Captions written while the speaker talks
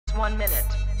1 minute.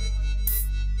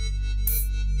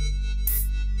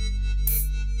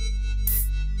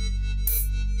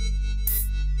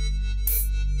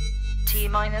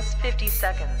 T-minus 50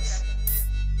 seconds.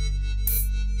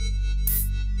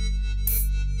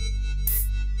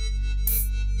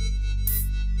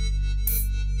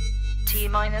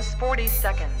 T-minus 40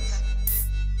 seconds.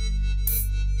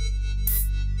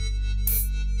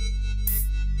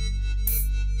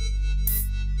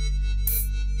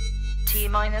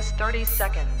 T-minus 30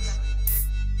 seconds.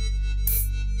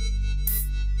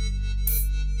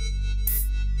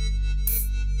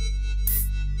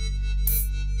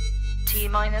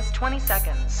 T-minus 20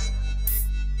 seconds.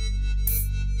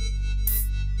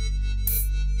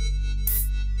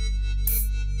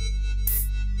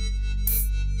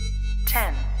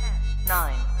 Ten,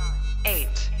 9, 8,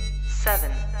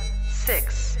 7,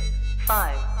 6,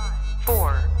 5,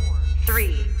 4,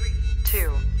 3,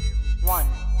 2, 1,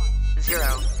 0.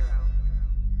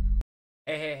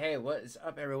 Hey, what is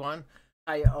up, everyone?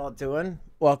 How you all doing?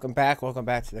 Welcome back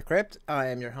to the Crypt. I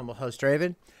am your humble host,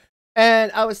 Raven.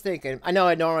 And I was thinking, I know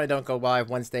I normally don't go live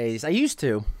Wednesdays. I used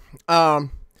to.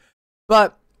 But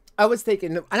I was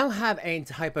thinking, I don't have any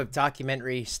type of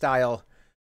documentary style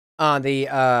on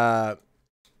the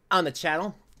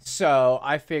channel, so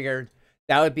I figured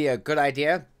that would be a good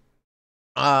idea.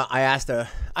 I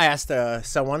asked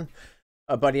someone,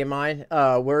 a buddy of mine,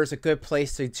 where's a good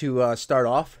place to start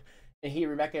off, and he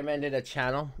recommended a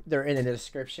channel. They're in the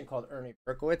description, called Ernie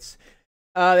Berkowitz.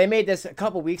 They made this a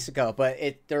couple weeks ago, but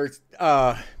there's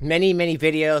many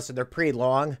videos, and they're pretty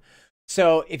long.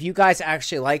 So if you guys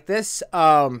actually like this,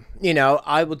 you know,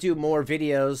 I will do more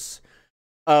videos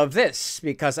of this,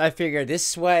 because I figure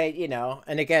this way, you know,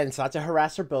 and again, it's not to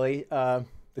harass or bully the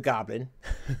goblin.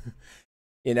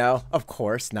 You know, of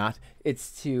course not.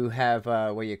 It's to have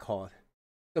what do you call it,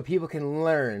 so people can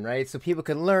learn, right? So people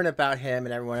can learn about him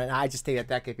and everyone, and I just think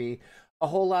that could be a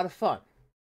whole lot of fun.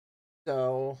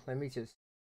 So let me just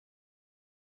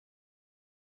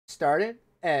start it,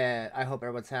 and I hope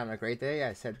everyone's having a great day.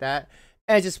 I said that.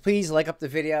 And just please like up the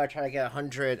video. I try to get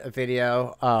 100 a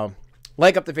video.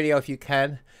 Like up the video if you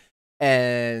can,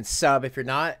 and sub if you're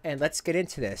not, and let's get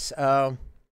into this. But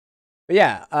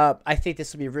yeah, I think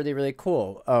this will be really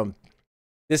cool.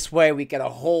 This way we get a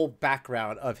whole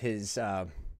background of his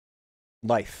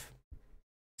life.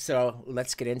 So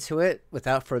let's get into it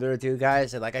without further ado,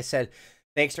 guys. And like I said,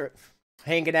 thanks for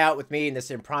hanging out with me in this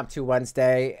impromptu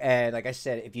Wednesday. And like I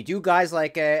said, if you do guys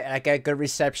like it and I get good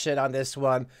reception on this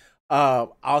one,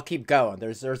 I'll keep going.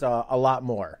 There's a lot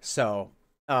more. So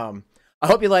I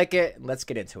hope you like it. Let's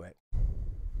get into it.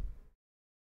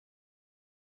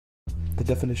 The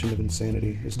definition of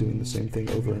insanity is doing the same thing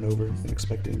over and over and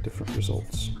expecting different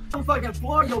results. I'm fucking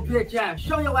floor your bitch ass.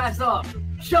 Show your ass up.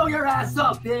 Show your ass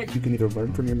up, bitch. You can either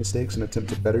learn from your mistakes and attempt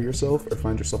to better yourself, or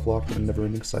find yourself locked in a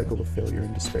never-ending cycle of failure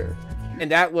and despair.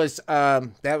 And that was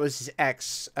his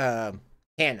ex,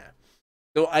 Hannah.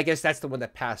 So I guess that's the one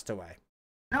that passed away.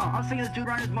 No, I'm seeing this dude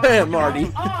right in his motherfucking Marty.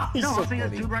 No, I'm seeing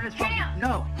this dude right in his fucking...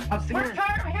 No, I'm seeing... We're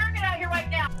tired of hearing it out here right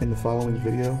now. In the following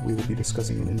video, we will be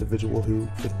discussing an individual who,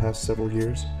 for the past several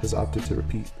years, has opted to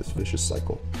repeat this vicious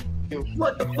cycle.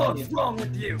 What the fuck's wrong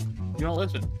with you? You don't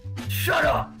listen. Shut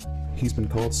up! He's been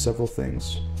called several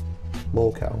things.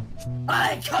 Lolcow,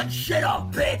 I ain't cut shit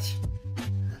off, bitch!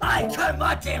 I ain't cut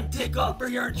my damn dick off for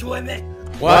your enjoyment!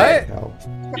 What?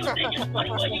 Lolcow, You think it's funny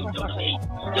what you do to me?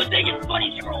 You think it's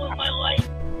funny to ruin my life?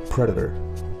 Predator,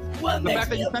 What The makes fact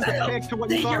that me you a sent a pedo? pic to what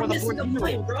you Think thought you're was a missing the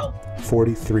 14-year-old. point, bro.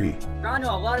 43, I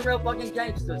know a lot of real fucking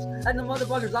gangsters, and the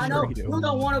motherfuckers I know Sure you do. who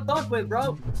don't want to fuck with,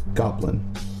 bro. Goblin,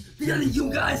 The other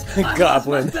you guys, I lost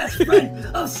Goblin. my best friend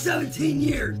of 17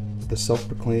 years. the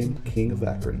self-proclaimed King of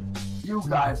Akron. You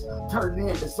guys turned me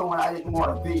into someone I didn't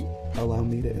want to be. Allow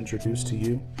me to introduce to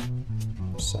you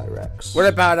Cyraxx. What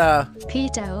about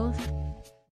Pedo.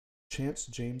 Chance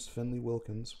James Finley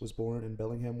Wilkins was born in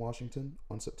Bellingham, Washington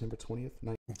on September 20th,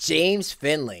 James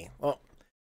Finley? Well,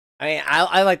 I mean,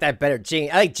 I like that better. I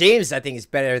like James. I think is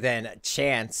better than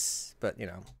Chance, but you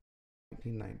know.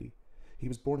 1990. He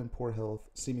was born in poor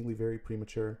health, seemingly very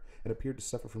premature, and appeared to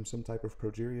suffer from some type of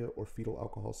progeria or fetal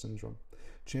alcohol syndrome.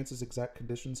 Chance's exact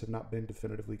conditions have not been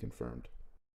definitively confirmed.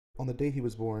 On the day he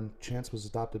was born, Chance was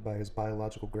adopted by his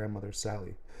biological grandmother,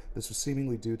 Sally. This was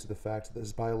seemingly due to the fact that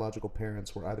his biological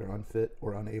parents were either unfit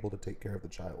or unable to take care of the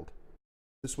child.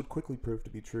 This would quickly prove to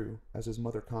be true, as his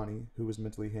mother, Connie, who was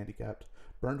mentally handicapped,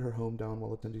 burned her home down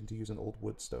while attempting to use an old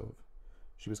wood stove.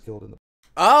 She was killed in the...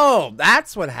 Oh,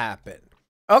 that's what happened.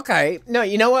 Okay. No,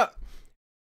 you know what?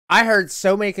 I heard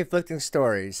so many conflicting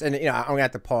stories, and you know, I'm gonna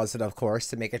have to pause it, of course,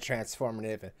 to make it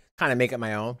transformative and kind of make it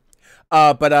my own.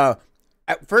 But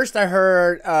at first I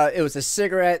heard it was a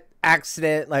cigarette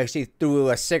accident, like she threw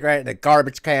a cigarette in a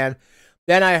garbage can.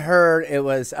 Then I heard it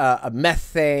was a meth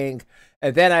thing.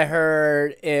 And then I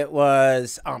heard it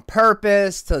was on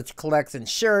purpose to collect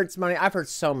insurance money. I've heard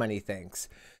so many things.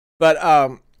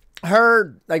 But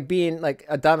her like being like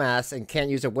a dumbass and can't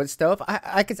use a wood stove,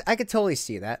 I could totally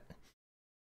see that.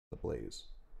 The blaze.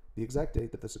 The exact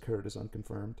date that this occurred is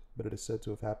unconfirmed, but it is said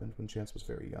to have happened when Chance was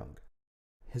very young.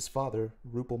 His father,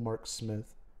 Rupel Mark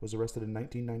Smith, was arrested in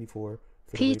 1994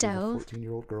 for the rape of a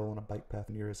 14-year-old girl on a bike path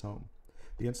near his home.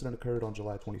 The incident occurred on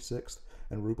July 26th,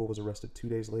 and Rupel was arrested 2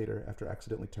 days later after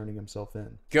accidentally turning himself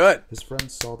in. Good. His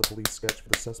friends saw the police sketch for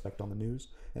the suspect on the news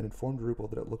and informed Rupel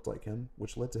that it looked like him,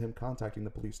 which led to him contacting the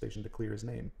police station to clear his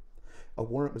name. A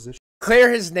warrant was issued.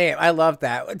 Clear his name. I love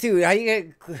that. Dude, how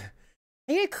you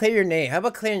get clear your name? How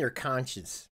about clearing your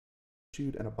conscience?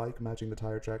 And a bike matching the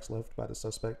tire tracks left by the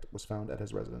suspect was found at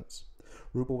his residence.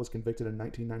 Rupel was convicted in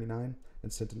 1999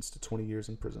 and sentenced to 20 years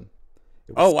in prison.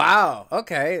 Oh, wow.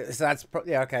 Okay. So that's,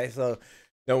 yeah, okay. So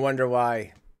no wonder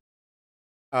why,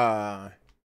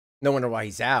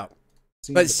 he's out.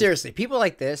 But seriously, people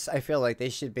like this, I feel like they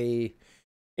should be,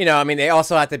 you know, I mean, they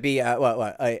also have to be,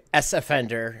 a S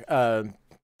offender,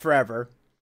 forever.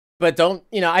 But don't,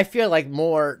 you know, I feel like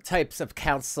more types of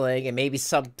counseling and maybe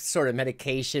some sort of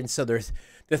medication. So there's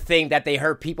the thing that they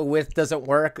hurt people with doesn't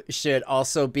work should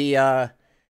also be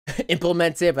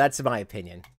implemented. But that's my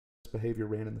opinion. Behavior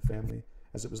ran in the family,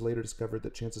 as it was later discovered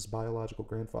that Chance's biological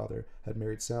grandfather had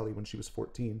married Sally when she was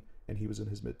 14 and he was in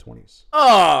his mid-20s.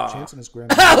 Oh, Chance and his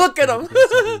grandmother, look at him,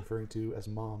 referring to as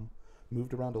Mom,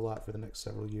 moved around a lot for the next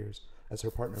several years as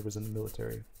her partner was in the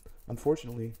military.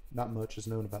 Unfortunately, not much is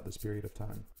known about this period of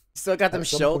time. Still got them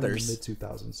shoulders. In the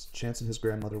mid-2000s, Chance and his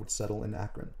grandmother would settle in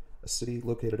Akron, a city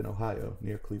located in Ohio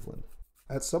near Cleveland.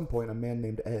 At some point, a man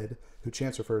named Ed, who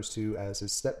Chance refers to as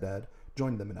his stepdad,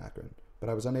 joined them in Akron, but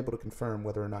I was unable to confirm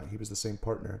whether or not he was the same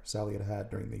partner Sally had had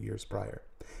during the years prior.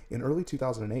 In early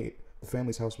 2008, the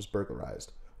family's house was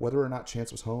burglarized. Whether or not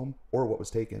Chance was home or what was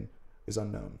taken is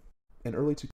unknown. In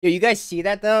early you guys see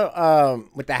that though?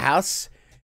 With the house?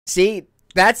 See,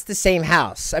 that's the same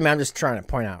house. I mean, I'm just trying to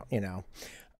point out, you know,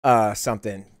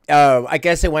 something. I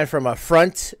guess it went from a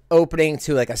front opening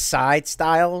to like a side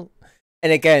style.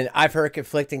 And again, I've heard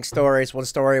conflicting stories. One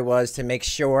story was to make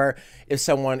sure if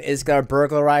someone is going to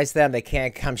burglarize them, they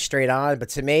can't come straight on. But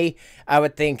to me, I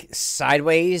would think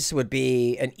sideways would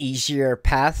be an easier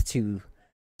path to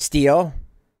steal.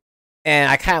 And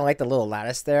I kind of like the little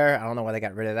lattice there. I don't know why they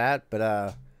got rid of that, but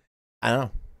I don't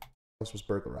know. House was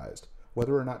burglarized.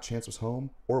 Whether or not Chance was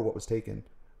home or what was taken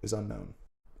is unknown.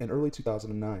 In early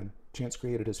 2009, Chance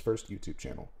created his first YouTube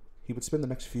channel. He would spend the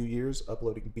next few years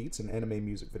uploading beats and anime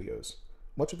music videos.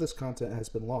 Much of this content has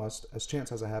been lost, as Chance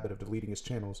has a habit of deleting his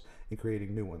channels and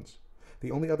creating new ones. The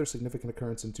only other significant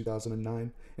occurrence in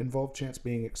 2009 involved Chance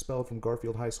being expelled from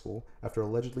Garfield High School after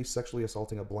allegedly sexually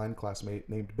assaulting a blind classmate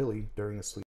named Billy during a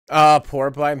sleep. Oh,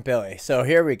 poor blind Billy. So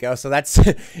here we go. So that's,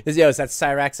 is that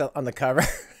Cyraxx on the cover?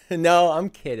 No, I'm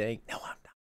kidding. No, I'm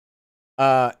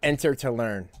not. Enter to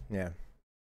learn. Yeah.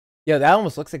 Yeah, that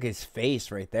almost looks like his face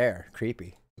right there.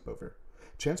 Creepy. Over.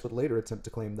 Chance would later attempt to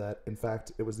claim that, in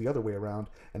fact, it was the other way around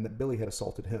and that Billy had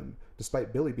assaulted him,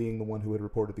 despite Billy being the one who had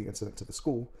reported the incident to the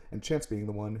school and Chance being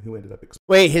the one who ended up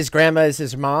Wait, his grandma is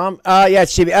his mom? Yeah,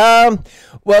 she well,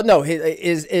 no,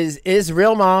 his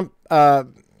real mom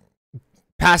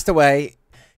passed away.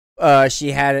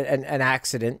 She had an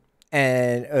accident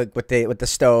and with the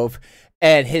stove,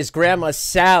 and his grandma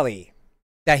Sally,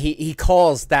 that he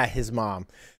calls that his mom.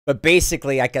 But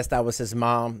basically, I guess that was his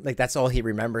mom. Like, that's all he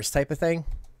remembers type of thing.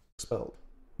 Expelled.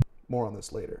 More on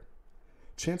this later.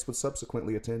 Chance would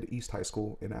subsequently attend East High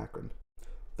School in Akron.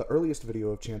 The earliest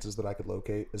video of Chance's that I could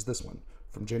locate is this one,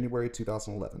 from January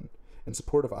 2011. In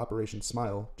support of Operation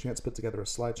Smile, Chance put together a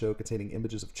slideshow containing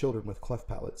images of children with cleft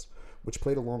palates, which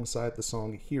played alongside the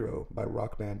song Hero by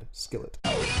rock band Skillet.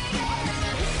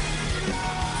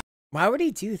 Why would he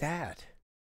do that?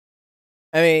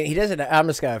 I mean, he doesn't. I'm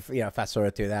just gonna, fast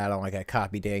forward through that. I don't like a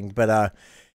copy ding, but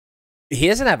he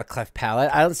doesn't have a cleft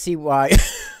palate. I don't see why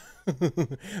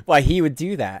why he would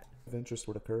do that. Of interest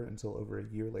would occur until over a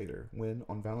year later, when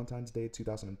on Valentine's Day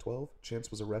 2012,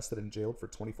 Chance was arrested and jailed for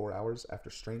 24 hours after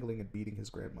strangling and beating his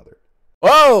grandmother.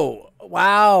 Whoa!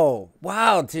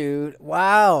 Wow, dude!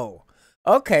 Wow.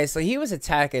 Okay, so he was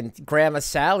attacking Grandma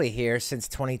Sally here since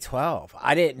 2012.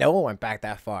 I didn't know it went back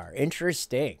that far.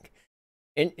 Interesting.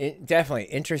 Definitely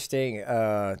interesting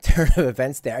turn of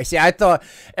events there. See, I thought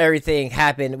everything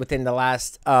happened within the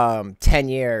last 10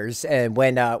 years, and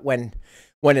when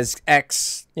his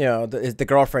ex, the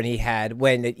girlfriend he had,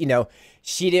 when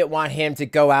she didn't want him to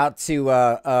go out to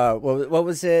what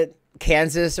was it,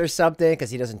 Kansas or something, because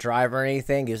he doesn't drive or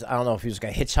anything. He was, I don't know if he was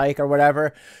gonna hitchhike or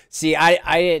whatever. See,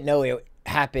 I didn't know it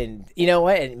happened. You know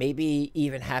what? And maybe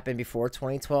even happened before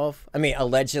 2012. I mean,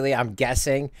 allegedly, I'm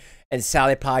guessing. And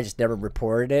Sally Pie just never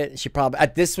reported it. She probably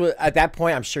at that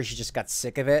point, I'm sure she just got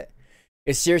sick of it.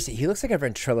 It's seriously, he looks like a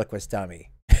ventriloquist dummy.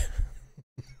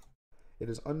 It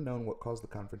is unknown what caused the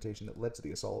confrontation that led to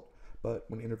the assault, but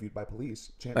when interviewed by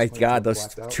police, Chance My claimed to God, have those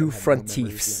blacked out two and had front no memory of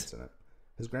the teeths. incident.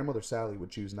 His grandmother Sally would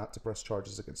choose not to press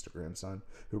charges against her grandson,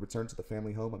 who returned to the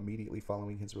family home immediately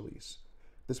following his release.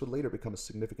 This would later become a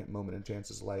significant moment in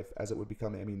Chance's life, as it would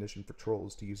become ammunition for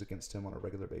trolls to use against him on a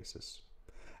regular basis.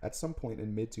 At some point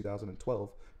in mid-2012,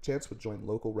 Chance would join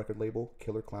local record label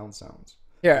Killer Clown Sounds.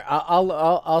 Here,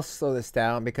 I'll slow this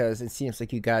down because it seems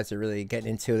like you guys are really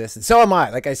getting into this, and so am I.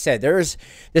 Like I said, there's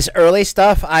this early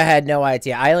stuff I had no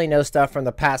idea. I only know stuff from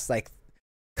the past like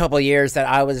couple of years that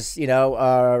I was,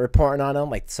 reporting on them.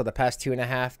 Like so, the past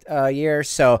 2.5 years.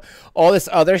 So all this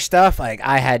other stuff, like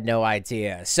I had no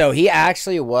idea. So he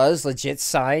actually was legit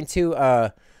signed to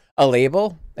a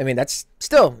label. I mean, that's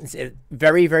still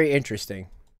very, very interesting.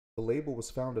 The label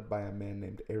was founded by a man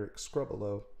named Eric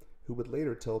Scrubbelow, who would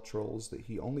later tell trolls that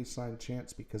he only signed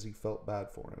Chance because he felt bad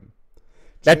for him.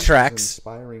 That Chance tracks. was an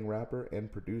aspiring rapper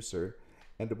and producer,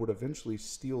 and would eventually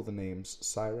steal the names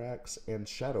Cyraxx and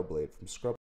Shadowblade from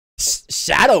Scrubbelow.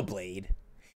 Shadowblade?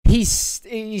 He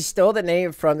stole the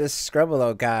name from this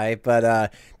Scrubbelow guy,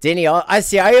 but didn't he? I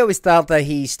always thought that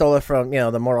he stole it from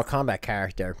the Mortal Kombat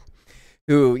character.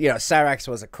 Who,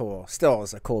 Cyraxx still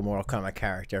was a cool Mortal Kombat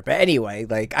character. But anyway,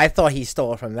 like, I thought he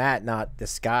stole it from that, not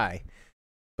this guy.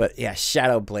 But yeah,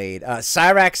 Shadowblade.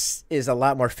 Cyraxx is a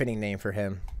lot more fitting name for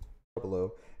him.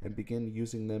 And began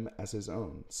using them as his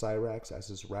own, Cyraxx as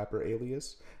his rapper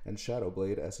alias, and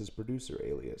Shadowblade as his producer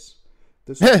alias.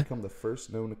 This would become the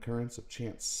first known occurrence of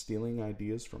Chance stealing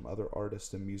ideas from other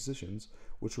artists and musicians,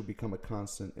 which would become a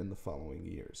constant in the following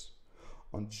years.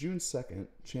 On June 2nd,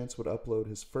 Chance would upload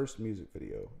his first music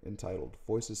video, entitled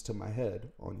Voices to My Head,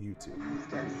 on YouTube.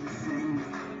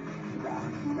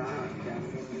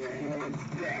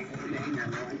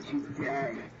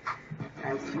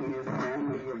 I kill your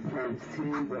family, your friends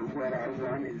too, but what I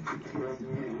want is to kill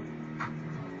you.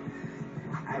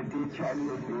 I did try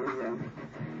to ignore them.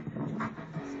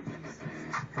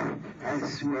 I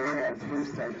swear, at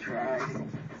first I tried.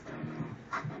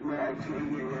 But I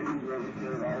can't get rid of them,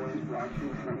 they're always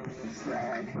watching from the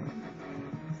side.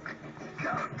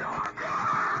 Go, doggo!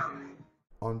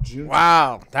 On June...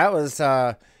 Wow, that was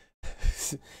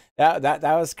that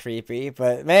was creepy.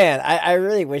 But man, I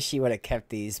really wish he would have kept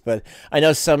these. But I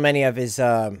know so many of his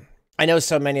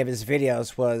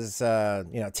videos was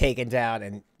taken down,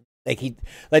 and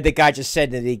like the guy just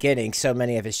said in the beginning, so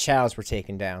many of his channels were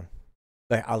taken down.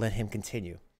 But I'll let him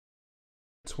continue.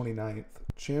 29th,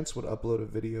 Chance would upload a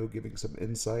video giving some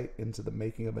insight into the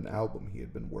making of an album he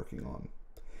had been working on.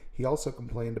 He also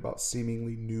complained about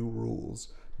seemingly new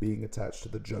rules being attached to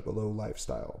the Juggalo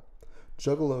lifestyle.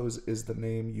 Juggalos is the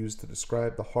name used to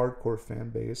describe the hardcore fan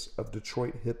base of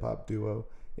Detroit hip-hop duo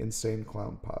Insane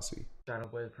Clown Posse.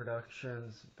 Shadowblade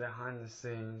Productions, behind the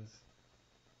scenes,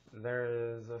 there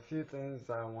is a few things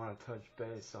that I want to touch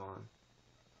base on.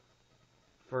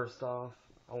 First off,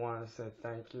 I want to say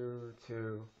thank you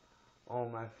to all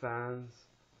my fans,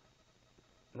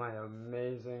 my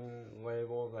amazing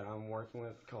label that I'm working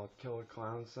with called Killer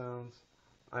Clown Sounds.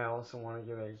 I also want to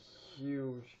give a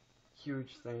huge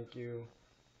thank you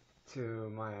to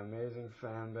my amazing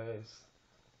fan base,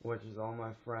 which is all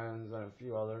my friends and a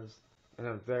few others, and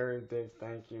a very big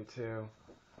thank you to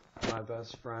my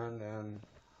best friend and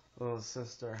little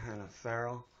sister Hannah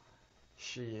Farrell.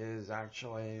 She is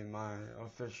actually my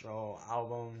official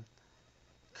album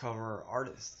cover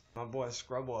artist. My boy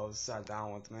Scrubbelow sat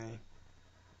down with me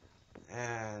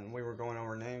and we were going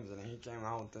over names, and he came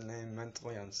out with the name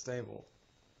Mentally Unstable.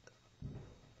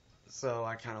 So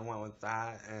I kind of went with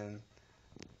that, and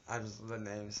the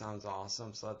name sounds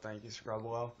awesome, so thank you,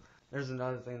 Scrubbelow. There's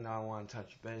another thing that I want to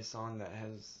touch base on that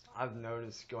I've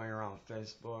noticed going around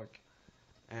Facebook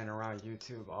and around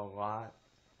YouTube a lot,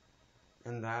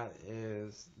 and that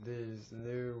is these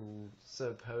new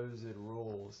supposed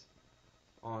rules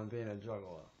on being a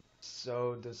juggalo.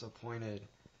 So disappointed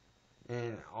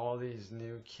in all these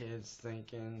new kids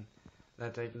thinking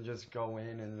that they can just go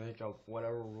in and make up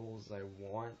whatever rules they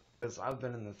want. Because I've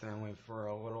been in the family for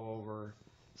a little over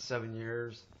 7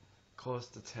 years, close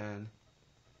to 10.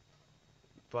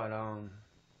 But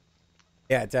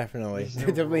yeah, definitely.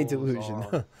 Definitely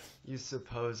delusion. You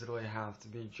supposedly have to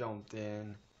be jumped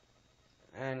in.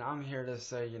 And I'm here to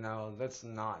say, that's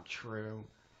not true.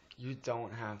 You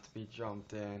don't have to be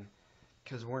jumped in,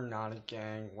 because we're not a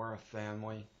gang, we're a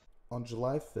family. On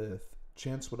July 5th,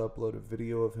 Chance would upload a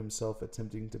video of himself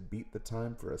attempting to beat the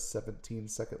time for a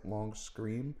 17-second long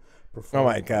scream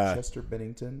performed by Chester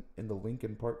Bennington in the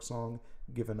Linkin Park song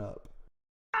 "Given Up."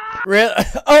 Really?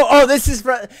 Oh, this is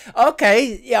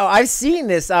okay. Yo, I've seen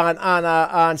this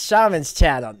on Shaman's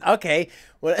channel. Okay,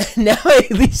 well now I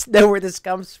at least know where this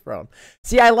comes from.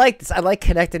 See, I like this. I like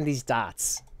connecting these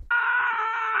dots.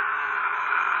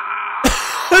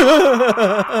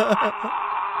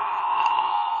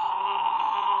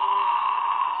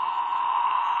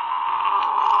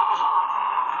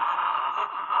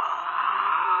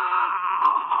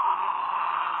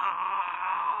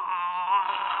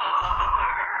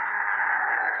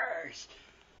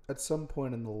 At some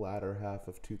point in the latter half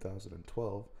of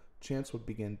 2012, Chance would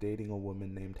begin dating a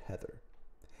woman named Heather.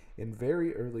 In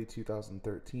very early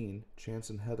 2013, Chance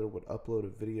and Heather would upload a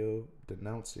video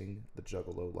denouncing the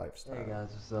Juggalo lifestyle. Hey guys,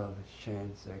 what's up? It's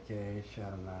Chance, aka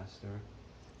Shadow Master,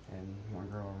 and my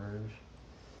girl Rouge.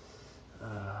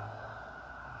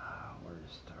 Where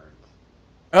to start?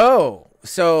 Oh,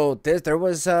 so there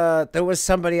was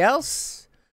somebody else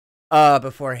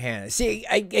beforehand. See,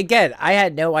 I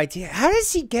had no idea. How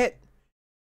does he get?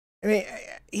 I mean,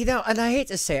 you know, and I hate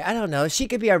to say, I don't know. She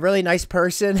could be a really nice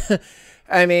person.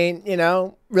 I mean, you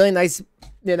know, really nice,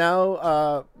 you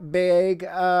know, big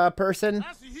person.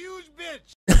 That's a huge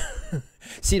bitch.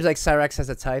 Seems like Cyraxx has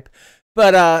a type,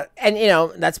 but and you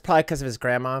know that's probably because of his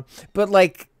grandma. But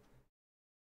like,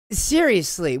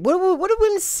 seriously, what do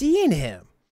women see in him?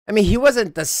 I mean, he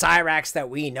wasn't the Cyraxx that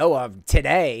we know of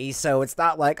today, so it's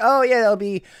not like, oh yeah, it'll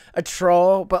be a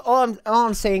troll. But all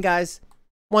I'm saying, guys,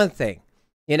 one thing,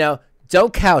 you know,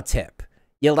 don't cow tip.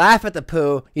 You laugh at the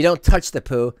poo, you don't touch the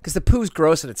poo, because the poo's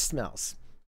gross and it smells.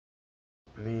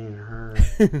 Me and her,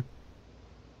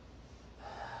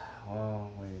 well,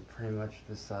 we pretty much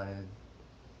decided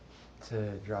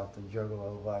to drop the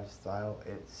Juggalo lifestyle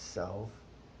itself.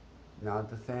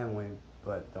 Not the family,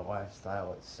 but the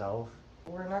lifestyle itself.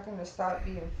 We're not going to stop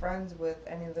being friends with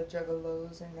any of the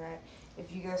Juggalos and that.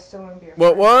 If you guys still want to be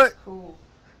What? friends, it's cool.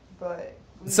 But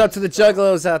It's up to the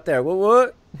Juggalos out there.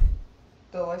 What?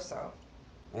 The lifestyle.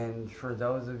 And for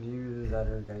those of you that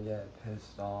are going to get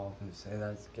pissed off and say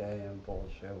that's gay and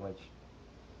bullshit, which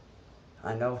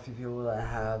I know a few people that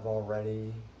have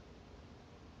already,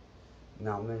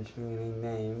 not mentioning any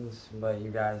names, but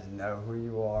you guys know who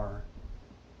you are.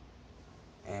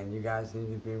 And you guys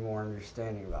need to be more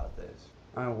understanding about this.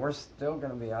 I mean, we're still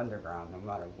going to be underground no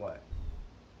matter what.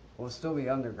 We'll still be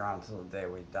underground till the day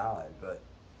we die, but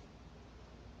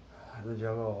the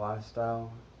Juggalo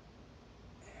lifestyle,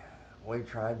 we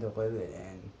tried to live it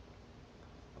and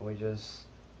we just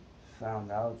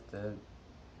found out that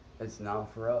it's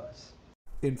not for us.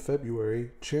 In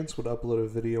February, Chance would upload a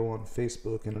video on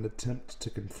Facebook in an attempt to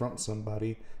confront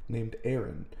somebody named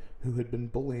Aaron, who had been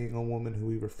bullying a woman who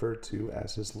he referred to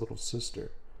as his little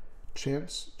sister.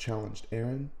 Chance challenged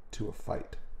Aaron to a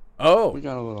fight. Oh. We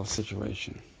got a little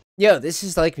situation. Yo, this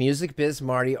is like Music Biz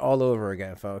Marty all over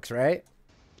again, folks, right?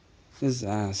 This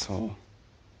asshole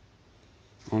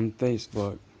on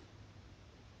Facebook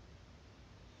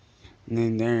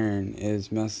named Aaron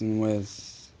is messing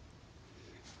with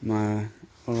my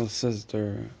little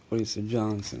sister, Lisa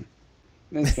Johnson.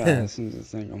 This guy seems to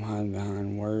think I'm hiding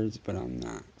behind words, but I'm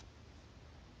not.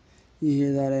 You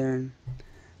hear that, Aaron?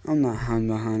 I'm not hiding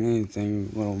behind anything,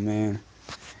 little man.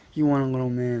 You want a little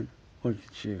man? Look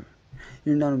at you.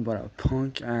 You're nothing but a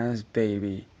punk-ass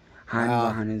baby, hiding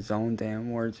behind his own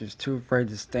damn words, just too afraid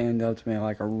to stand up to me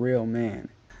like a real man.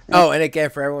 Oh, and again,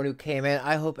 for everyone who came in,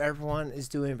 I hope everyone is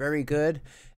doing very good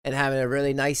and having a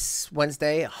really nice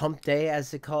Wednesday, hump day as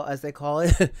they call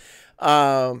it.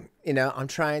 You know, I'm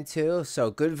trying to. So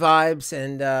good vibes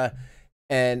and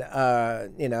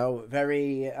you know,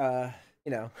 very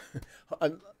you know,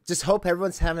 just hope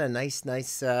everyone's having a nice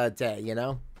day, you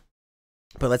know.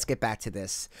 But let's get back to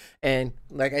this. And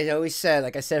like I always said,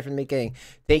 like I said from the beginning,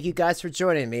 thank you guys for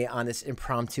joining me on this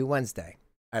impromptu Wednesday.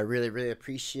 I really, really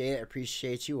appreciate it. I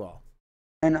appreciate you all.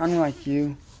 And unlike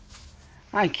you,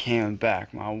 I can't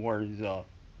back my words up.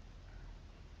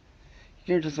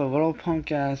 You're just a little punk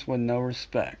ass with no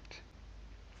respect.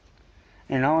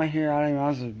 And all I hear out of your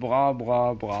mouth is blah,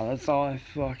 blah, blah. That's all I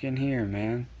fucking hear,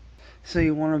 man. So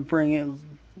you want to bring it,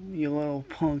 you little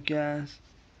punk ass?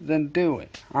 Then do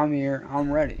it. I'm here.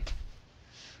 I'm ready.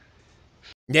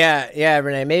 Yeah,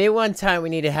 Renee. Maybe one time we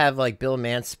need to have like Bill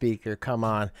Manspeaker come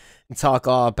on and talk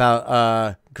all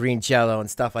about green jello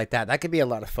and stuff like that. That could be a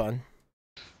lot of fun.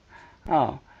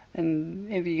 Oh,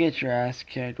 and if you get your ass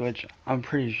kicked, which I'm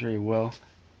pretty sure you will,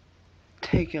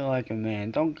 Take it like a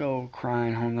man. Don't go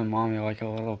crying home to mommy like a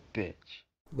little bitch.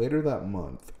 Later that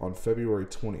month, on February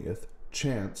 20th,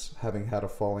 Chance, having had a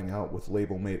falling out with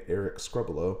label mate Eric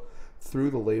Scrubolo, threw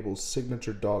the label's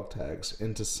signature dog tags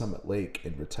into Summit Lake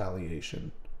in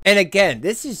retaliation. And again,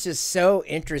 this is just so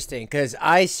interesting because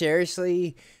I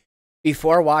seriously,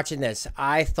 before watching this,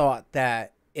 I thought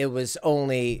that it was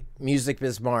only Music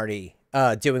Biz Marty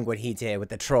doing what he did with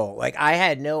the troll. Like, I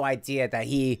had no idea that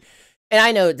he, and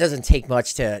I know it doesn't take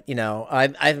much to, you know,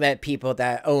 I've met people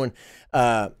that own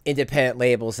independent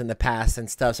labels in the past and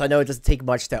stuff, so I know it doesn't take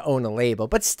much to own a label.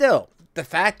 But still, the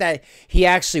fact that he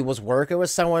actually was working with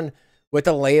someone with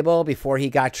a label before he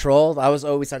got trolled, I was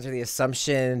always under the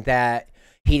assumption that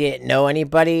he didn't know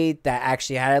anybody that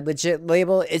actually had a legit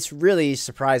label. It's really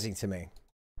surprising to me.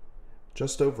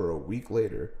 Just over a week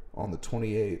later, on the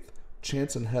 28th,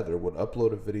 Chance and Heather would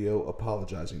upload a video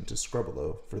apologizing to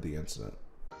Scrubolo for the incident.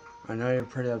 I know you're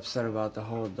pretty upset about the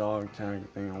whole dog tag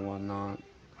thing and whatnot.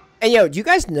 And yo, do you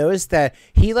guys notice that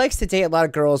he likes to date a lot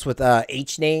of girls with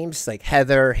H names, like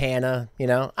Heather, Hannah, you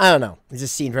know? I don't know. It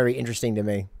just seemed very interesting to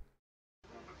me.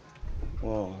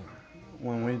 Well,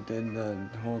 when we did the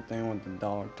whole thing with the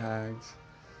dog tags,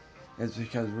 it's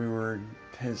because we were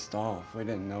pissed off. We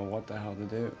didn't know what the hell to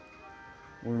do.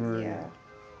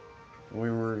 We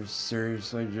were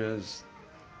seriously just,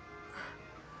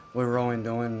 we were only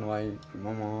doing like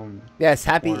my mom. Yes,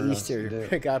 happy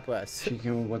Easter. God bless. She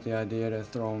came up with the idea to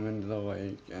throw him into the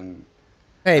lake, and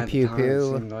hey, at Pew the time, it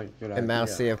Pew, seemed like a good and idea.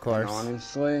 Mousy, of course, and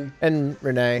honestly, and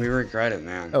Renee. We regret it,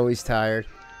 man. Always tired.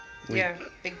 Yeah,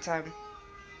 big time.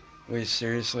 We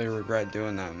seriously regret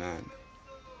doing that, man.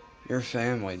 You're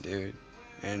family, dude,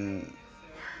 and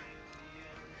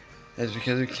it's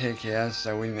because of KKS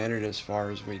that we made it as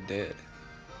far as we did.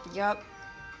 Yup.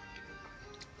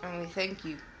 And we thank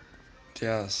you.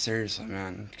 Yeah, seriously,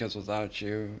 man. Because without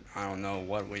you, I don't know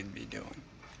what we'd be doing.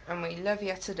 And we love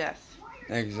you to death.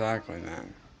 Exactly,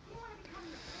 man.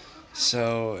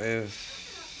 So,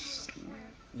 if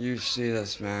you see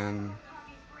this, man,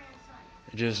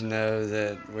 just know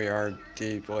that we are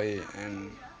deeply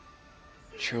and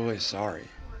truly sorry.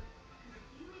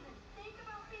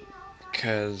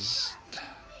 Because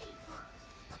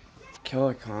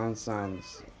Killer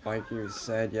Constance, like you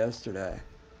said yesterday,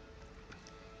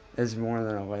 is more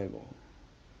than a label.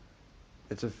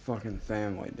 It's a fucking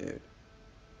family,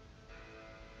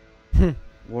 dude.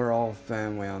 We're all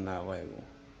family on that label.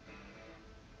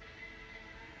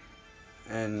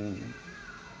 And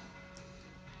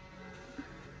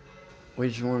we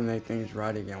just want to make things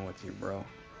right again with you, bro.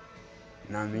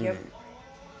 And I mean it.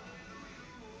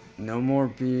 No more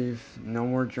beef, no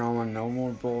more drama, no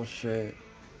more bullshit.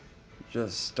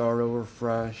 Just start over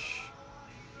fresh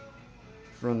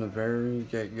from the very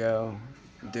get-go.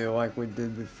 Do like we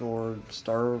did before.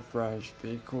 Start over fresh.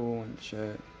 Be cool and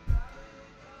shit.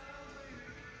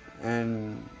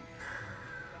 And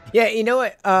yeah, you know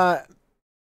what?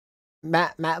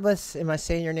 Matless, am I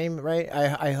saying your name right?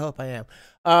 I hope I am.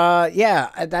 Yeah,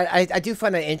 I do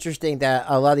find it interesting that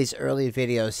a lot of these early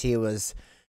videos he was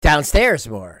downstairs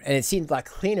more, and it seemed like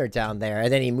cleaner down there.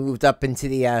 And then he moved up into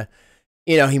the,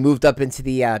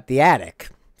 the attic.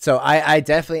 So I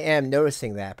definitely am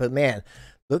noticing that. But man,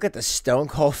 look at the stone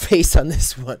cold face on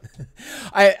this one.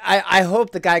 I hope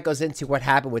the guy goes into what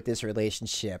happened with this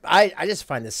relationship. I just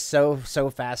find this so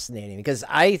fascinating because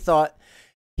I thought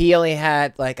he only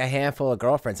had like a handful of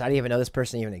girlfriends. I didn't even know this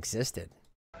person even existed.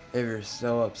 if you're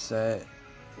still upset,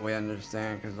 we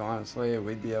understand, because honestly,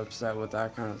 we'd be upset with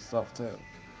that kind of stuff too.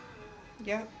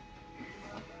 Yep.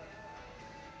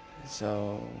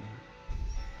 So,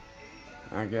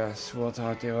 I guess we'll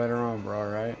talk to you later on,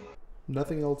 bro, right?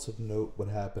 Nothing else of note would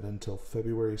happen until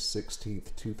February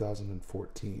 16th,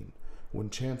 2014, when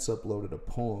Chance uploaded a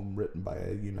poem written by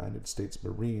a United States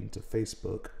Marine to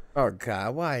Facebook. Oh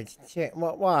God, why?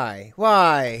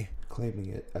 Why? Claiming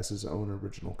it as his own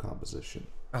original composition.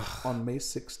 On May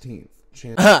 16th,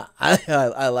 Chance...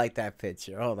 I like that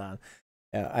picture. Hold on.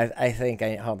 I think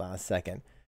hold on a second.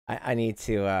 I need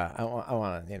to, I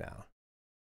want to, you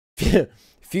know,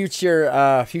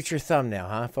 future thumbnail,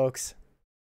 huh, folks?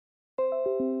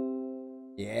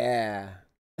 Yeah.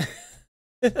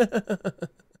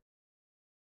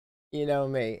 You know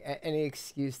me, any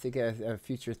excuse to get a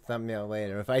future thumbnail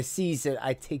later. If I seize it,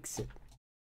 I takes it.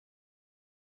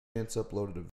 Chance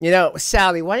uploaded a... You know,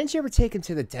 Sally, why didn't you ever take him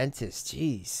to the dentist?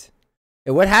 Jeez.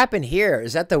 And what happened here?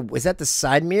 Is that the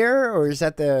side mirror, or is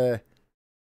that the...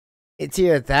 It's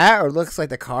either that or it looks like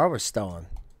the car was stolen.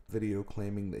 Video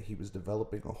claiming that he was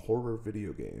developing a horror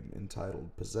video game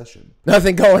entitled Possession.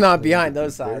 Nothing going on behind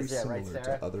those eyes. Very yeah, right, similar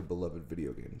Sarah? to other beloved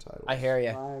video game titles. I hear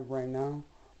you. Right now,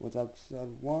 with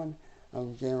episode 1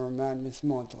 of Gamer Madness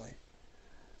Monthly.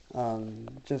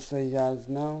 Just so you guys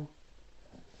know,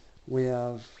 we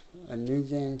have a new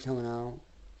game coming out.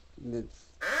 It's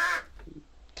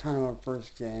kind of our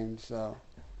first game, so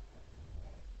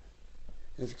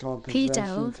it's called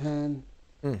Possession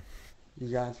 10.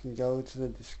 You guys can go to the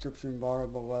description bar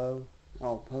below.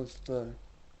 I'll post the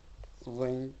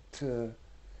link to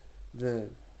the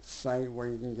site where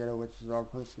you can get it, which is our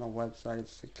personal website.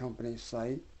 It's the company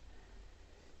site.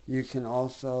 You can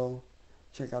also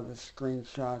check out the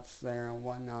screenshots there and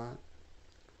whatnot.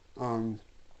 And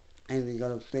if you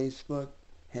go to Facebook,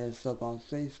 hit us up on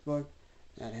Facebook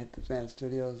at Hit the Fan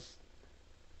Studios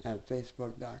at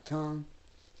facebook.com.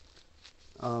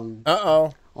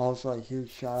 Also, a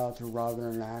huge shout out to Robin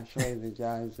and Ashley, the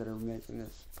guys that are making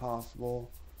this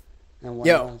possible. And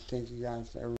whatnot. Thank you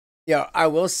guys. Yo, I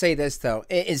will say this though,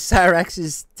 in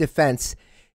Cyraxx's defense,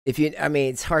 I mean,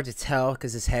 it's hard to tell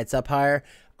because his head's up higher.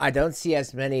 I don't see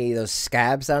as many of those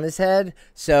scabs on his head,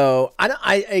 so I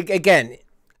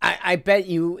bet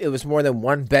you it was more than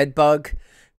one bed bug,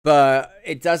 but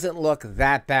it doesn't look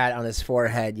that bad on his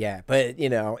forehead yet. But you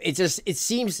know, it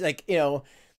seems like, you know,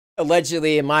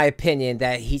 allegedly, in my opinion,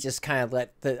 that he just kind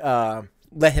of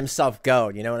let himself go.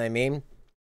 You know what I mean?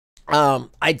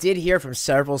 I did hear from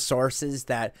several sources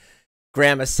that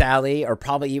Grandma Sally, or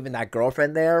probably even that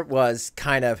girlfriend there, was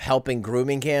kind of helping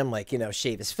grooming him, like, you know,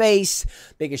 shave his face,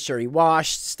 making sure he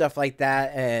washed, stuff like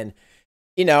that. And,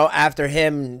 you know, after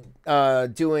him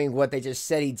doing what they just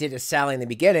said he did to Sally in the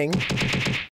beginning,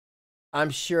 I'm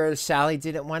sure Sally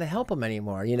didn't want to help him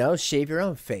anymore. You know, shave your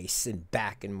own face and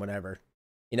back and whatever.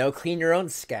 You know, clean your own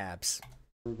scabs.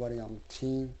 Everybody on the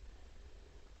team.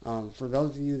 For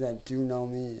those of you that do know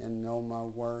me and know my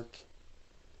work,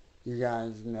 you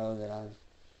guys know that I've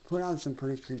put on some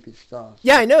pretty creepy stuff.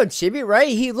 Yeah, I know, Chibi, right?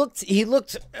 He looked, you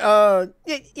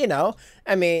know,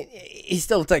 I mean, he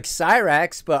still looked like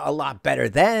Cyraxx, but a lot better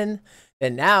then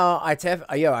than now. I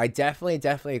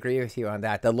definitely agree with you on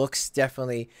that. The looks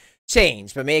definitely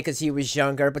changed, but maybe because he was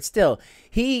younger, but still,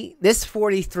 this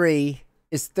 43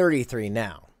 is 33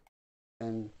 now.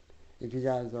 And if you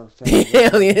guys are fans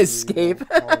Alien Escape,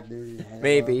 Call of Duty, Halo,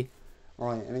 maybe,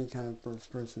 or like any kind of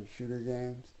first-person shooter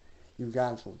games, you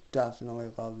guys will definitely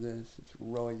love this. It's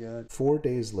really good. 4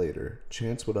 days later,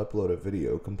 Chance would upload a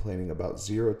video complaining about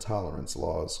zero-tolerance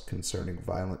laws concerning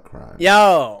violent crime.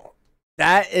 Yo,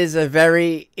 that is a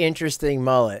very interesting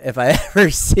mullet, if I ever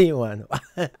see one.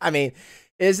 I mean,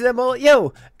 is it a mullet?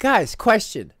 Yo, guys,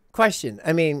 question.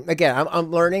 I mean, again,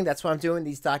 I'm learning. That's why I'm doing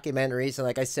these documentaries. And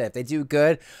like I said, if they do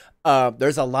good,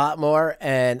 there's a lot more,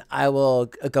 and I will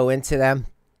go into them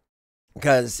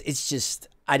because it's just,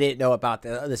 I didn't know about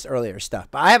this earlier stuff.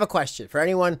 But I have a question for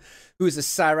anyone who's a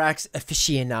Cyraxx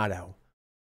aficionado.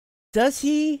 Does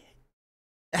he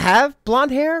have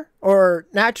blonde hair, or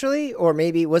naturally, or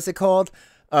maybe, what's it called?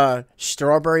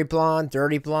 Strawberry blonde,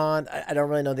 dirty blonde? I don't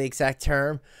really know the exact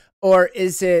term. Or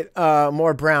is it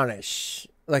more brownish,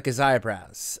 like his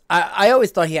eyebrows? I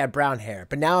always thought he had brown hair,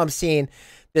 but now I'm seeing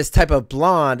this type of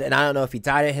blonde, and I don't know if he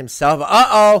dyed it himself.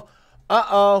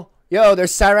 Yo,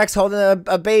 there's Cyraxx holding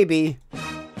a baby.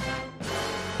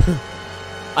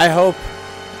 I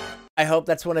hope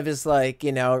that's one of his, like,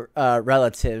 you know,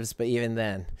 relatives. But even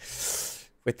then,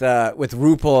 with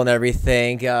RuPaul and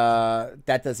everything,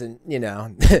 that doesn't, you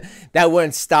know, that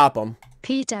wouldn't stop him.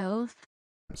 Pedo.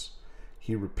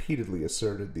 He repeatedly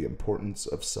asserted the importance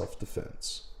of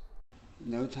self-defense.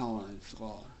 No tolerance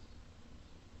law.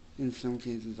 In some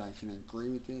cases I can agree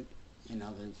with it, in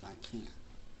others I can't.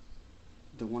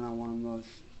 The one I want to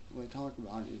mostly talk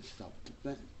about is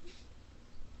self-defense.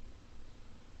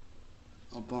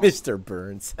 Mr.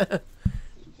 Burns.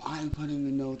 Why put in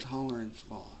the no tolerance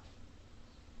law?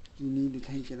 You need to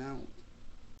take it out.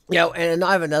 Yo, and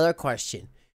I have another question.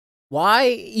 Why,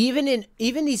 even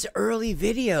these early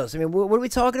videos? I mean, what are we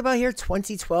talking about here?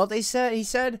 2012, he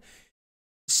said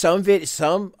some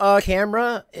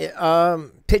camera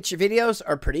picture videos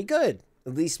are pretty good.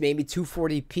 At least maybe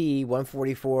 240p,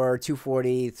 144,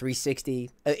 240, 360,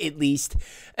 at least.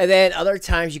 And then other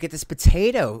times you get this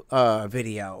potato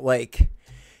video. Like,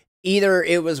 either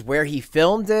it was where he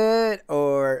filmed it,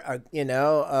 or you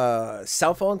know, a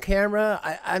cell phone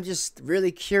camera. I'm just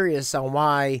really curious on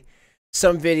why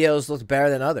some videos look better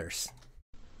than others.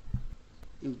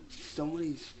 If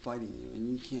somebody's fighting you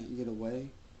and you can't get away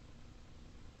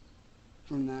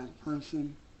from that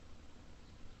person,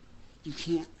 you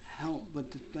can't help but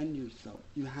defend yourself.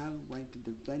 You have a right to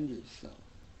defend yourself.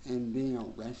 And being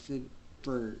arrested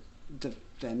for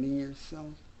defending yourself...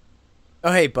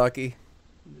 Oh, hey, Bucky.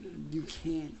 You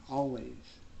can't always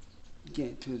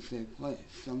get to a safe place.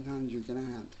 Sometimes you're gonna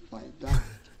have to fight back.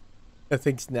 I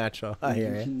think it's natural. I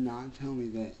hear You you. cannot tell me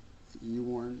that you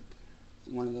weren't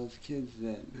one of those kids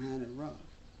that had it rough.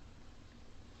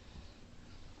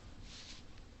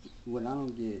 What I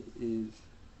don't get is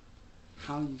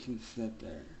how you can sit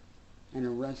there and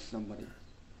arrest somebody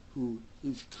who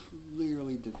is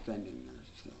clearly defending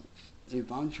themselves.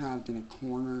 If I'm trapped in a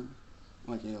corner,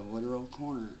 like a literal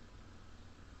corner,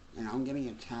 and I'm getting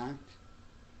attacked,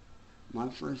 my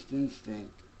first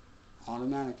instinct,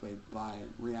 automatically by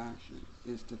reaction,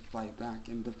 is to fight back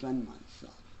and defend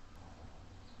myself.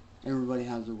 Everybody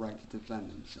has a right to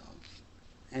defend themselves.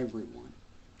 Everyone.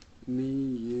 Me,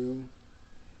 you,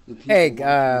 the people Hey, watching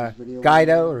this video,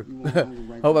 Guido, or you all have a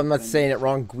right hope to I'm not defend saying it yourself.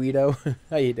 wrong, Guido.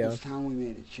 How you doing? It's time we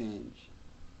made a change.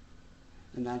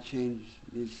 And that change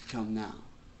needs to come now.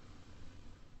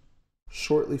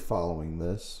 Shortly following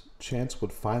this, Chance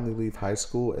would finally leave high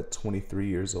school at 23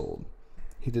 years old.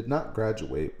 He did not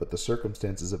graduate, but the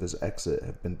circumstances of his exit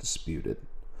have been disputed.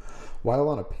 While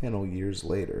on a panel years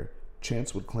later,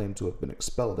 Chance would claim to have been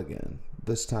expelled again,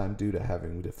 this time due to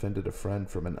having defended a friend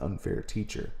from an unfair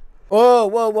teacher. Whoa,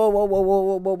 whoa, whoa, whoa, whoa, whoa,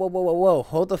 whoa, whoa, whoa, whoa, whoa.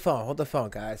 Hold the phone,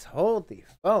 guys. Hold the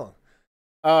phone.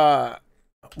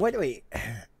 What do we...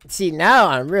 See, now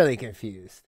I'm really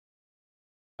confused.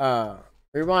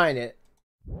 Rewind it.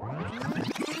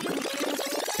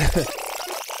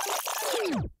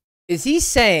 Is he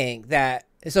saying that...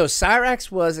 So, Cyraxx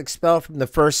was expelled from the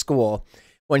first school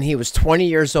when he was 20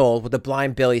 years old with the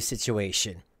Blind Billy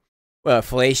situation.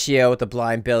 Fellatio with the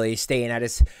Blind Billy, staying at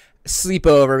his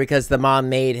sleepover because the mom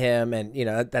made him, and, you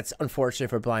know, that's unfortunate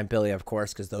for Blind Billy, of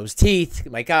course, because those teeth,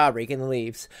 my God, raking the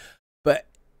leaves. But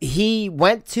he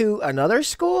went to another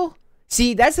school?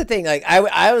 See, that's the thing. Like,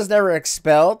 I was never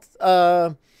expelled,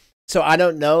 so I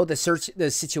don't know the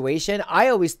situation. I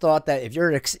always thought that if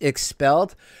you're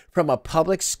expelled from a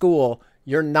public school,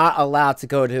 you're not allowed to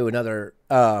go to another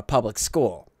public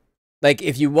school. Like,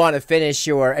 if you want to finish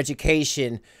your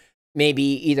education, maybe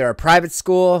either a private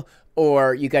school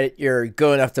or you got your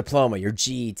good enough diploma, your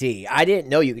GED. I didn't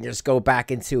know you can just go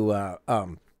back into a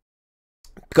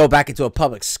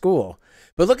public school.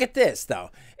 But look at this, though.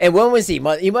 And when was he?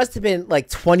 He must have been like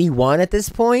 21 at this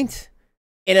point.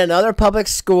 In another public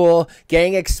school,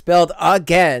 getting expelled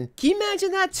again. Can you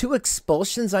imagine that? 2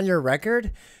 expulsions on your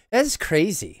record? That's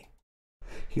crazy.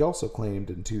 He also claimed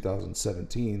in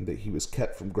 2017 that he was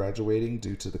kept from graduating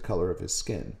due to the color of his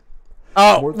skin.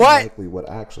 Oh, More than likely, what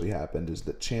actually happened is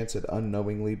that Chance had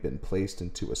unknowingly been placed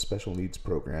into a special needs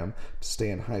program to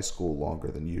stay in high school longer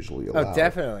than usually allowed. Oh,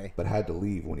 definitely. But had to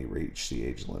leave when he reached the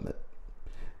age limit.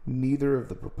 Neither of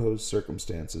the proposed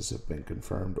circumstances have been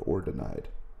confirmed or denied.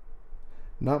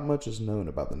 Not much is known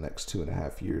about the next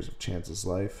 2.5 years of Chance's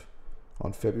life.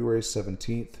 On February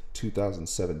 17th,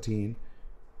 2017,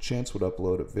 Chance would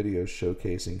upload a video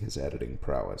showcasing his editing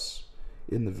prowess.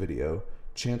 In the video,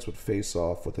 Chance would face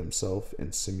off with himself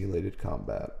in simulated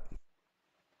combat.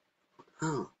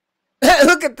 Oh.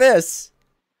 Look at this.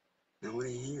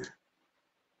 Nobody here.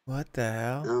 What the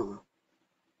hell? No.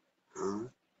 Huh?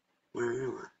 Where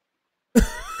am I?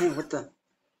 Hey,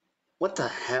 what the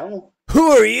hell?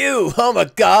 Who are you? I'm a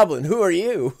goblin. Who are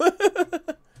you?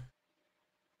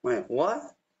 Wait,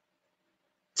 what?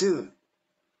 Dude,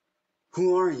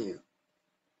 who are you?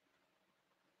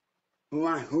 Who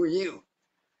am I? Who are you?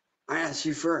 I asked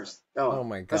you first. Oh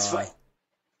my God. Let's fight.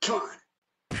 Come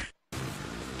on.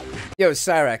 Yo,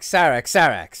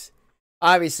 Cyraxx.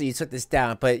 Obviously, you took this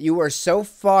down, but you were so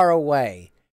far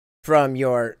away from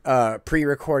your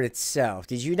pre-recorded self.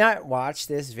 Did you not watch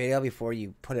this video before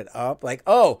you put it up? Like,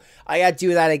 oh, I gotta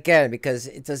do that again because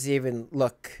it doesn't even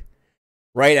look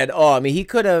right at all. I mean, he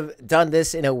could have done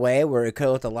this in a way where it could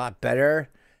have looked a lot better.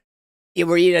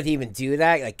 Where you didn't have to even do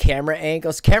that, like camera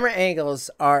angles. Camera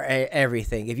angles are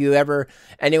everything. If you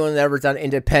anyone ever done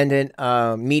independent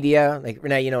media, like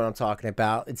Renee, you know what I'm talking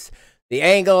about. It's the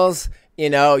angles. You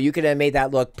know, you could have made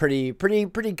that look pretty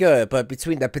good. But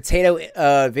between the potato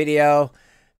video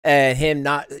and him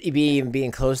not even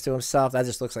being close to himself, that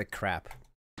just looks like crap.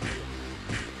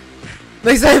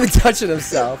 Like he's not even touching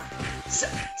himself.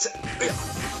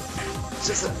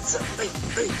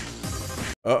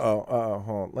 Hold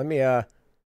on.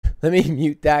 Let me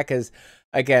mute that because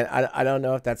again, I don't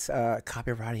know if that's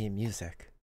copyrighting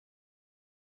music.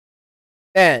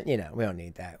 And you know, we don't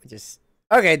need that. We just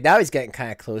okay, now he's getting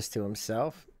kind of close to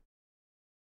himself.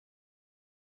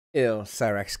 Ew,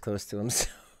 Cyraxx close to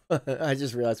himself. I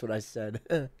just realized what I said.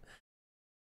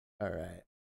 All right.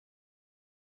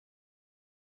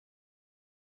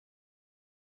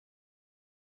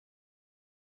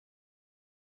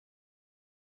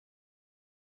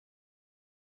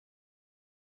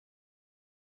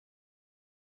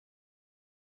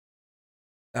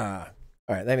 All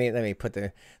right, let me put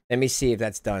the, let me see if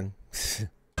that's done.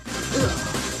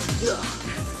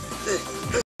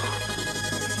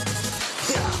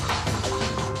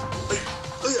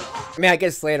 I mean, I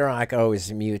guess later on I could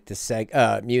always mute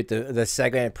the mute the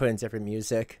segment and put in different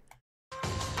music.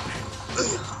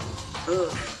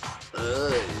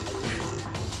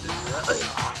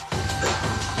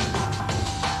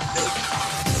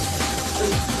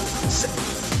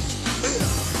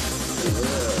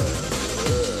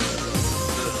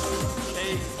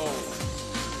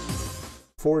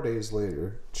 4 days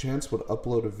later, Chance would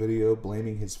upload a video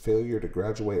blaming his failure to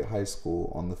graduate high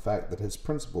school on the fact that his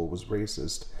principal was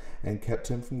racist and kept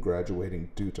him from graduating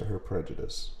due to her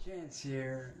prejudice. Chance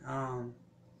here. A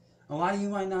lot of you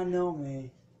might not know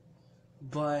me,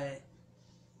 but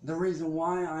the reason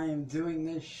why I am doing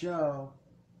this show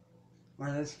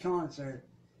or this concert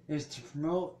is to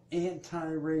promote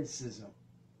anti-racism.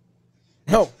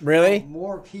 Oh, really?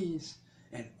 More peace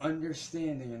and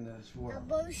understanding in this world.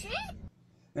 Bullshit.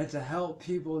 And to help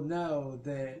people know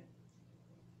that,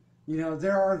 you know,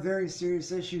 there are very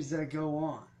serious issues that go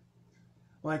on.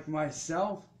 Like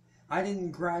myself, I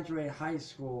didn't graduate high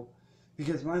school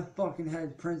because my fucking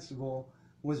head principal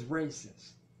was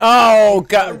racist. Oh,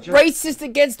 God. Racist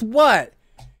against what?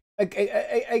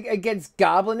 Against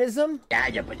goblinism?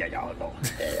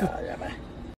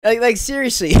 like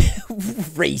seriously,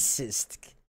 racist.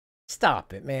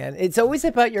 Stop it, man. It's always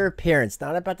about your appearance,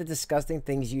 not about the disgusting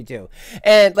things you do.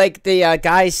 And like the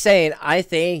guy's saying, I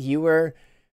think you were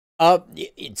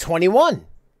 21.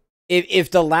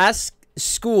 If the last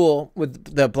school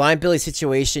with the Blind Billy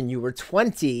situation, you were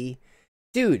 20,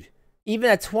 dude, even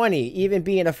at 20, even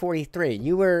being a 43,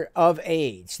 you were of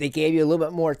age. They gave you a little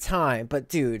bit more time, but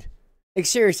dude, like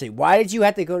seriously, why did you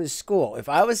have to go to school? If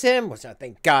I was him, which I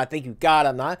thank you God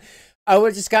I'm not, I would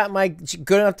have just got my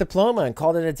good enough diploma and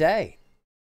called it a day.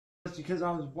 Just because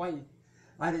I was white,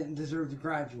 I didn't deserve to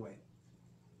graduate.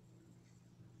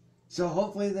 So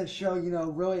hopefully this show, you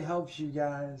know, really helps you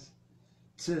guys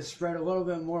to spread a little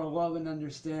bit more love and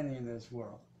understanding in this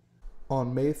world.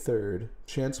 On May 3rd,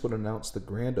 Chance would announce the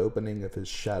grand opening of his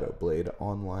Shadow Blade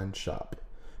online shop.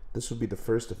 This would be the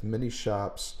first of many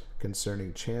shops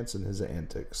concerning Chance and his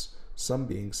antics, some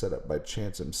being set up by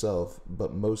Chance himself,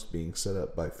 but most being set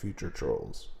up by future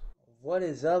trolls. What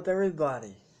is up,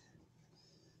 everybody?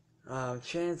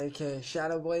 Chance, aka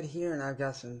Shadowblade here, and I've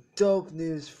got some dope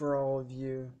news for all of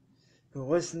you who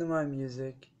listen to my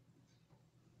music,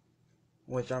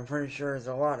 which I'm pretty sure is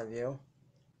a lot of you.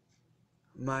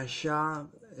 My shop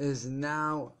is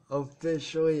now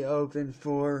officially open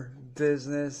for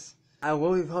business. I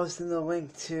will be posting the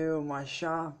link to my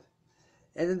shop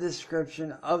in the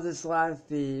description of this live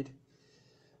feed.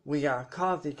 We got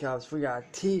coffee cups, we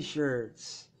got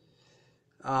t-shirts,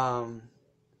 we got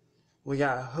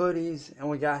hoodies, and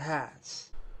we got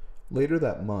hats. Later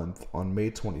that month, on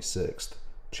May 26th,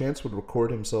 Chance would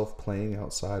record himself playing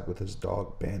outside with his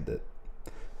dog Bandit.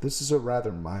 This is a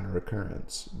rather minor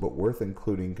occurrence, but worth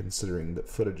including considering that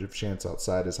footage of Chance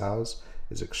outside his house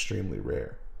is extremely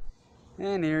rare.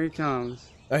 And here he comes.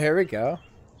 Oh, here we go.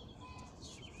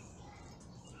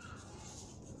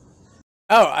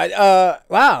 Oh,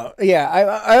 wow. Yeah,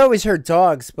 I always heard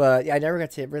dogs, but I never got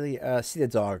to really see the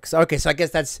dogs. Okay, so I guess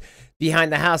that's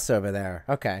behind the house over there.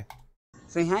 Okay.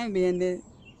 Say hi, Bandit.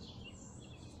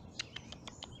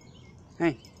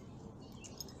 Hey.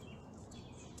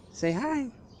 Say hi.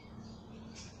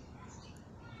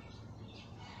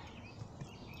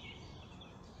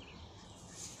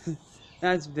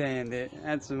 That's Bandit.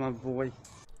 That's my boy.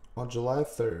 On July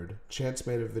 3rd, Chance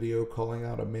made a video calling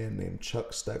out a man named Chuck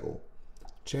Stegel.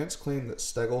 Chance claimed that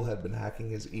Stegel had been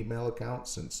hacking his email account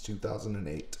since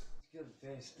 2008. Good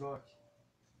Facebook.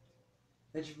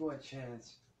 It's your boy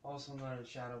Chance, also known as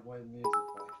Shadowblade Music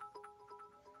Boy.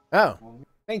 Oh,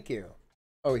 thank you.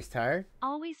 Always tired?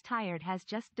 Always Tired has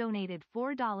just donated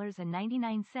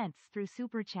 $4.99 through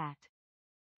Super Chat.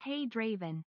 Hey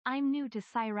Draven, I'm new to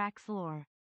Cyraxx lore.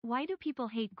 Why do people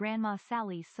hate Grandma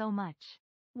Sally so much?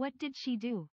 What did she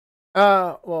do?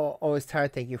 Well, Always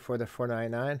Tired, thank you for the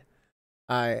 $4.99.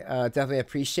 I definitely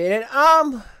appreciate it.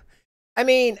 I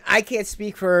mean, I can't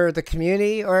speak for the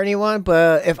community or anyone,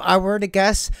 but if I were to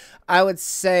guess, I would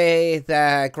say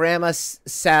that Grandma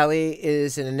Sally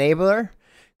is an enabler.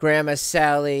 Grandma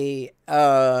Sally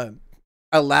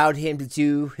allowed him to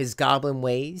do his goblin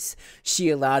ways. She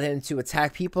allowed him to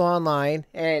attack people online,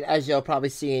 and as you'll probably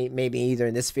see maybe either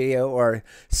in this video or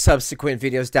subsequent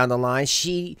videos down the line,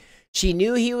 she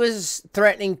knew he was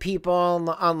threatening people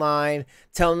online,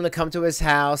 telling them to come to his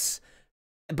house,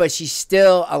 but she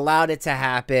still allowed it to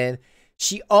happen.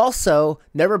 She also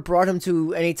never brought him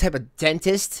to any type of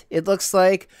dentist, it looks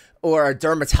like, or a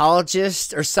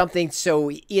dermatologist or something.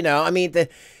 So, you know, I mean,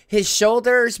 his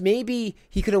shoulders, maybe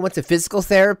he could have went to physical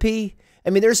therapy. I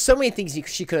mean, there's so many things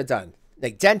she could have done.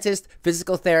 Like dentist,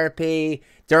 physical therapy,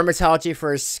 dermatology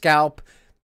for his scalp.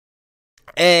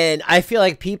 And I feel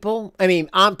like people, I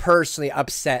mean, I'm personally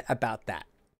upset about that.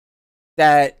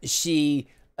 That she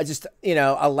just, you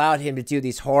know, allowed him to do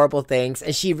these horrible things,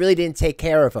 and she really didn't take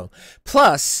care of him.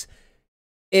 Plus,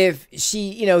 if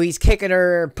she, you know, he's kicking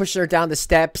her, pushing her down the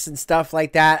steps and stuff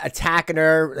like that, attacking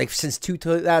her like since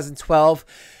 2012,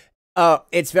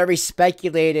 it's very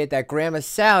speculated that Grandma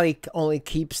Sally only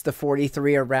keeps the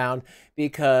 43 around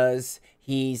because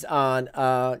he's on,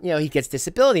 you know, he gets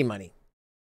disability money.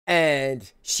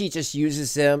 And she just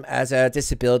uses him as a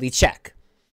disability check.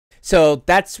 So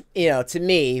that's, you know, to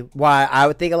me, why I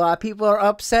would think a lot of people are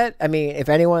upset. I mean, if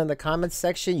anyone in the comments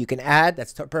section, you can add.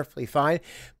 That's perfectly fine.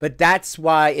 But that's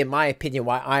why, in my opinion,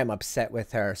 why I'm upset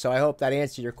with her. So I hope that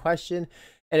answered your question.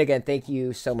 And again, thank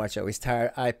you so much, Always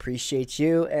Tired. I appreciate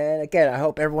you. And again, I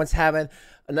hope everyone's having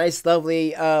a nice,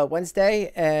 lovely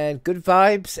Wednesday and good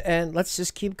vibes. And let's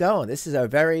just keep going. This is a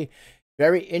very,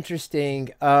 very interesting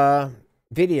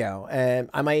video, and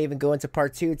I might even go into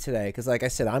part 2 today because, like I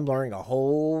said, I'm learning a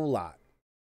whole lot.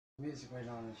 Music right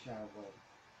on the shadow,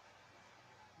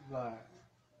 but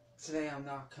today I'm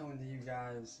not coming to you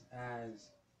guys as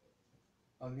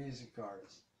a music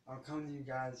artist. I'm coming to you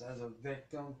guys as a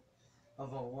victim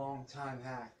of a longtime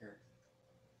hacker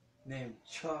named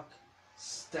Chuck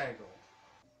Stegel.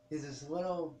 He's this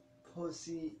little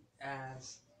pussy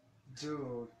ass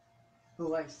dude who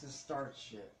likes to start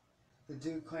shit. The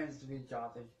dude claims to be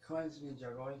gothic, he claims to be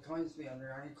juggler, he claims to be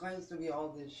underground, he claims to be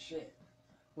all this shit.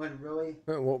 When really,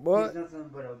 what? he's nothing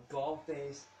but a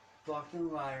bald-faced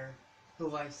fucking liar who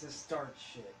likes to start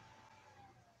shit.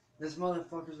 This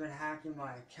motherfucker's been hacking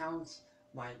my accounts,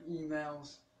 my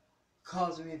emails,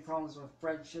 causing me problems with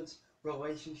friendships,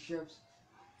 relationships,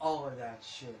 all of that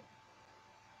shit.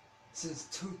 Since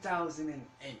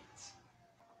 2008.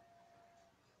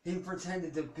 He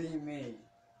pretended to be me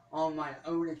on my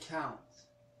own account.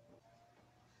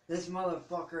 This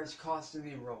motherfucker has costed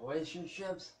me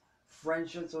relationships,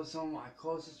 friendships with some of my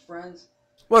closest friends.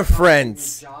 What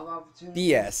friends? Job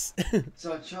opportunities. BS.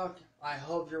 So Chuck, I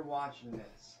hope you're watching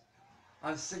this.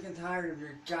 I'm sick and tired of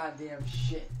your goddamn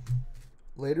shit.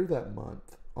 Later that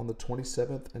month, on the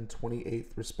 27th and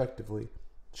 28th respectively,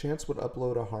 Chance would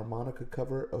upload a harmonica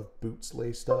cover of Boots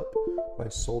Laced Up by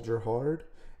Soldier Hard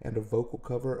and a vocal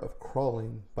cover of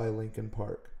Crawling by Linkin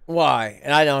Park. Why?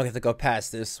 And I don't have to go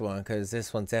past this one because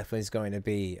this one definitely is going to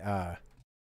be,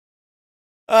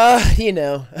 you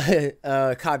know,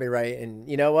 copyright. And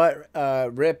you know what?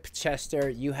 Rip Chester,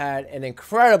 you had an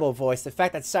incredible voice. The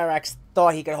fact that Cyraxx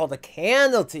thought he could hold a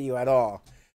candle to you at all.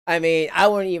 I mean, I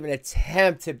wouldn't even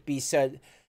attempt to be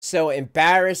so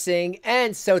embarrassing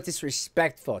and so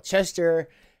disrespectful. Chester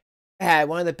had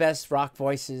one of the best rock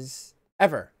voices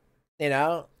ever. You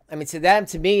know? I mean,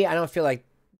 to me, I don't feel like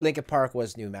Linkin Park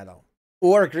was new metal.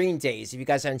 Or Green Days, if you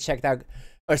guys haven't checked out,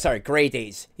 or sorry, Grey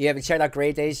Days. You haven't checked out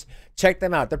Grey Days? Check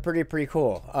them out. They're pretty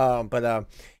cool.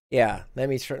 Yeah, let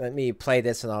me play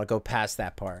this and I'll go past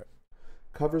that part.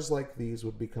 Covers like these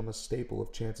would become a staple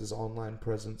of Chance's online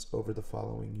presence over the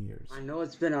following years. I know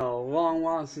it's been a long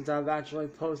while since I've actually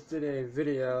posted a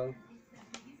video.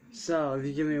 So, if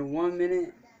you give me 1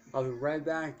 minute, I'll be right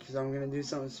back because I'm going to do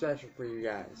something special for you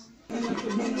guys.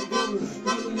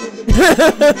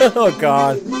 Oh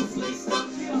God.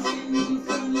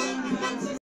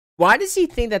 Why does he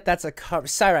think that that's a cover?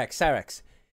 Cyraxx.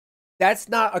 That's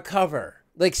not a cover.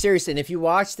 Like, seriously, and if you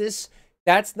watch this,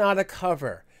 that's not a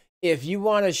cover. If you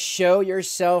want to show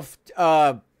yourself,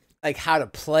 like how to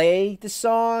play the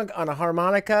song on a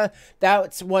harmonica,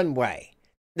 that's one way.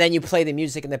 Then you play the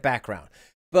music in the background.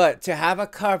 But to have a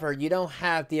cover, you don't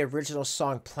have the original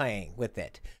song playing with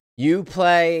it. You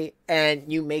play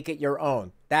and you make it your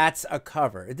own. That's a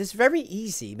cover. It's very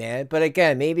easy, man. But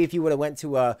again, maybe if you would have went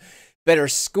to a better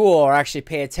school or actually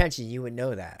pay attention, you would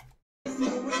know that.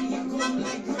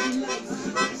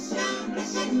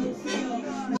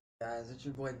 Guys, it's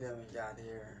your boy Billy got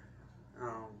here.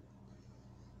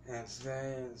 And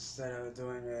today, instead of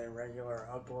doing a regular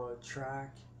upload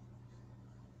track,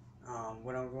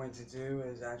 what I'm going to do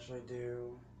is actually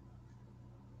do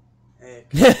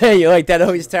a you like that,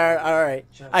 Always Tired? All right,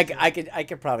 I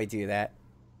could probably do that.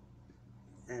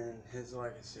 And his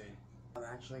legacy. I'm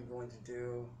actually going to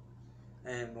do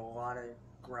a melodic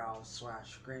growl /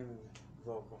 scream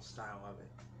vocal style of it.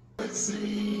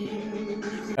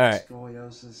 Alright.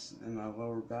 Scoliosis in my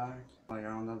lower back. Like, I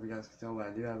don't know if you guys can tell, but I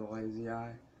do have a lazy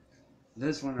eye.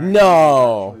 This one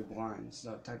No. is actually blind,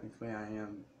 so technically I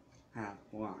am half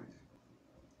blind.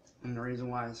 And the reason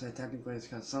why I say technically is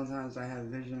because sometimes I have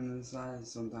vision inside,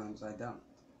 sometimes I don't.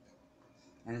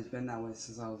 And it's been that way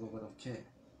since I was a little kid.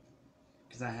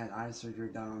 Because I had eye surgery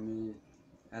done on me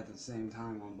at the same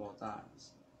time on both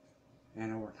eyes.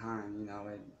 And over time, you know,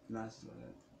 it messed with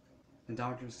it. The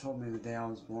doctors told me the day I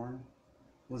was born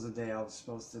was the day I was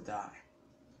supposed to die.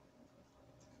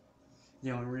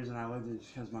 The only reason I lived is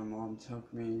because my mom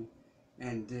took me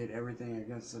and did everything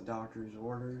against the doctor's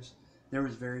orders. There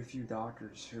was very few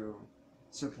doctors who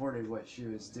supported what she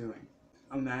was doing.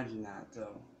 Imagine that,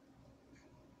 though.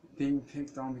 Being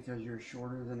picked on because you're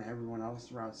shorter than everyone else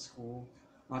throughout school,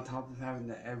 on top of having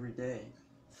to every day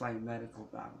fight medical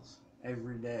battles.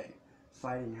 Every day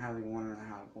fighting having 1.5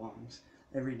 lungs.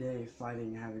 Every day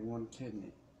fighting having 1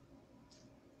 kidney.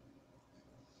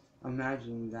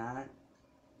 Imagine that.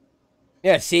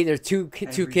 Yeah, see, there's two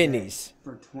kidneys.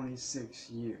 For 26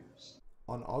 years.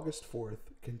 On August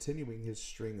 4th, continuing his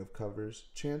string of covers,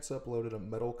 Chance uploaded a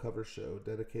metal cover show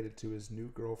dedicated to his new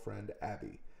girlfriend,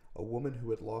 Abby, a woman who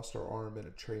had lost her arm in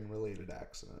a train-related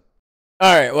accident.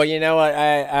 All right, well, you know what?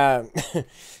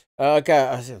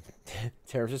 Okay,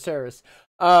 terms of service.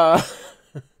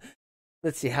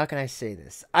 Let's see, how can I say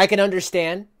this? I can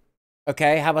understand.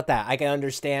 Okay, how about that? I can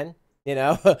understand, you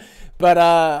know?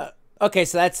 But, okay,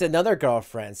 so that's another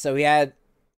girlfriend. So we had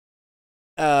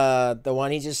the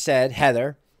one he just said,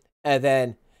 Heather, and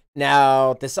then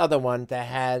now this other one that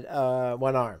had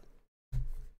 1 arm.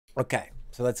 Okay,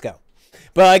 so let's go.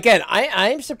 But again,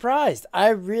 I'm surprised. I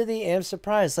really am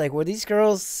surprised. Like, were these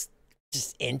girls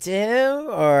just into him,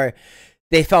 or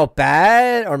they felt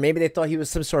bad, or maybe they thought he was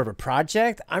some sort of a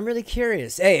project? I'm really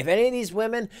curious. Hey, if any of these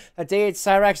women that dated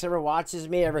Cyraxx ever watches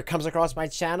me, ever comes across my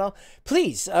channel,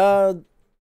 please let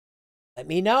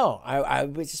me know. I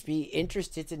would just be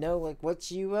interested to know, like,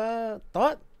 what you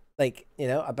thought, like, you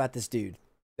know, about this dude,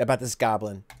 about this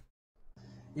goblin.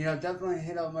 You know, definitely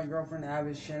hit up my girlfriend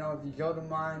Abby's channel. If you go to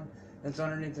mine, it's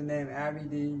underneath the name Abby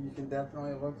D. You can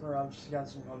definitely look her up. She's got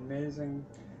some amazing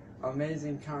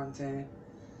content.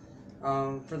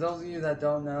 For those of you that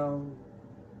don't know,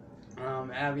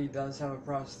 Abby does have a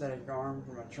prosthetic arm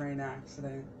from a train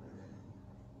accident.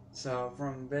 So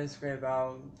from basically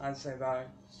about, I'd say about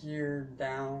here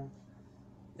down,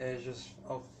 is just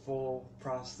a full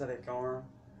prosthetic arm.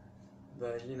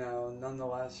 But, you know,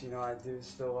 nonetheless, you know, I do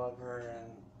still love her,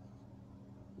 and,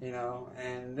 you know,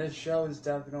 and this show is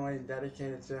definitely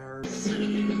dedicated to her.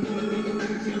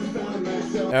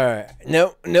 Alright.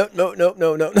 No.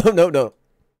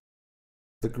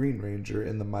 The Green Ranger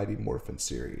in the Mighty Morphin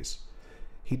series.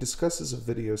 He discusses a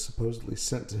video supposedly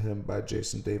sent to him by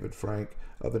Jason David Frank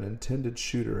of an intended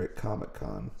shooter at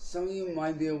Comic-Con. Some of you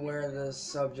might be aware of this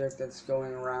subject that's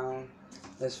going around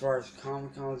as far as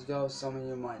Comic-Cons go. Some of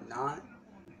you might not.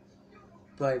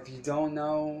 But if you don't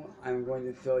know, I'm going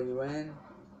to fill you in.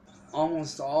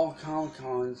 Almost all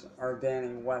Comic-Cons are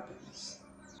banning weapons.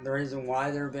 The reason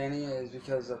why they're banning it is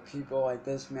because of people like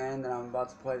this man that I'm about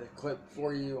to play the clip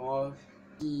for you of.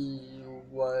 He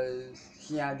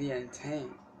had the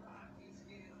intent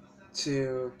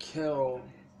to kill.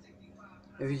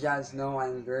 If you guys know,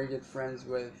 I'm very good friends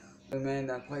with the man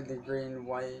that played the Green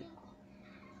White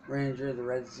Ranger, the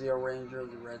Red Zeo Ranger,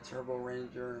 the Red Turbo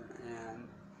Ranger, and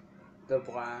the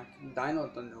Black Dino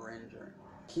Thunder Ranger.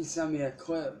 He sent me a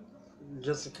clip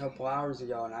just a couple hours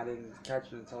ago, and I didn't catch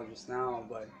it until just now,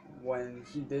 but when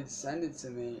he did send it to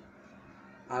me,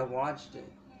 I watched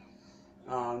it.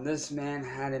 This man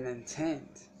had an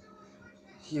intent.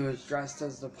 He was dressed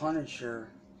as the Punisher.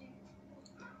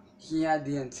 He had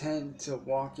the intent to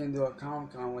walk into a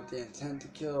Comic-Con with the intent to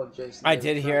kill Jason. I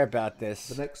did hear about this.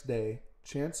 The next day,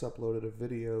 Chance uploaded a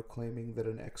video claiming that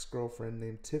an ex-girlfriend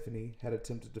named Tiffany had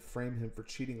attempted to frame him for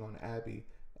cheating on Abby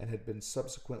and had been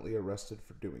subsequently arrested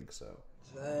for doing so.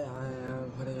 Today I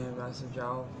am putting a message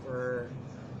out for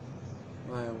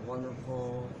my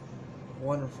wonderful,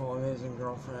 amazing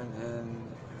girlfriend and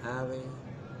Abby.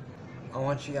 I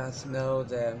want you guys to know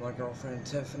that my girlfriend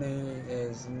Tiffany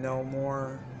is no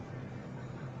more.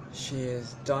 She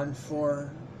is done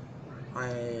for.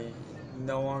 I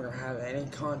no longer have any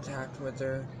contact with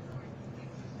her,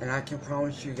 and I can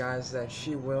promise you guys that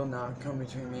she will not come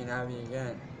between me and Abby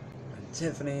again.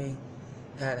 Tiffany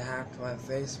had hacked my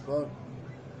Facebook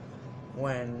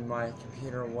when my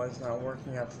computer was not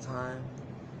working at the time,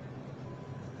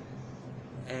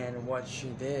 and what she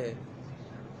did,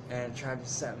 and tried to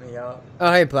set me up.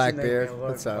 Oh, hey Blackbeard,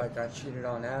 what's up? Like I cheated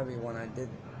on Abby when I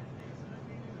didn't.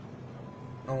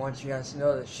 I want you guys to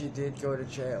know that she did go to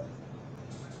jail.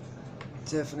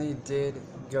 Tiffany did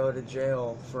go to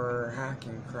jail for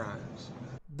hacking crimes.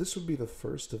 This would be the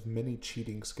first of many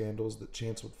cheating scandals that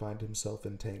Chance would find himself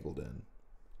entangled in.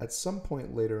 At some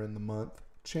point later in the month,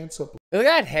 Chance Look at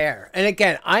that hair. And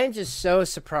again, I am just so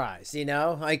surprised, you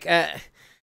know? Like,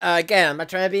 again, I'm not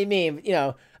trying to be mean. You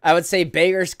know, I would say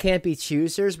beggars can't be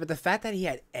choosers, but the fact that he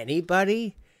had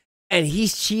anybody and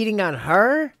he's cheating on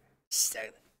her,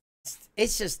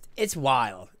 it's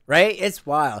wild, right? It's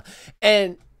wild.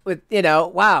 And with, you know,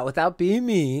 wow, without being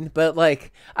mean, but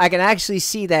like, I can actually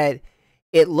see that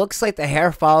it looks like the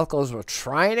hair follicles were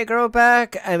trying to grow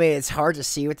back. I mean, it's hard to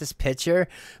see with this picture,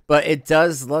 but it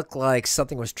does look like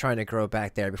something was trying to grow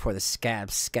back there before the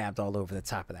scabbed all over the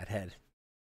top of that head.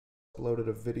 Uploaded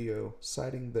a video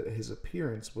citing that his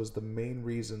appearance was the main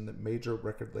reason that major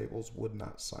record labels would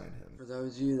not sign him. For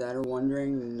those of you that are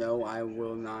wondering, no, I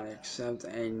will not accept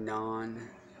a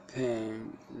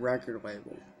non-paying record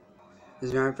label.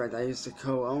 As a matter of fact, I used to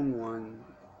co-own one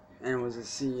and was a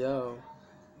CEO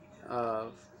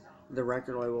of the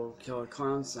record label Killer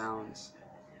Clown Sounds,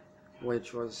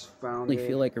 which was founded. I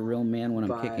feel like a real man when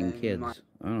I'm kicking kids.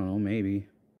 I don't know, maybe.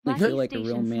 I feel like a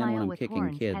real man when I'm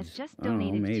kicking kids. I don't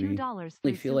know, maybe.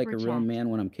 I feel like a real man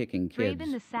when I'm kicking kids.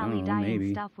 I don't know,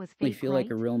 maybe. I feel like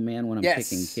a real man when I'm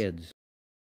kicking kids.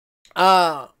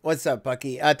 What's up,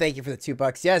 Bucky? Thank you for the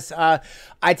 $2. Yes,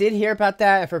 I did hear about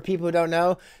that. For people who don't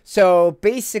know, so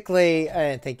basically,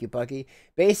 and thank you, Bucky.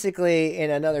 Basically, in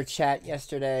another chat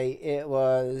yesterday, it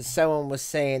was someone was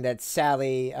saying that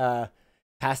Sally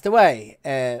passed away,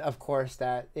 and of course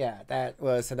that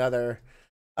was another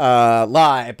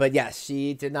lie. But yes,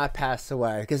 she did not pass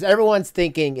away because everyone's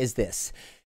thinking is this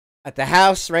at the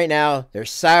house right now.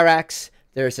 There's Cyraxx.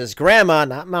 There's his grandma,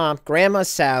 not mom, grandma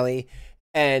Sally.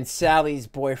 And Sally's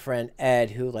boyfriend,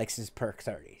 Ed, who likes his perk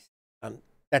 30s.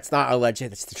 That's not alleged.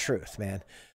 It's the truth, man.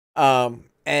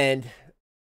 And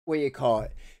what do you call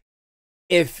it?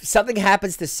 If something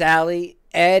happens to Sally,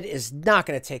 Ed is not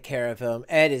going to take care of him.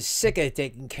 Ed is sick of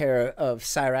taking care of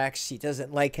Cyraxx. He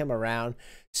doesn't like him around.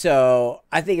 So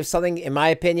I think if something, in my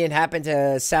opinion, happened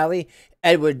to Sally,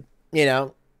 Ed would, you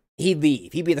know, he'd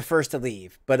leave. He'd be the first to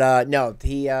leave. But no,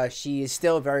 she is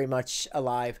still very much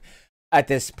alive at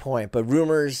this point. But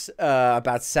rumors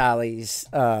about Sally's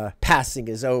passing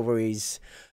is always,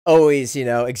 you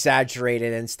know,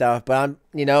 exaggerated and stuff. But I'm,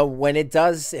 you know, when it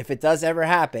does, if it does ever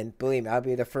happen, believe me, I'll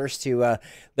be the first to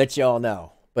let you all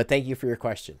know. But thank you for your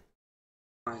question.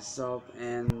 Myself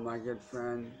and my good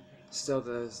friend, still to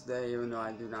this day, even though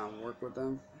I do not work with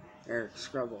them, Eric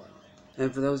Scrubble.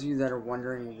 And for those of you that are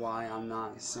wondering why I'm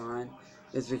not signed,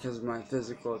 it's because of my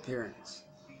physical appearance.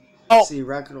 Oh, see,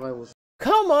 record labels.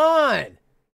 Come on,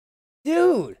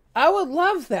 dude! I would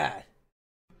love that.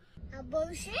 A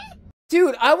bullshit?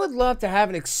 Dude, I would love to have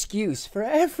an excuse for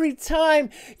every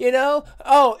time, you know?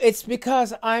 Oh, it's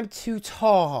because I'm too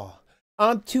tall.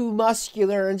 I'm too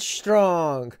muscular and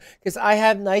strong. Because I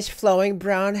have nice flowing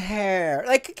brown hair.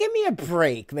 Like, give me a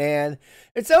break, man.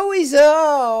 It's always,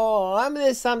 oh, I'm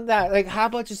this, I'm that. Like, how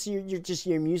about just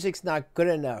your music's not good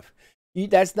enough?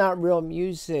 That's not real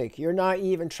music. You're not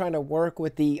even trying to work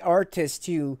with the artist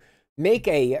to make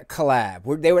a collab.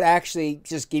 Where they would actually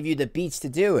just give you the beats to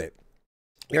do it.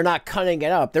 You're not cutting it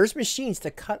up. There's machines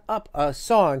to cut up a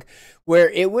song where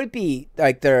it would be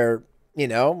like their, you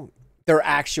know, their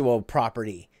actual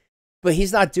property. But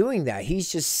he's not doing that.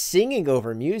 He's just singing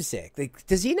over music. Like,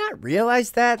 does he not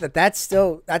realize that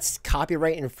that's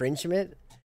copyright infringement?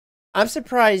 I'm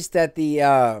surprised that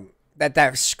the that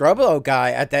Scrubbo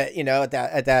guy at that, you know, at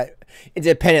that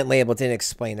independent label didn't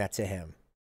explain that to him.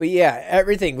 But yeah,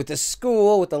 everything with the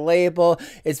school, with the label,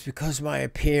 it's because of my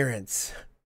appearance.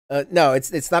 No,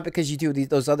 it's not because you do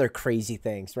those other crazy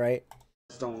things, right?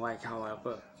 Don't like how I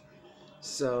look,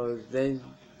 so they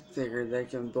figure they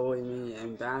can bully me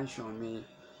and bash on me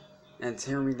and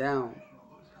tear me down.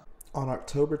 On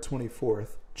October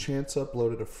 24th, Chance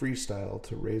uploaded a freestyle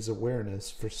to raise awareness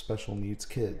for special needs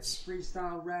kids.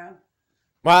 Freestyle rap.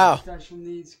 Wow. For special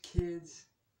needs kids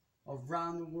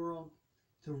around the world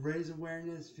to raise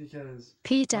awareness, because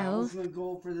my ultimate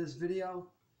goal for this video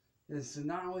is to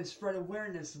not only spread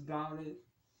awareness about it,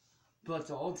 but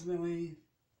to ultimately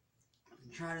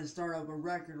try to start up a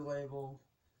record label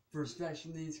for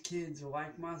special needs kids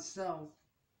like myself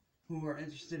who are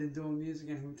interested in doing music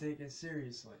and who take it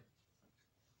seriously.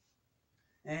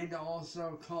 And to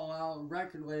also call out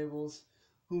record labels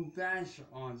who bash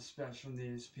on special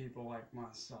needs people like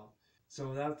myself. So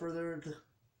without further ado,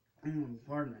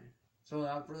 pardon me.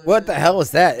 So what the hell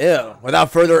is that? Ew.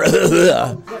 Without further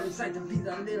What it's like to be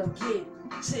the little kid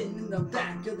sitting in the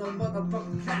back of the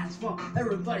motherfucking class while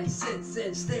everybody sits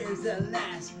and stares and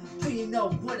laughs. Do you know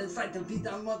what it's like to be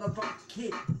the motherfucking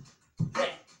kid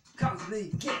that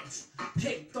constantly gets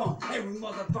picked on every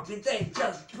motherfucking day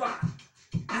just by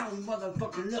how he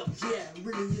motherfucking looks? Yeah,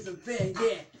 really isn't fair.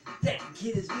 Yeah, that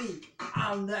kid is me.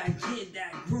 I'm that kid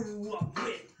that grew up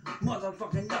with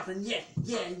motherfucking nothing. Yeah,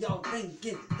 y'all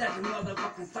thinking that you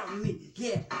motherfucking stopping me.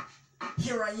 Yeah,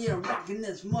 here I am rocking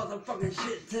this motherfucking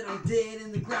shit till I'm dead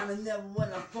in the ground and never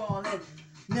wanna fall in.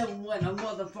 Never wanna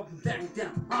motherfucking back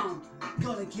down. I'm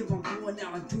gonna keep on going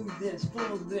now and do this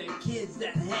for the kids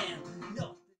that have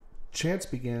no. Chance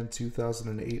began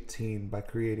 2018 by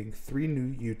creating 3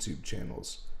 new YouTube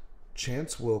channels: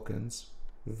 Chance Wilkins,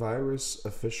 Virus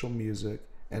Official Music,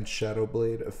 and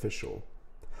Shadowblade Official.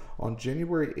 On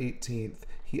January 18th,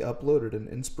 he uploaded an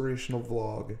inspirational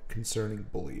vlog concerning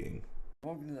bullying.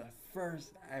 Welcome to the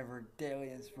first ever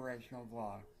daily inspirational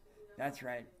vlog. That's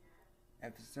right,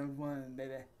 episode 1,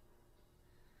 baby.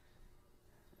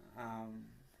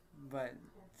 But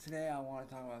today I want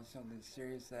to talk about something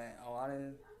serious that a lot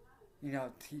of,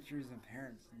 teachers and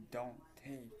parents don't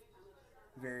take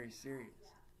very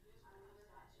serious.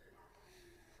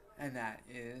 And that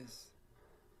is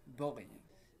bullying.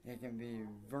 It can be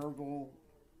verbal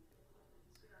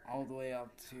all the way up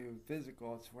to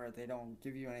physical. It's where they don't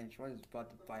give you any choice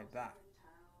but to fight back.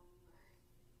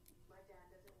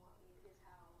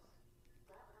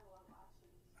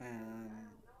 And,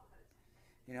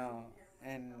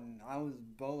 and I was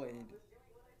bullied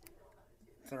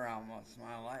throughout most of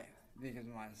my life because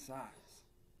of my size.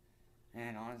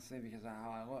 And honestly, because of how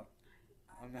I look.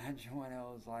 Imagine what it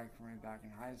was like for me back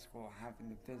in high school, having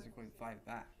to physically fight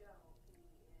back.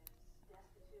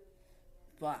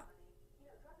 But,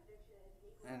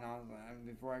 and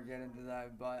before I get into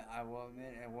that, but I will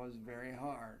admit it was very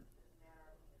hard.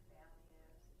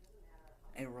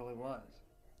 It really was.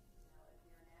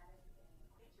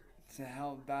 To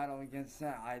help battle against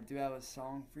that, I do have a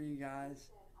song for you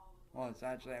guys. Well, it's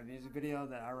actually a music video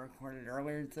that I recorded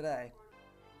earlier today.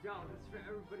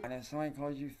 And if somebody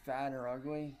calls you fat or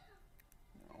ugly,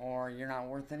 or you're not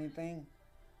worth anything,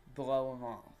 blow them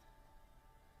off.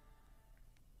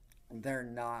 They're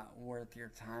not worth your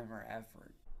time or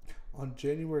effort. On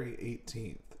January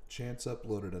 18th, Chance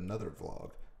uploaded another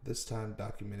vlog, this time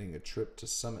documenting a trip to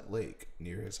Summit Lake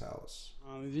near his house.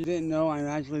 If you didn't know, I'm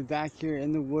actually back here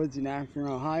in the woods in Akron,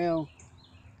 Ohio.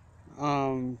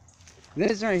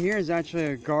 This right here is actually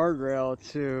a guardrail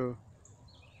to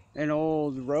an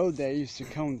old road that used to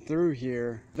come through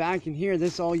here. Back in here,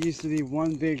 this all used to be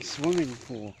one big swimming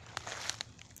pool.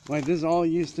 Like, this all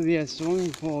used to be a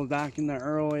swimming pool back in the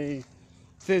early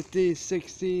 50s,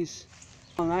 60s.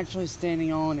 I'm actually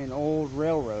standing on an old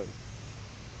railroad.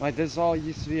 Like, this all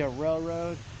used to be a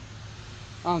railroad.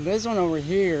 This one over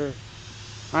here,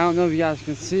 I don't know if you guys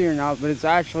can see or not, but it's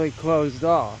actually closed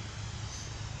off.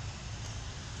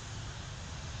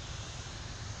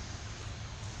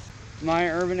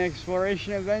 My urban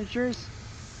exploration adventures,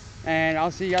 and I'll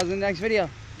see you guys in the next video.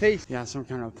 Peace. Yeah, some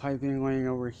kind of piping laying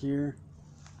over here.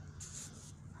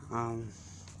 But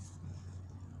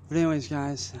anyways,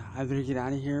 guys, I better get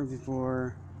out of here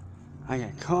before I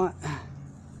get caught.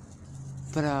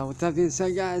 But with that being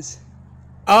said, guys.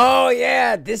 Oh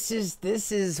yeah, this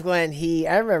is when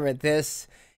I remember this.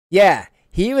 Yeah,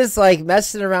 he was like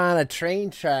messing around a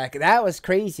train track. That was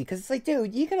crazy because it's like,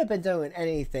 dude, you could have been doing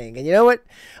anything. And you know what?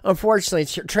 Unfortunately,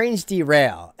 trains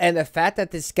derail. And the fact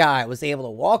that this guy was able to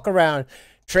walk around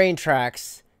train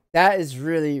tracks, that is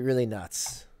really, really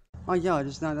nuts. Oh yeah, I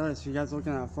just not noticed. You guys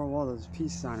looking at that far wall, there's a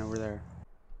peace sign over there.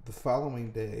 The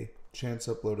following day, Chance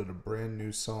uploaded a brand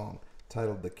new song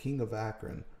titled The King of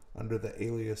Akron under the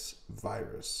alias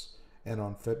Virus. And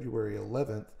on February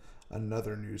 11th,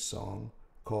 another new song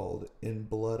called In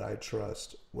Blood I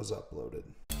Trust was uploaded.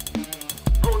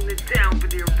 Holding it down for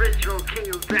the original King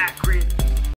of Akron.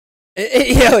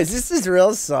 Yo, is this his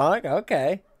real song?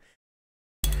 Okay.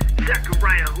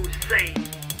 Zachariah Hussein.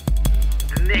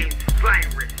 The name's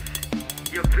Virus.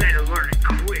 You better learn it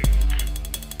quick.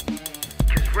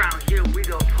 Cause round here we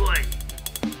don't play.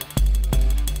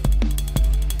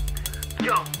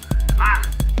 Yo, I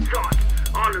thought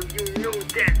all of you knew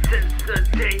that since the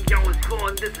day I was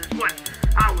born, this is what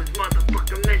I was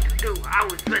motherfucking meant to do. I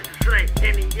was meant to slay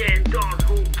any and dog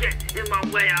who get in my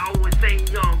way. I always say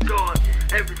young God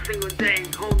every single day,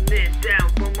 holding it down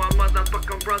for my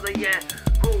motherfucking brother, yeah,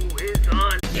 who is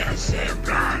on. Yes, in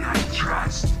blood I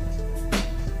trust.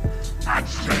 I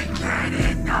just can't get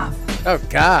enough. Oh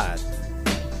God.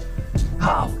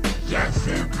 Oh, Yes,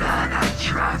 him that I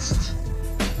trust.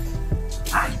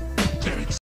 I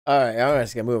get Alright, I'm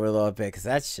just gonna move it a little bit because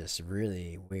that's just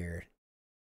really weird.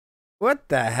 What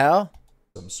the hell?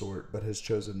 Some sort, but has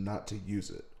chosen not to use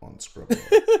it on Scrubwell.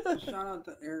 Shout out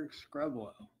to Eric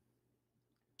Scrubwell.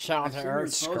 Shout out to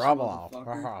Eric Scrubwell.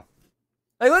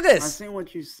 Like, look at this. I seen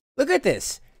what you said. Look at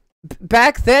this.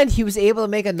 Back then, he was able to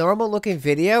make a normal looking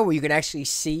video where you could actually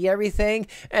see everything.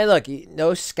 And look,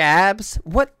 no scabs.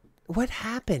 What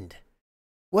happened?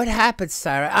 What happened,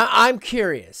 Cyraxx? I'm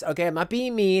curious. Okay, I'm not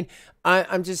being mean.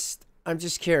 I'm just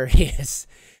curious.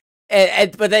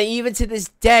 But then even to this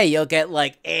day, you'll get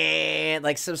like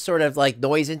some sort of like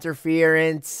noise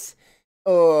interference,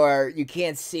 or you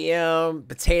can't see him.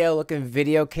 Potato looking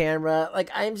video camera.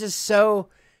 Like, I'm just so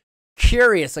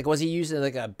curious. Like, was he using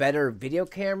like a better video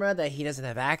camera that he doesn't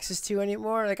have access to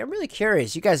anymore? Like, I'm really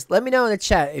curious. You guys, let me know in the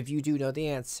chat if you do know the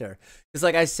answer. Because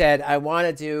like I said, I want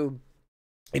to do,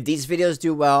 if these videos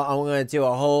do well, I'm going to do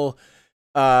a whole,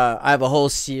 I have a whole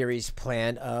series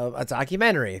planned of a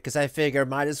documentary, because I figure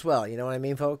might as well, you know what I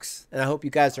mean, folks? And I hope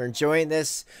you guys are enjoying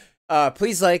this.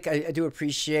 Please like, I do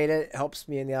appreciate it. It helps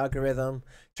me in the algorithm.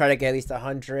 Try to get at least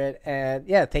 100. And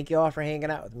yeah, thank you all for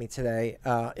hanging out with me today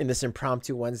in this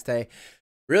impromptu Wednesday.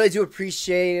 Really do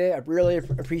appreciate it. I really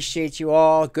appreciate you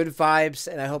all. Good vibes,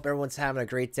 and I hope everyone's having a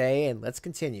great day, and let's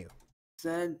continue.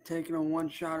 Said, taking a one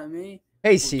shot at me.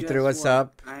 Hey, See-Through, what's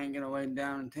up? I ain't gonna lay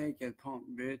down and take it, punk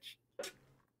bitch.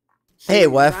 Hey,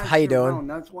 Wef, how you doing? Wrong.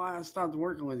 That's why I stopped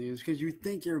working with you, is because you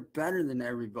think you're better than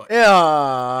everybody.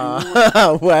 Yeah,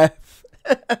 Wef.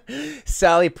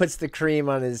 Sally puts the cream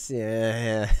on his.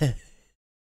 Yeah.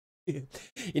 You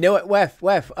know what,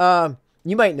 Wef?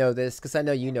 You might know this because I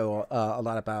know you know a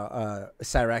lot about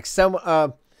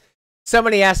Cyraxx.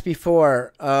 Somebody asked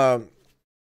before.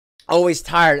 Always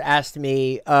Tired asked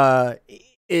me,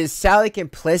 is Sally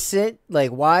complicit?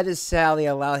 Like, why does Sally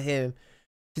allow him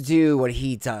to do what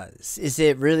he does? Is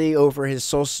it really over his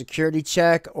social security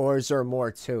check, or is there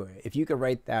more to it? If you could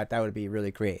write that, that would be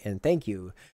really great. And thank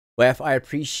you, Wef. I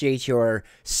appreciate your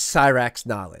Cyraxx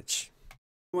knowledge.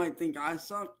 You might think I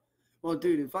suck. Well,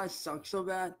 dude, if I suck so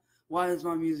bad, why is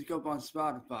my music up on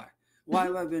Spotify? Why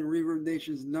have I been Reverb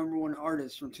Nation's #1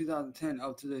 artist from 2010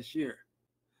 up to this year?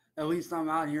 At least I'm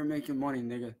out here making money,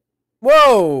 nigga.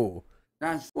 Whoa!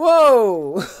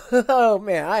 Whoa! Oh,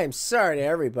 man, I am sorry to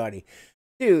everybody.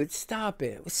 Dude, stop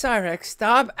it. Cyraxx,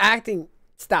 stop acting.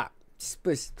 Stop.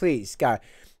 Please, God.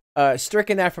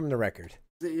 Stricken that from the record.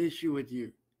 The issue with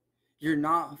you. You're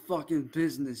not fucking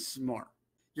business smart.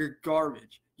 You're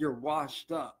garbage. You're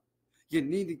washed up. You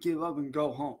need to give up and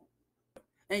go home.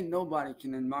 Ain't nobody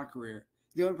can end my career.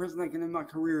 The only person that can end my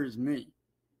career is me.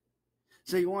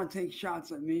 So you want to take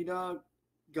shots at me, dog?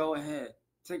 Go ahead.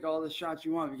 Take all the shots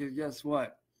you want, because guess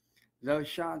what? Those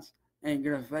shots ain't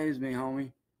gonna faze me,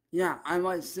 homie. Yeah, I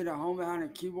might sit at home behind a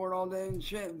keyboard all day and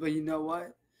shit, but you know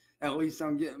what? At least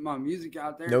I'm getting my music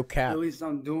out there. No cap. At least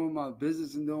I'm doing my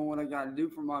business and doing what I gotta do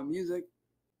for my music.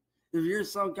 If you're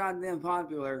so goddamn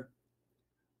popular,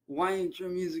 why ain't your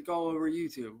music all over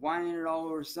YouTube? Why ain't it all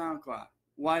over SoundCloud?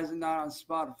 Why is it not on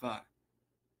Spotify?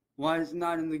 Why is it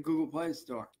not in the Google Play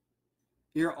Store?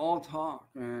 You're all talk,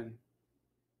 man.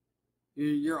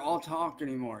 You're all talk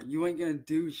anymore. You ain't gonna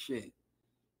do shit.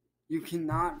 You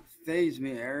cannot faze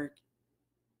me, Eric.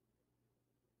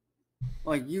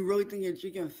 Like, you really think that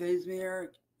you can faze me,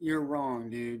 Eric? You're wrong,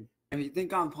 dude. If you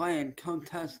think I'm playing, come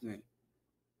test me.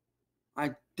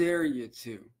 I dare you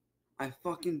to. I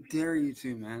fucking dare you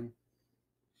to, man.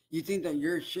 You think that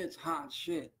your shit's hot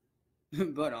shit.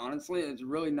 But honestly, it's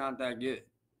really not that good.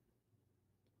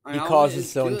 He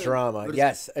causes his own drama.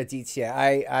 Yes, Aditya,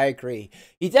 I agree.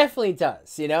 He definitely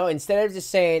does. You know, instead of just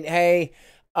saying, "Hey,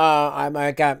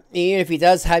 I got," even if he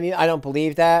does have you, I don't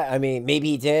believe that. I mean,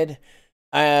 maybe he did.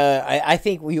 I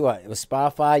think it was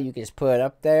Spotify. You can just put it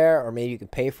up there, or maybe you can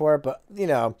pay for it. But you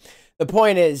know, the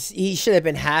point is, he should have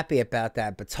been happy about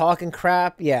that. But talking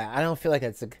crap, yeah, I don't feel like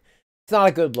it's not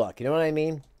a good look. You know what I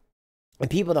mean? And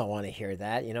people don't want to hear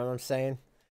that. You know what I'm saying?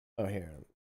 Oh, here,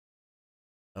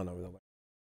 I don't know where the.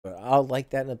 But I'll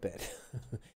like that in a bit.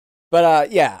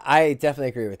 But yeah, I definitely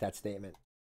agree with that statement.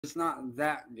 It's not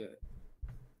that good.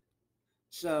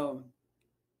 So,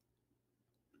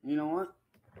 you know what?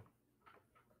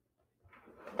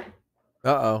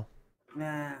 Uh-oh.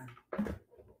 Nah,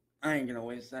 I ain't gonna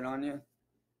waste that on you.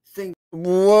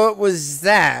 What was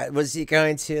that? Was he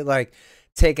going to, like,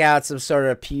 take out some sort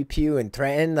of pew-pew and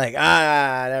threaten? Like,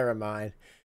 never mind.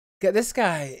 This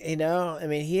guy, you know, I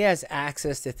mean, he has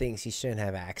access to things he shouldn't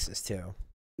have access to.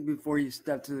 Before you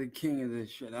step to the king of this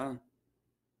shit, huh?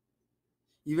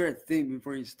 You better think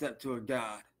before you step to a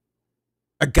god.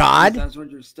 A god? That's what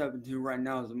you're stepping to right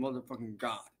now, is a motherfucking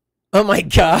god. Oh my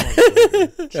god.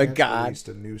 A god. Released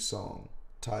a new song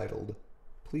titled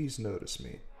 "Please Notice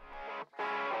Me."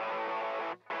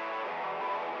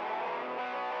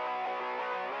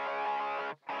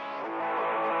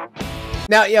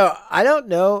 Now, yo, I don't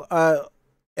know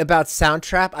about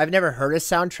Soundtrap. I've never heard of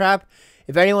Soundtrap.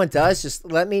 If anyone does,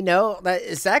 just let me know.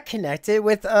 Is that connected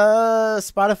with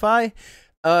Spotify?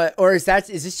 Or is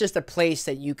this just a place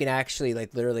that you can actually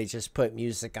like literally just put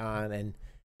music on and,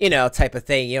 you know, type of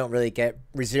thing? You don't really get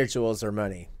residuals or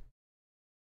money.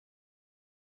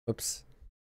 Oops.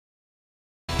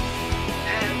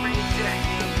 Every day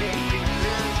you make me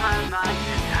lose my mind,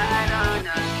 and I don't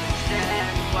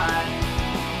understand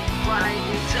why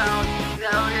you don't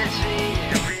notice me.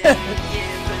 It really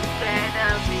is a fan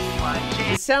of me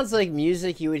watching. It sounds like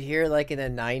music you would hear like in the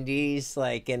 90s,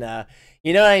 like in a,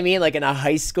 you know what I mean? Like in a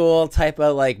high school type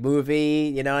of like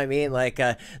movie, you know what I mean? Like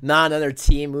a Not Another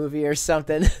Teen movie or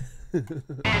something.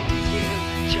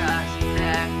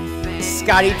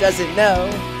 Scotty doesn't know.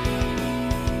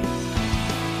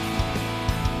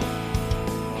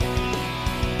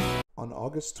 On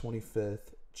August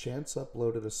 25th, Chance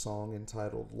uploaded a song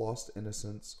entitled "Lost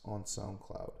Innocence" on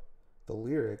SoundCloud. The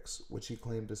lyrics, which he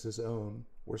claimed as his own,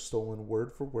 were stolen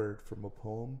word for word from a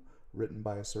poem written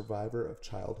by a survivor of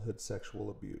childhood sexual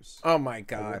abuse. Oh my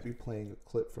god. I won't be playing a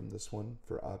clip from this one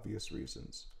for obvious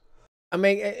reasons. I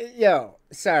mean, yo,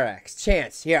 Cyraxx,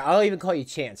 Chance. Here, I'll even call you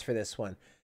Chance for this one.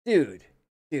 Dude,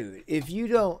 if you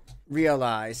don't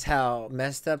realize how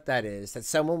messed up that is, that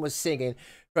someone was singing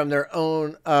from their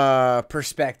own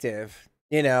perspective,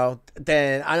 you know,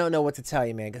 then I don't know what to tell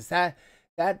you, man, because that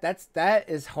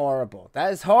is horrible.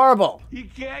 That is horrible. You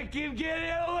can't keep getting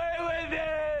away with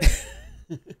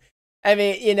it. I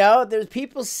mean, you know, there's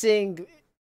people sing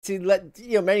to let,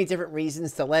 you know, many different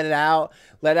reasons to let out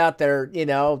their, you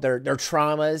know, their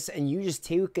traumas, and you just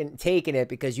taking it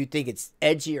because you think it's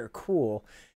edgy or cool.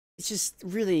 It's just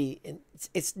really,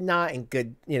 it's not in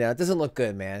good, you know, it doesn't look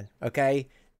good, man. Okay.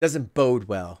 Doesn't bode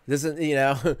well. Doesn't, you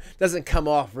know, doesn't come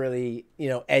off really, you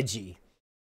know, edgy,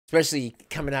 especially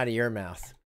coming out of your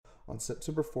mouth. On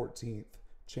September 14th,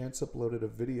 Chance uploaded a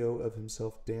video of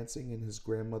himself dancing in his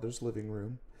grandmother's living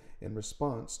room in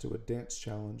response to a dance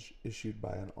challenge issued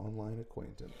by an online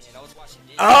acquaintance.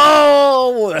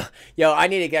 Oh! Yo, I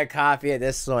need to get a copy of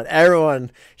this one. Everyone,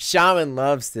 Shaman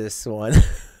loves this one.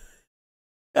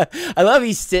 I love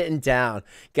he's sitting down.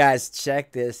 Guys,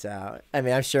 check this out. I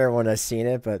mean, I'm sure everyone has seen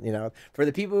it, but, you know, for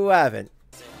the people who haven't.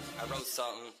 I wrote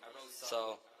something,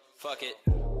 so fuck it.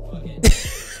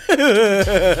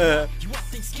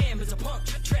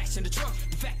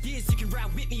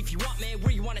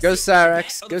 Go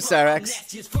Cyraxx. Go Cyraxx.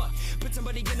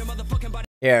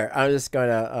 Here, I'm just going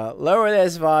to lower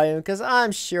this volume because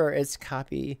I'm sure it's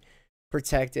copy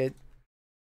protected.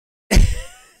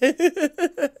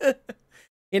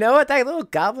 You know what? That little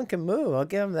goblin can move. I'll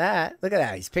give him that. Look at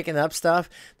that. He's picking up stuff.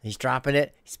 He's dropping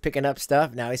it. He's picking up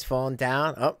stuff. Now he's falling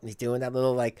down. Oh, he's doing that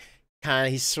little, like, kind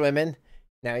of, he's swimming.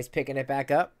 Now he's picking it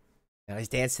back up. Now he's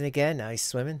dancing again. Now he's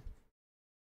swimming.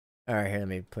 All right, here, let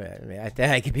me put it. I think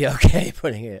I could be okay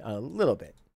putting it a little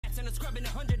bit.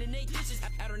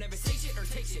 I don't ever say shit or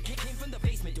take shit. Came from the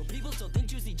basement. Don't people still think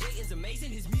Juicy J is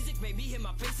amazing? His music made me hit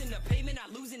my face in the pavement. I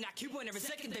lose it, I keep one every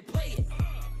second they play it.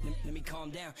 Let me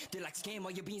calm down. They're like, scam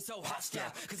while you're being so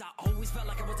hostile. Cause I always felt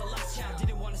like I was a lost child.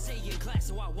 Didn't want to say it in class,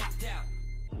 so I walked out.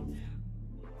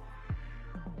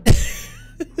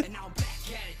 And now I'm back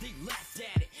at it. They laughed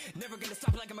at it. Never gonna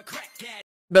stop like I'm a crack addict.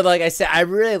 But like I said, I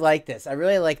really like this. I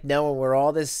really like knowing where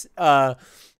all this,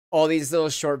 all these little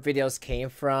short videos came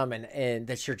from and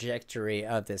the trajectory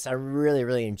of this. I'm really,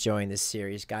 really enjoying this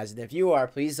series, guys. And if you are,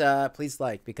 please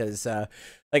like, because,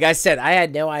 like I said, I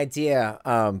had no idea,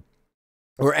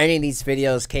 where any of these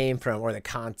videos came from or the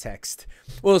context.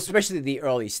 Well, especially the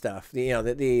early stuff, you know,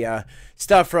 the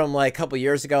stuff from like a couple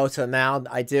years ago to now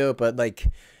I do, but like,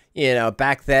 you know,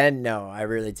 back then, no, I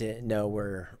really didn't know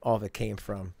where all of it came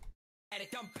from.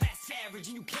 I'm past average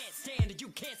and you can't stand it. You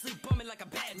can't sleep bumming like a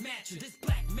bad match. This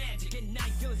black magic and now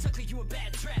you feeling stuck like you in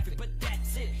bad traffic. But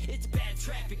that's it, it's bad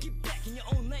traffic. Keep back in your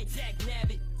own lane, tag nav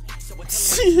it. So I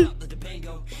tell you about the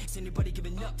bango. Is anybody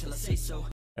giving up till I say so?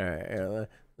 Alright,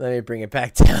 let me bring it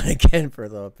back down again for a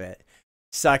little bit.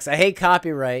 Sucks. I hate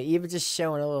copyright, even just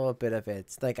showing a little bit of it.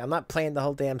 It's like I'm not playing the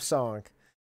whole damn song.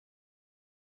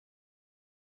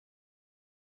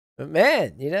 But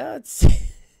man, you know, it's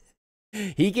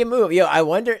he can move. Yo, I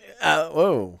wonder,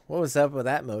 whoa, what was up with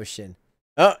that motion?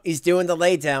 Oh, he's doing the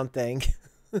lay down thing.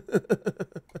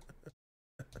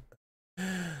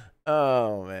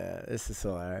 Oh man, this is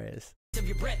hilarious. of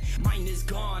your breath. Mine is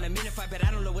gone. I'm in a fight, but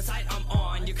I don't know what side I'm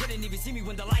on. You couldn't even see me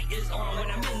when the light is on.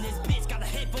 When I'm in this bitch, got the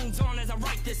headphones on as I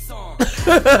write this song.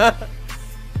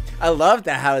 I love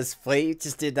that how his plate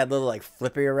just did that little like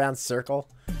flipping around circle.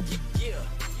 Yeah.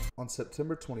 On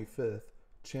September 25th,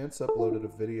 Chance uploaded a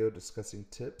video discussing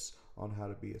tips on how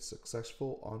to be a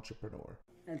successful entrepreneur.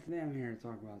 And today I'm here to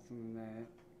talk about something that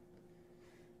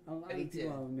a lot of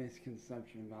people have a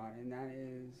misconception about, and that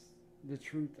is the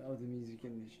truth of the music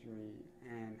industry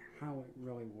and how it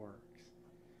really works.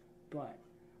 But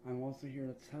I'm also here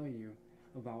to tell you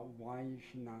about why you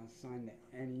should not sign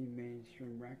to any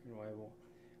mainstream record label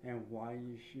and why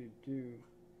you should do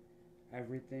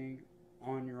everything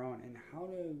on your own and how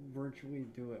to virtually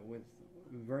do it with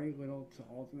very little to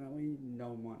ultimately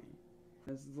no money.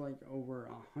 This is like over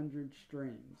 100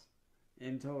 streams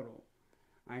in total.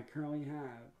 I currently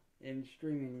have in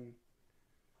streaming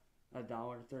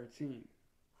 $1.13.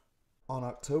 On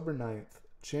October 9th,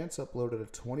 Chance uploaded a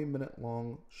 20-minute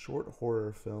long short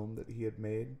horror film that he had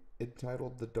made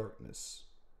entitled The Darkness.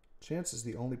 Chance is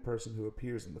the only person who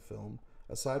appears in the film,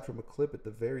 aside from a clip at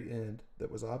the very end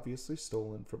that was obviously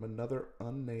stolen from another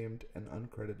unnamed and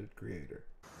uncredited creator.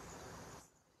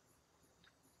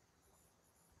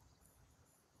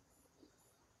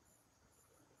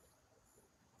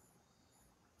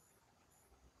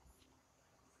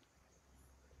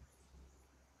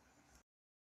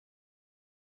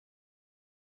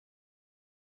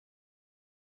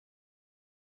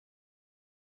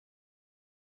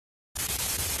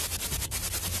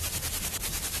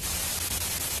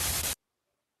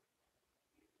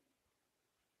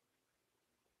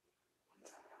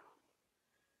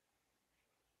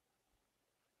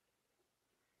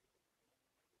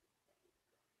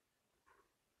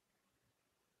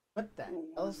 What the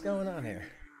hell is going on here?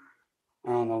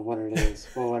 I don't know what it is,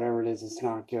 but whatever it is, it's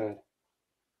not good.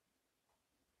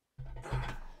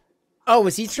 Oh,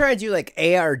 was he trying to do like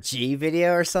ARG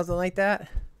video or something like that?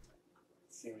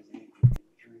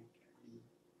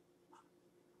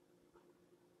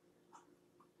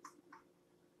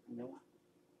 Nope.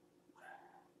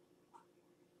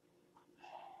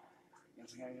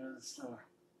 Guess I gotta go to the store.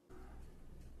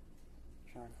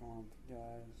 Try to call him,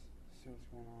 guys. See what's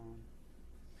going on.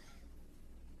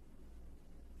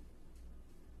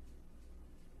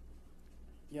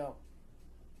 Yo.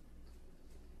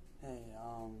 Hey,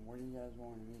 where do you guys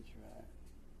want me to meet you at?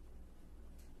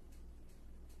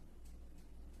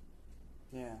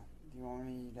 Yeah, do you want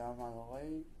me down by the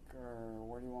lake, or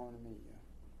where do you want me to meet you?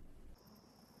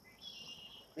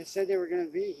 They said they were gonna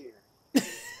be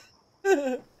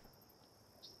here.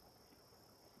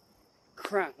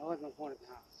 Crap, I left my phone at the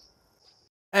house.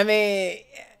 I mean,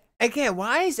 again,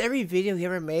 why is every video he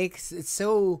ever makes, it's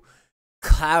so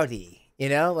cloudy? You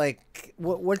know, like,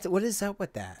 what is up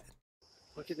with that?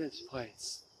 Look at this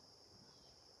place.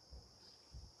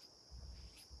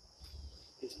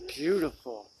 It's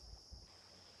beautiful.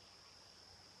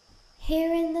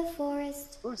 Here in the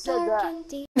forest, who said dark that? and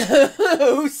deep.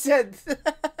 Who said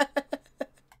that?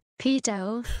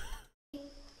 Pedo.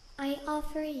 I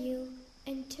offer you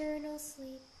eternal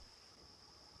sleep.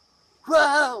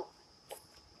 Whoa!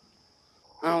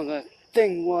 I don't know what that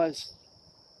thing was.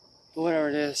 Whatever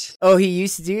it is. Oh, he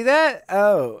used to do that?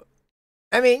 Oh.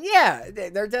 I mean, yeah,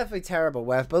 they're definitely terrible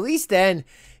with, but at least then,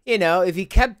 you know, if he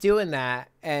kept doing that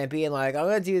and being like, I'm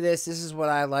going to do this, this is what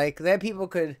I like, then people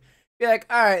could be like,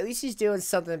 all right, at least he's doing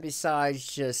something besides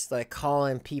just like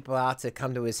calling people out to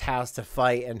come to his house to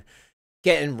fight and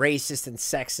getting racist and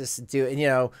sexist and do, and, you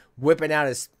know, whipping out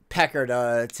his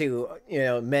pecker to, you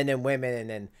know, men and women and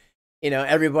then, you know,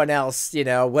 everyone else, you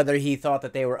know, whether he thought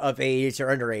that they were of age or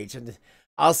underage. And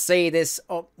I'll say this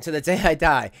to the day I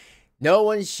die. No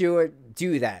one should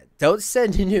do that. Don't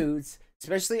send nudes,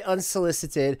 especially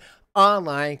unsolicited,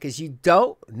 online, because you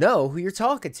don't know who you're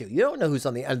talking to. You don't know who's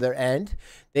on the other end.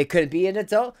 They could be an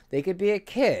adult. They could be a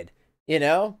kid. You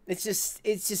know? It's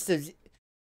just a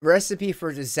recipe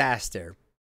for disaster.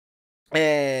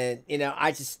 And, you know,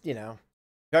 I just, you know,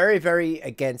 very, very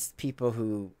against people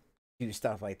who do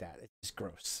stuff like that. It's just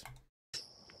gross.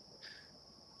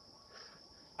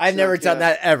 I've never done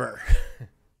that ever.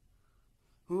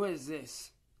 Who is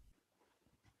this?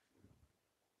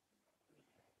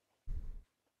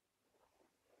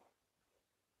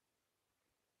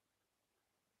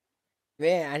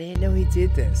 Man, I didn't know he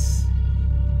did this.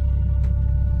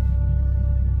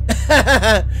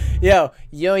 Yo,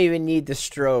 you don't even need the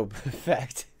strobe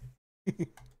effect. Can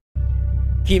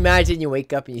you imagine you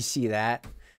wake up and you see that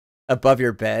above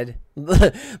your bed?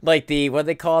 Like the, what do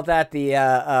they call that? The,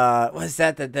 what is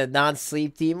that? The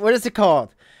non-sleep demon? What is it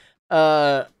called?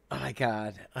 Oh my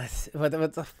god.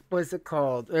 What's it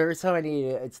called? Every time I need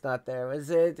it, it's not there. Was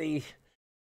it the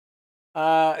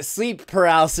sleep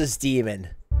paralysis demon?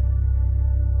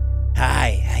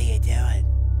 Hi, how you doing?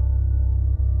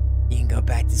 You can go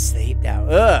back to sleep now.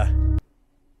 Ugh.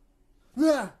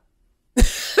 Yeah.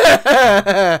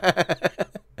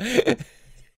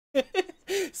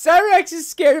 Cyraxx is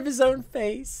scared of his own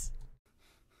face.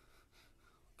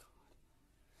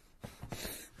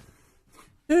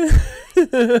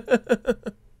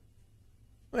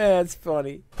 That's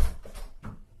funny.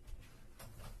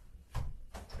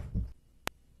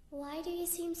 Why do you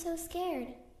seem so scared?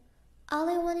 All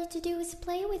I wanted to do was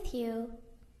play with you.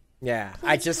 Yeah, Please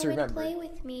I just come remembered. and play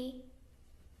with me.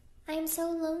 I'm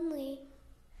so lonely.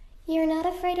 You're not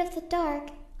afraid of the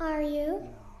dark, are you?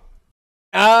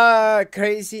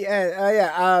 Crazy.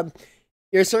 Yeah.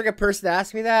 You're a circuit person to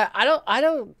ask me that. I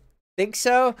don't think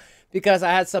so, because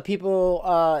I had some people.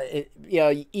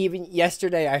 Even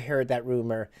yesterday I heard that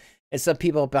rumor, and some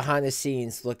people behind the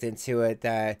scenes looked into it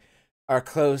that are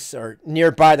close or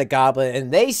nearby the goblin,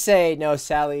 and they say no,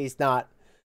 Sally's not.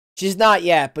 She's not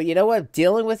yet. But you know what?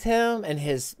 Dealing with him and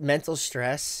his mental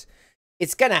stress,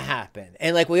 it's gonna happen.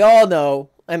 And like we all know,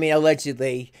 I mean,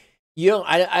 allegedly.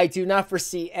 I do not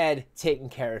foresee Ed taking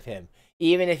care of him,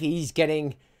 even if he's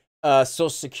getting Social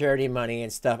Security money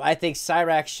and stuff. I think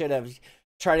Cyraxx should have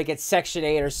tried to get Section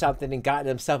 8 or something and gotten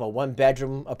himself a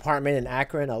 1-bedroom apartment in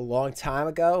Akron a long time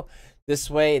ago. This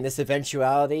way, in this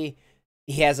eventuality,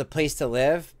 he has a place to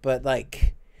live. But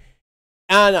like,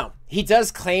 I don't know. He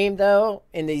does claim though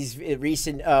in these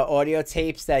recent audio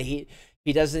tapes that he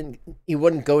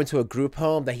wouldn't go into a group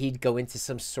home, that he'd go into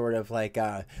some sort of like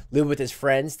live with his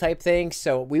friends type thing.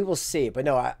 So we will see. But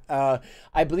no,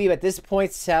 I believe at this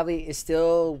point Sally is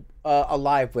still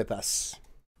alive with us.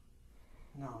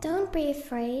 No. Don't be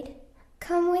afraid.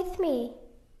 Come with me.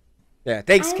 Yeah,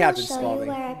 thanks, Captain I will show Spaulding.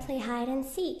 you where I play hide and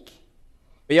seek.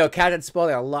 But yo, Captain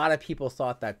Spaulding, a lot of people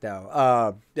thought that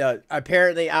though.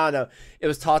 Apparently, I don't know. It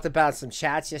was talked about in some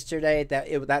chats yesterday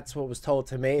that's what was told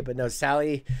to me. But no,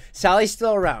 Sally's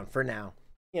still around for now.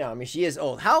 You know, I mean, she is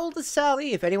old. How old is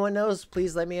Sally? If anyone knows,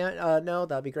 please let me know.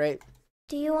 That'd be great.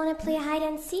 Do you want to play hide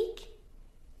and seek?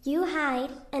 You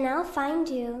hide, and I'll find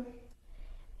you.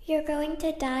 You're going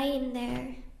to die in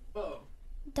there. Oh.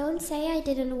 Don't say I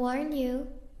didn't warn you.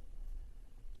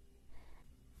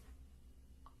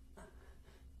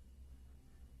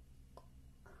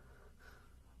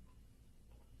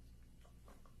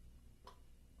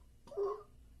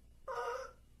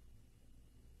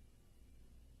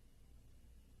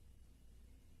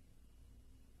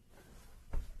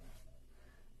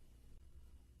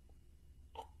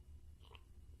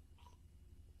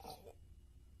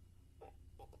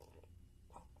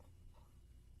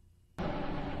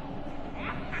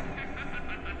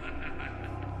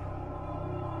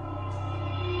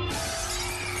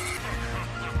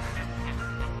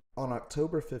 On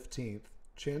October 15th,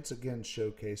 Chance again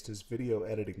showcased his video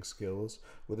editing skills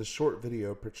with a short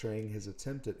video portraying his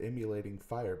attempt at emulating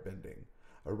firebending,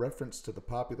 a reference to the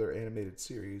popular animated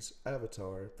series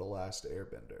Avatar: The Last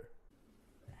Airbender.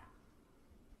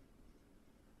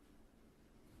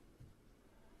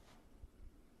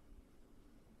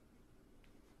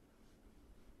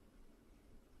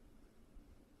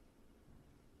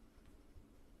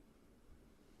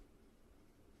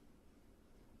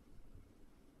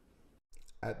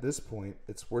 At this point,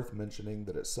 it's worth mentioning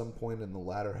that at some point in the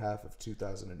latter half of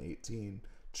 2018,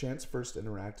 Chance first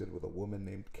interacted with a woman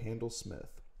named Candle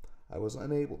Smith. I was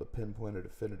unable to pinpoint a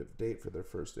definitive date for their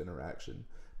first interaction,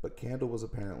 but Candle was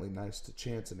apparently nice to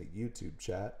Chance in a YouTube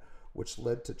chat, which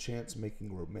led to Chance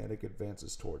making romantic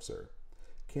advances towards her.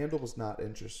 Candle was not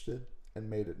interested and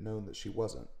made it known that she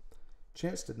wasn't.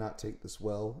 Chance did not take this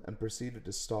well and proceeded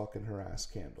to stalk and harass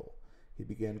Candle. He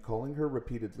began calling her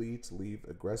repeatedly to leave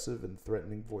aggressive and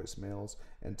threatening voicemails,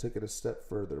 and took it a step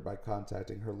further by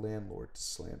contacting her landlord to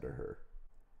slander her.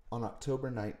 On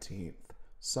October 19th,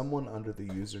 someone under the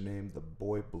username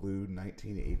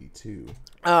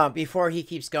TheBoyBlue1982. Before he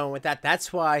keeps going with that,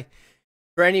 that's why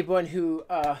for anyone who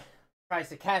tries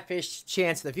to catfish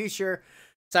Chance in the future,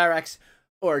 Cyraxx,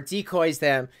 or decoys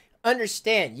them,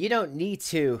 understand you don't need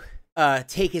to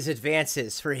take his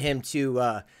advances for him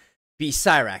to be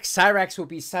Cyraxx. Cyraxx will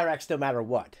be Cyraxx no matter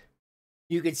what.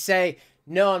 You could say,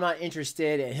 no, I'm not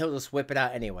interested, and he'll just whip it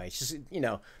out anyway. It's just,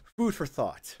 food for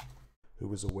thought. Who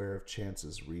was aware of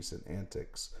Chance's recent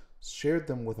antics, shared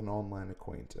them with an online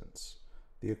acquaintance.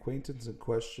 The acquaintance in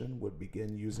question would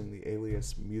begin using the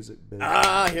alias Music Biz.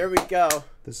 Here we go.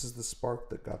 This is the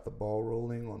spark that got the ball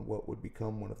rolling on what would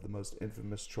become one of the most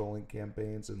infamous trolling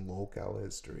campaigns in lolcow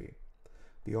history.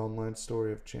 The online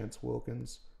story of Chance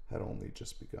Wilkins had only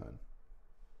just begun.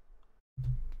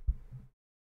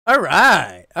 All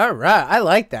right. I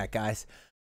like that, guys.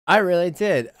 I really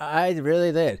did. All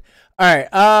right.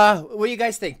 What do you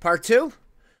guys think? Part 2?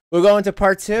 We'll go into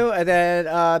part 2, and then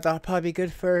that'll probably be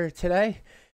good for today.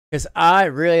 Because I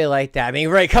really like that. I mean,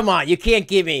 Ray, come on. You can't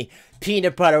give me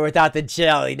peanut butter without the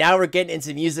jelly. Now we're getting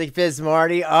into Music Biz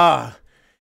Marty. Oh,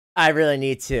 I really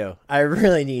need to. I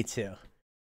really need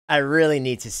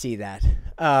to see that.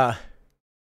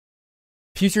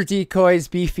 Future decoys,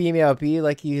 be female, be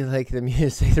like you like the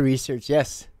music, the research.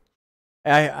 Yes.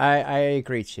 I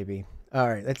agree, Chibi. All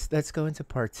right, let's go into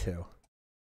part 2.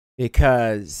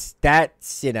 Because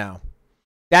that's,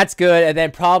 that's good. And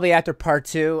then probably after part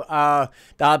 2,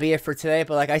 that'll be it for today.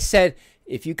 But like I said,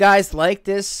 if you guys like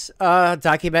this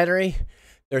documentary,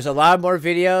 there's a lot more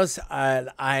videos.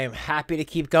 I am happy to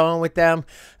keep going with them.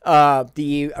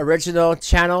 The original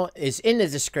channel is in the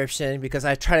description because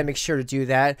I try to make sure to do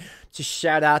that. To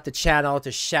shout out the channel,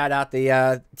 to shout out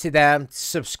the to them,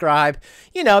 subscribe,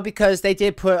 because they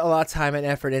did put a lot of time and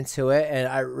effort into it, and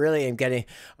I'm really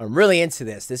into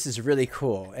this. This is really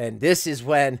cool, and this is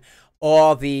when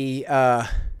all the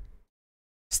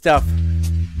stuff,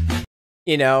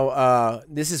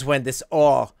 this is when this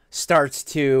all starts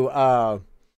to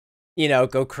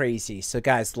go crazy. So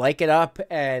guys, like it up,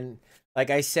 and like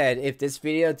I said, if this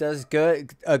video goes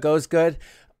good,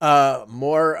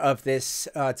 more of this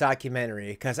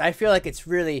documentary, because I feel like it's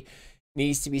really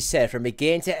needs to be said from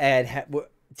beginning to end,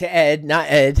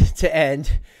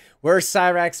 where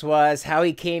Cyraxx was, how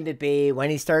he came to be, when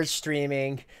he started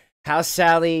streaming, how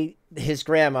Sally, his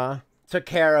grandma, took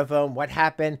care of him, what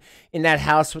happened in that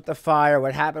house with the fire,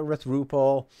 what happened with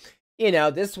RuPaul.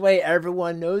 This way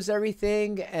everyone knows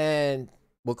everything, and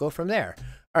we'll go from there.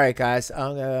 All right, guys,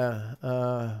 I'm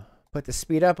gonna put the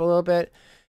speed up a little bit.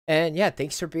 And yeah,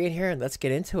 thanks for being here, and let's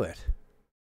get into it.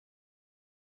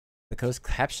 The closed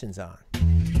captions on.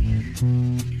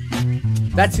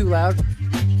 That too loud?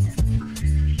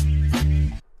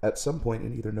 At some point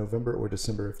in either November or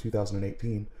December of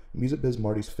 2018, Music Biz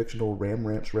Marty's fictional Ram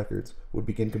Ranch Records would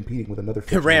begin competing with another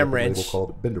fictional label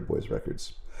called Bender Boys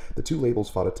Records. The two labels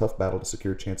fought a tough battle to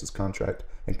secure Chance's contract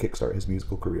and kickstart his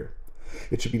musical career.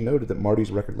 It should be noted that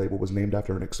Marty's record label was named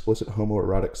after an explicit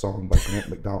homoerotic song by Grant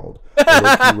McDonald, a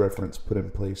low-key reference put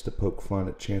in place to poke fun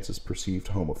at Chance's perceived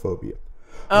homophobia.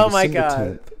 Oh my God. On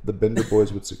December 10th, the Bender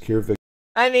Boys would secure victory.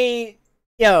 I mean,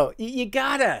 you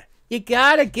gotta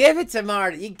give it to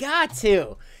Marty. You got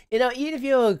to. Even if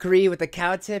you don't agree with the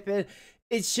cow tipping,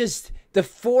 it's just the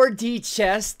 4D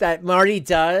chess that Marty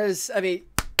does. I mean,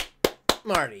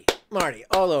 Marty,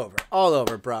 all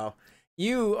over, bro.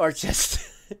 You are just...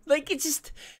 like, it's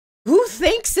just, who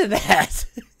thinks of that?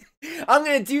 I'm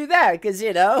gonna do that because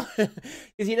because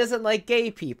he doesn't like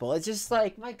gay people. It's just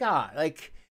like, my God,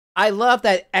 like, I love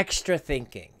that extra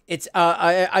thinking. It's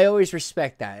I always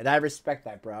respect that, and I respect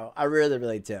that, bro. I really,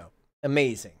 really do.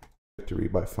 Amazing. Victory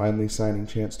by finally signing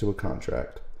Chance to a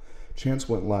contract. Chance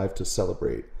went live to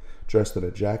celebrate, dressed in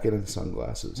a jacket and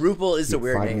sunglasses. RuPaul is a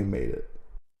weird name. Finally made it.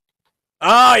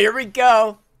 Oh, here we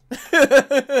go.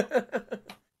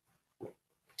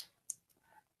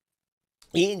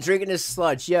 Eating, drinking his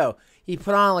sludge. Yo, he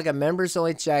put on like a members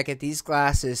only jacket, these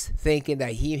glasses, thinking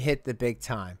that he hit the big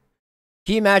time.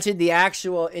 Can you imagine the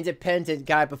actual independent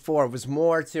guy before was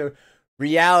more to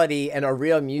reality and a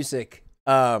real music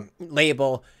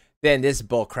label than this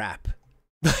bull crap?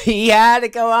 He had to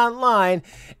go online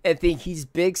and think he's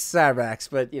big Cyraxx,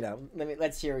 but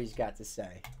let's hear what he's got to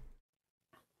say.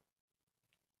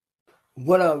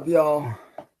 What up, y'all?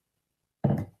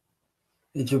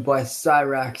 It's your boy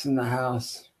Cyraxx in the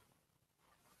house.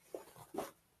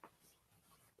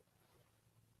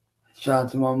 Shout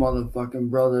out to my motherfucking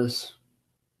brothers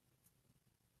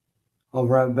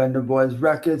over at Bender Boys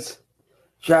Records.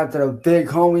 Shout out to the big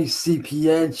homie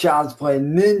CPN, Child's Play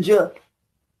Ninja.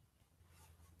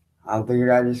 I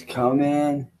figured I'd just come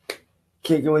in,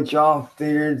 kick it with y'all.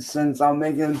 Figured since I'm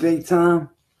making it big time.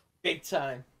 Big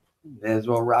time. May as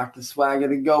well rock the swagger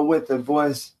to go with it,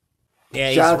 boys.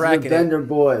 Yeah, shout out to the Bender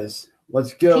Boys.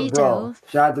 What's good, bro?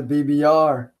 Shout out to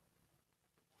BBR.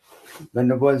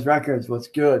 Bender Boys Records. What's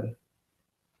good?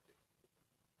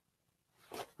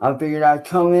 I figured I'd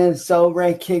come in,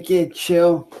 celebrate, kick it,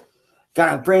 chill.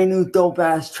 Got a brand new dope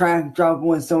ass track dropping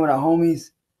with some of the homies,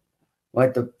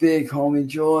 like the big homie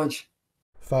George.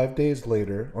 5 days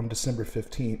later, on December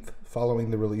 15th,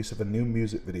 following the release of a new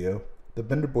music video, the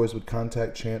Bender Boys would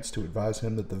contact Chance to advise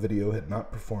him that the video had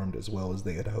not performed as well as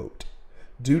they had hoped.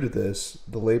 Due to this,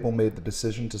 the label made the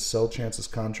decision to sell Chance's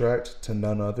contract to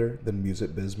none other than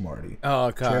Music Biz Marty.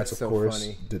 Oh, God, Chance, of so course,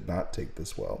 funny. did not take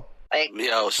this well.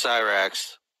 Yo,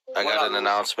 Cyraxx, I got an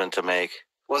announcement to make.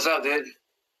 What's up, dude?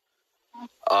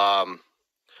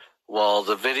 Well,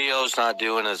 the video's not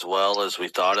doing as well as we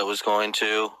thought it was going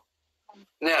to.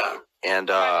 Yeah. And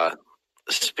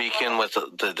speaking with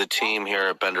the team here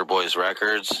at Bender Boys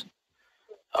Records,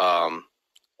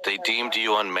 they deemed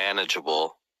you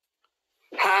unmanageable.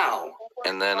 How?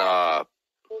 And then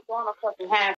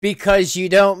because you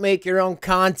don't make your own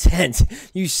content.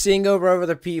 You sing over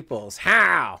other people's.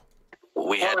 How?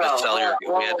 We had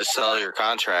to sell your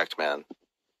contract, man.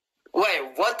 Wait,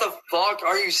 what the fuck?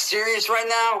 Are you serious right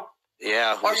now?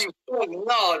 Yeah. Are you?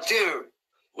 No, dude.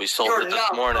 We sold it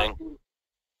this morning.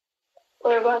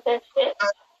 What about that shit?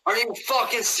 Are you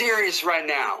fucking serious right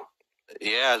now?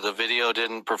 Yeah, the video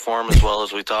didn't perform as well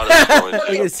as we thought it was going to.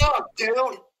 What the fuck, dude?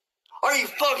 Are you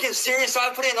fucking serious?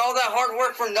 I put in all that hard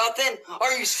work for nothing?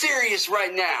 Are you serious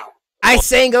right now? I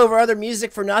sang over other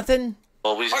music for nothing?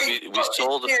 Well, we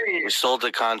sold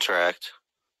the contract.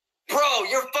 Bro,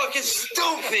 you're fucking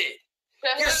stupid.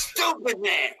 You're stupid,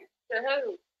 man.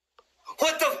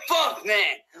 What the fuck,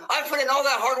 man? I put in all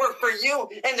that hard work for you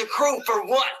and the crew for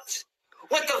what?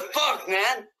 What the fuck,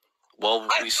 man? Well,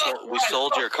 we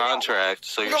sold your contract,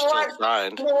 so you're still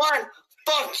signed. You know what?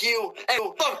 Fuck you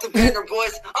and fuck the Bender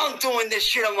Boys. I'm doing this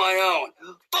shit on my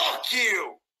own. Fuck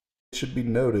you. It should be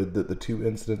noted that the two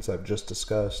incidents I've just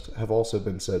discussed have also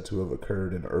been said to have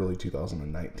occurred in early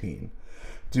 2019.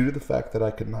 Due to the fact that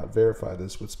I could not verify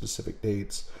this with specific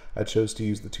dates, I chose to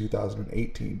use the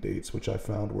 2018 dates, which I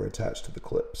found were attached to the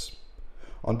clips.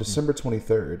 On December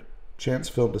 23rd, Chance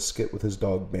filmed a skit with his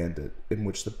dog Bandit, in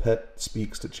which the pet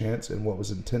speaks to Chance in what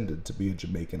was intended to be a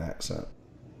Jamaican accent.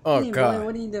 Oh, hey, God. Boy,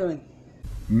 what are you doing?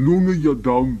 None of your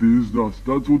damn business.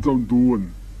 That's what I'm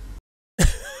doing.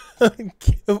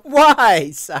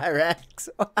 Why, Cyraxx?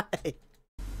 Why?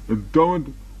 And damn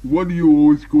it, why do you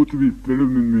always go to be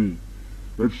filming me?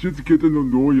 That shit's getting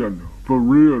annoying. For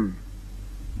real.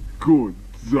 Good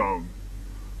damn.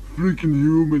 Freaking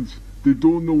humans. They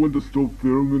don't know when to stop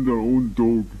filming their own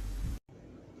dog.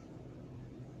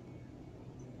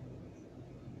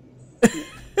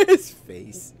 His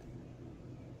face.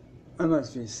 I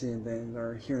must be seeing things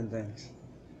or hearing things.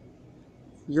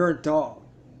 You're a dog.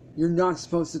 You're not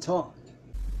supposed to talk.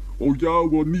 Oh yeah,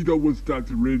 well neither was that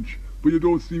Rich. But you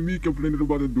don't see me complaining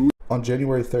about a dude. On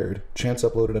January 3rd, Chance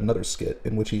uploaded another skit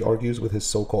in which he argues with his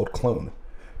so-called clone.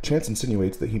 Chance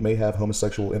insinuates that he may have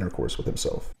homosexual intercourse with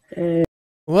himself. Hey.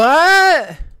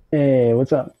 What? Hey,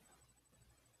 what's up?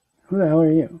 Who the hell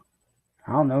are you?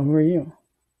 I don't know. Who are you?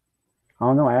 I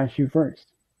don't know. I asked you first.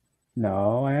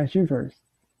 No, I asked you first.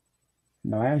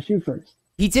 No, I asked you first.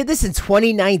 He did this in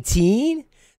 2019?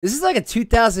 This is like a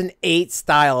 2008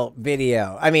 style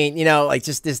video. I mean, you know, like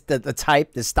just the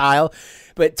type, the style.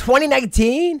 But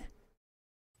 2019?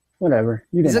 Whatever.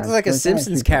 You didn't. This looks like a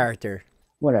Simpsons character.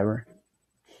 Whatever.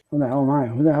 Who the hell am I?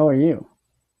 Who the hell are you?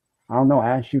 I don't know.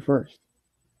 I asked you first.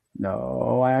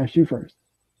 No, I asked you first.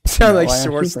 Sound like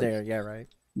Schwarzenegger. Yeah, right.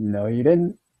 No, you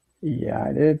didn't. Yeah,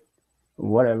 I did.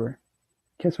 Whatever.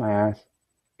 Kiss my ass.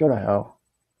 Go to hell.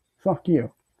 Fuck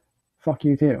you. Fuck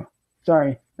you too.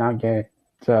 Sorry, not gay.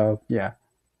 So, yeah.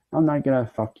 I'm not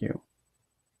gonna fuck you.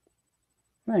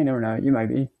 I never know. You might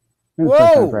be. It's the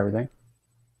first time for everything.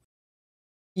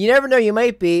 You never know. You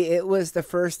might be. It was the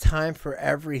first time for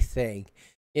everything.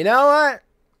 You know what?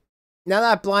 Now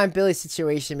that Blind Billy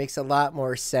situation makes a lot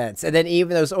more sense. And then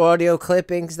even those audio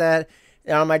clippings that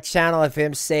on my channel of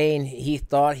him saying he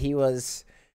thought he was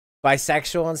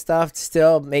bisexual and stuff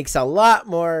still makes a lot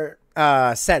more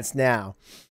sense now.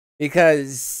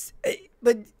 Because,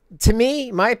 but to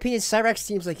me, my opinion, Cyraxx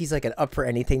seems like he's like an up for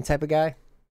anything type of guy.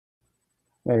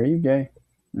 Wait, are you gay?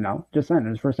 No, just saying,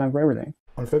 it's the first time for everything.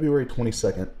 On February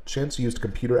 22nd, Chance used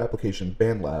computer application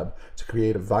BandLab to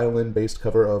create a violin-based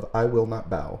cover of I Will Not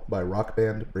Bow by rock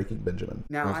band Breaking Benjamin.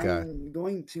 Now, I'm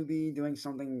going to be doing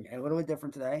something a little bit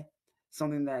different today.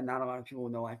 Something that not a lot of people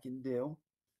know I can do.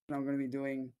 I'm going to be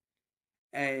doing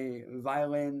a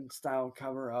violin-style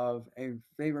cover of a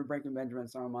favorite Breaking Benjamin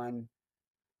song of mine.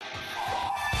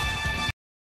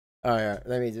 Oh, yeah.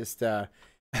 Let me just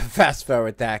fast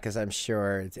forward that because I'm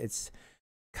sure it's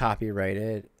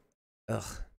copyrighted. Ugh.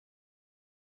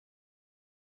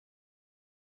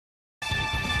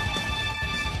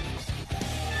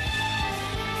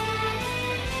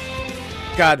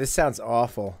 God, this sounds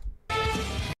awful.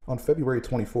 On February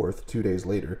 24th, 2 days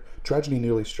later, tragedy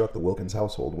nearly struck the Wilkins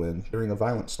household when, during a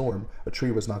violent storm, a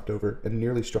tree was knocked over and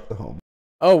nearly struck the home.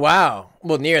 Oh, wow.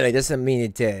 Well, nearly doesn't mean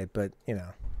it did, but, you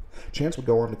know. Chance would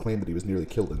go on to claim that he was nearly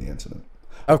killed in the incident.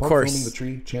 Of Upon course. filming the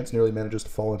tree, Chance nearly manages to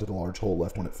fall into the large hole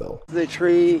left when it fell. The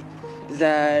tree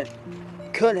that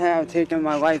could have taken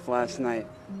my life last night.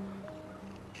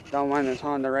 Don't mind this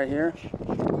Honda right here.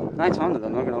 Nice Honda though,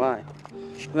 not gonna lie.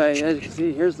 But as you can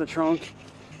see, here's the trunk.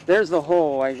 There's the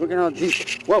hole. Like, look at how deep.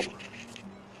 Whoa.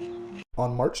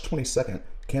 On March 22nd,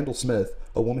 Kendall Smith,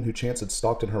 a woman who Chance had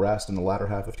stalked and harassed in the latter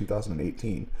half of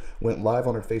 2018, went live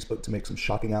on her Facebook to make some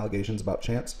shocking allegations about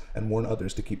Chance and warn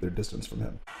others to keep their distance from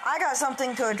him. I got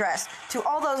something to address to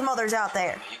all those mothers out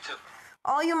there.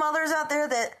 All you mothers out there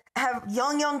that have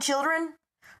young children,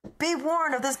 be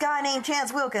warned of this guy named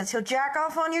Chance Wilkins. He'll jack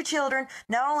off on your children.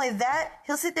 Not only that,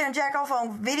 he'll sit there and jack off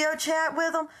on video chat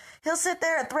with them. He'll sit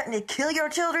there and threaten to kill your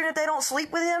children if they don't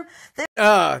sleep with him.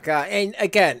 Oh, God. And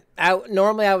again,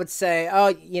 normally I would say, oh,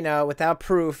 you know, without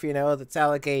proof, you know, that's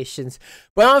allegations.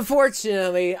 But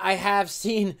unfortunately, I have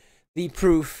seen the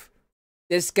proof.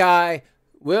 This guy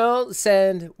will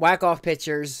send whack-off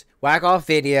pictures, whack-off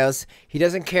videos. He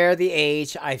doesn't care the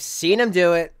age. I've seen him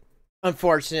do it,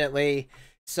 unfortunately.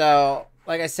 So,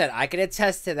 like I said, I can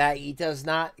attest to that. He does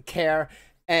not care,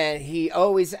 and he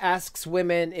always asks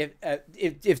women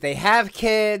if they have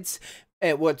kids,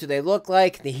 and what do they look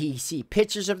like. He see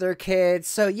pictures of their kids.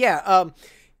 So yeah,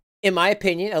 in my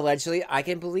opinion, allegedly, I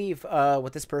can believe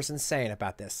what this person's saying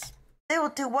about this. They will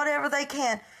do whatever they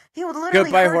can. He will literally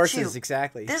Goodbye hurt horses, you.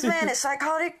 exactly. This man is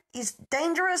psychotic. He's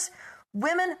dangerous.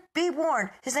 Women, be warned.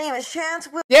 His name is Chance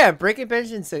Wilkins. Yeah, Breaking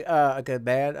Benjamin's a good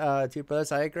man. Two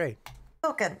brothers, I agree.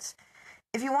 Wilkins.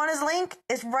 If you want his link,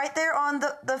 it's right there on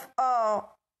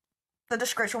the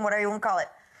description, whatever you want to call it.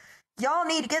 Y'all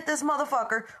need to get this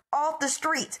motherfucker off the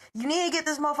streets. You need to get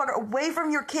this motherfucker away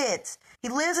from your kids. He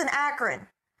lives in Akron.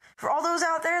 For all those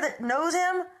out there that knows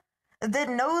him, that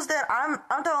knows that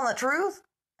I'm telling the truth,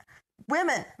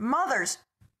 women, mothers,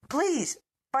 please,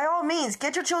 by all means,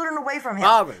 get your children away from him.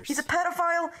 Fathers. He's a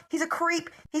pedophile. He's a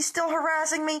creep. He's still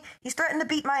harassing me. He's threatened to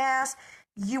beat my ass.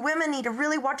 You women need to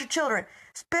really watch your children,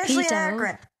 especially in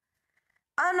Akron.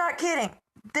 I'm not kidding.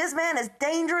 This man is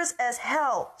dangerous as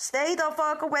hell. Stay the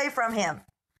fuck away from him.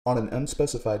 On an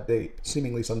unspecified date,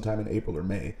 seemingly sometime in April or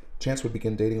May, Chance would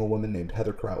begin dating a woman named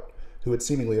Heather Kraut, who had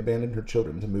seemingly abandoned her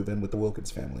children to move in with the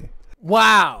Wilkins family.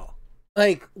 Wow.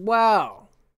 Like, wow.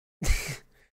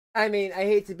 I mean, I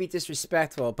hate to be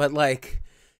disrespectful, but like,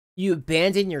 you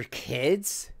abandon your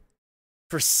kids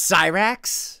for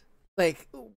Cyraxx? Like,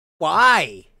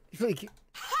 why? Like,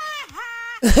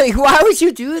 why would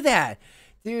you do that?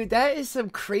 Dude, that is some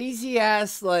crazy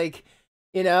ass, like,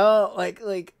 you know,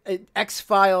 like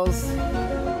X-Files.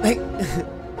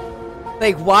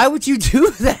 Like, why would you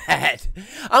do that?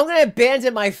 I'm gonna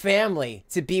abandon my family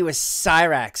to be with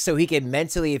Cyraxx so he can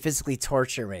mentally and physically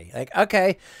torture me. Like,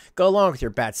 okay, go along with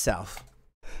your bad self.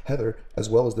 Heather,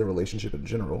 as well as their relationship in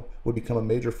general, would become a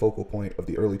major focal point of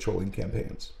the early trolling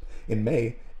campaigns. In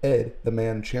May, Ed, the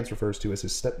man Chance refers to as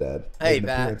his stepdad, made an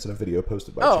appearance in a video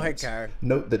posted by Chance. Hey, Card.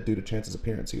 Note that due to Chance's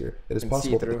appearance here, it is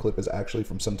possible that the clip is actually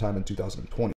from sometime in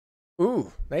 2020.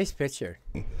 Ooh, nice picture.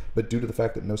 But due to the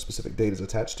fact that no specific date is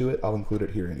attached to it, I'll include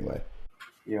it here anyway.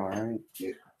 You alright?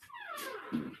 Yeah.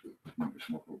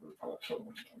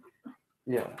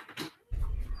 Yeah.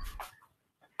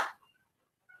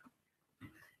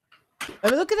 I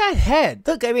mean, look at that head.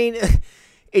 Look, I mean,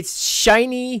 it's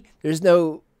shiny. There's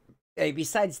no...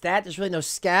 Besides that, there's really no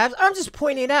scabs. I'm just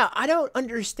pointing out. I don't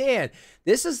understand.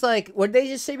 This is like, what did they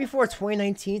just say before?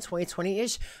 2019,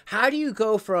 2020-ish? How do you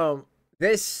go from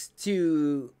this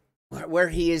to where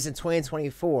he is in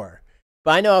 2024?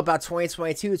 But I know about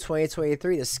 2022,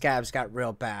 2023, the scabs got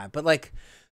real bad. But like,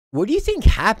 what do you think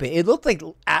happened? It looked like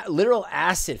literal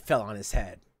acid fell on his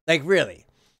head. Like, really.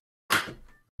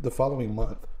 The following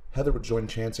month, Heather would join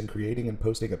Chance in creating and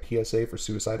posting a PSA for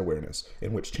suicide awareness,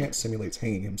 in which Chance simulates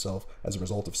hanging himself as a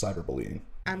result of cyberbullying.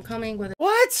 I'm coming with...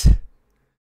 What?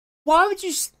 Why would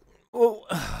you...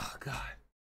 Oh, God.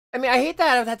 I mean, I hate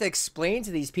that I would have to explain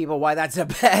to these people why that's a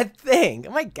bad thing.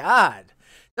 Oh, my God.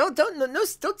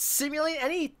 Don't simulate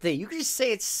anything. You can just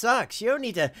say it sucks. You don't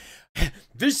need to...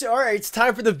 All right, it's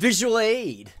time for the visual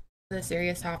aid. The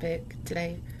serious topic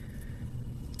today.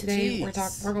 Today, we're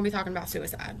going to be talking about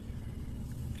suicide.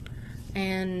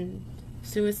 And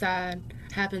suicide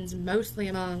happens mostly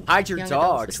among young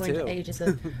adults between the ages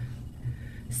of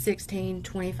 16,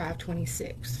 25,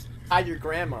 26. Hide your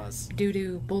grandmas. Due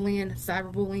to bullying,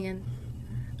 cyberbullying,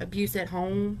 abuse at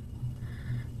home,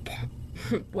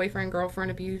 boyfriend, girlfriend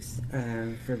abuse.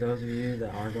 And for those of you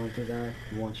that are going through that,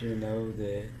 we want you to know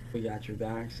that we got your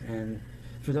backs. And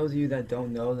for those of you that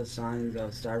don't know the signs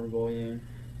of cyberbullying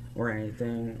or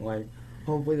anything, like,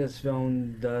 hopefully this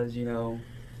film does, you know,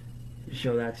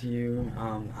 show that to you.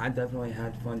 I definitely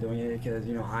had fun doing it because,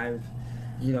 you know, I've,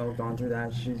 you know, gone through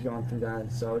that. She's gone through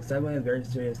that. So it's definitely a very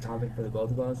serious topic for the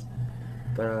both of us.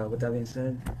 But with that being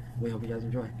said, we hope you guys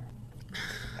enjoy.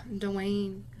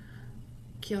 Dwayne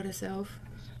killed himself.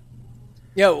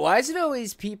 Yo, why is it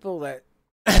always people that,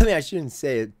 I mean, I shouldn't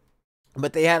say it,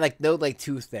 but they had like no like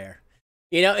tooth there?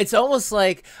 You know, it's almost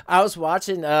like I was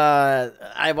watching,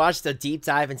 I watched a deep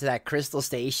dive into that Crystal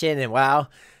Station, and wow,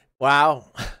 that's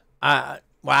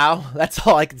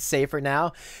all I can say for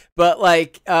now. But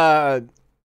like, her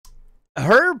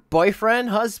boyfriend,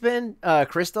 husband,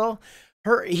 Crystal,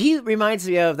 he reminds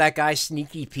me of that guy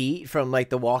Sneaky Pete from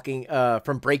like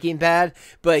from Breaking Bad,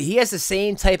 but he has the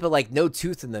same type of like no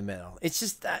tooth in the middle. It's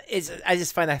just, I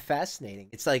just find that fascinating.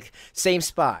 It's like same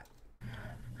spot.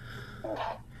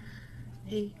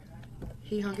 He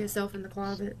hung himself in the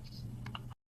closet.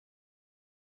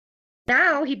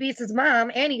 Now he beats his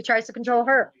mom and he tries to control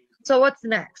her. So what's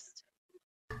next?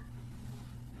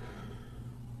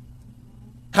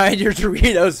 Hide your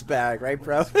Doritos bag, right,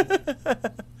 bro?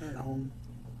 At home.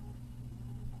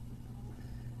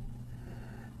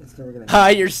 That's never gonna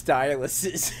hide your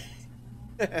styluses.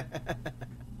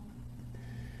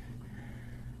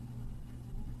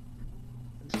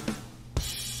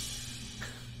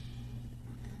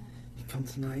 Come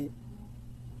tonight,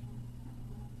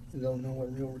 they'll know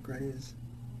what real regret is.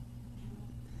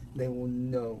 They will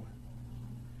know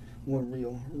what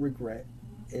real regret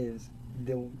is.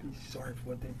 They will be sorry for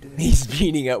what they did. He's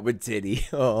meeting up with Diddy.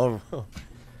 Oh,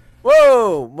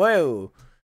 whoa, whoa,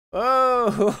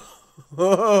 whoa,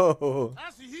 whoa.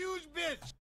 That's a huge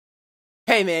bitch.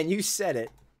 Hey, man, you said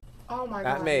it. Oh my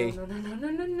God. Not me.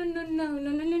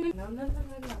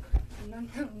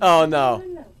 Oh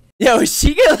no. Yo, is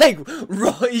she gonna like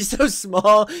roll? He's so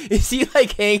small. Is he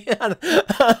like hanging on?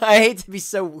 I hate to be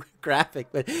so graphic,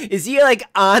 but is he like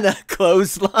on a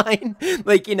clothesline?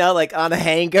 Like, you know, like on a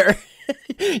hanger?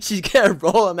 She's gonna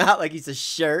roll him out like he's a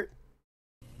shirt.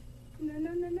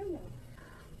 No.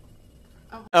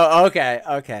 Oh, okay.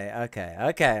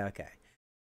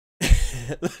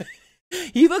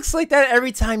 He looks like that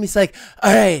every time. He's like,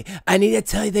 all right, I need to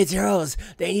tell you the girls.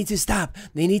 They need to stop.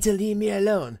 They need to leave me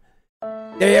alone.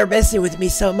 They are messing with me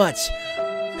so much.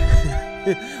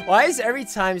 Why is every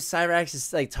time Cyraxx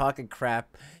is like talking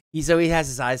crap, he always has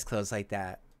his eyes closed like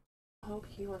that? I hope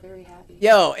you are very happy.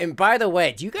 Yo, and by the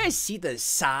way, do you guys see the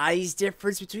size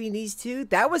difference between these two?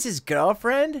 That was his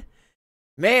girlfriend?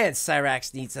 Man,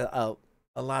 Cyraxx needs a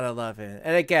lot of loving.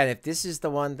 And again, if this is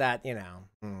the one that, you know,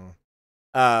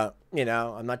 I'm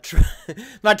not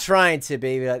trying to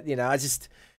be, but, you know,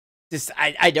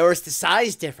 I noticed the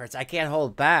size difference. I can't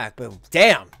hold back, but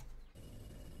damn.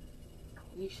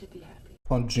 You should be happy.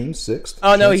 On June 6th,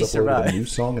 oh no, Chance he uploaded survived. a new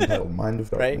song entitled Mind of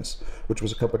Darkness, right? Which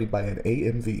was accompanied by an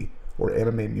AMV, or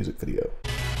anime music video.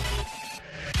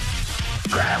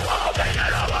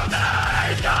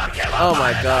 Oh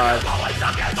my god.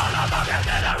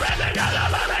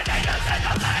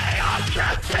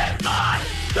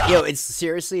 Yo, it's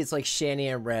like Shanny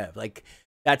and Rev. Like,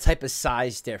 that type of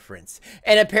size difference.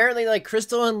 And apparently, like,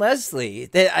 Crystal and Leslie,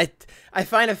 I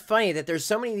find it funny that there's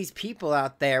so many of these people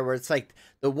out there where it's like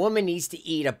the woman needs to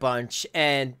eat a bunch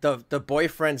and the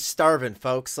boyfriend's starving,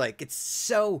 folks. Like, it's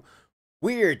so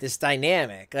weird, this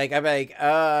dynamic. Like, I'm like,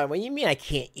 what do you mean I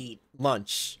can't eat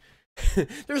lunch?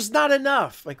 There's not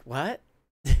enough. Like, what?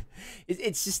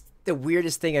 It's just the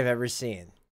weirdest thing I've ever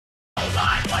seen.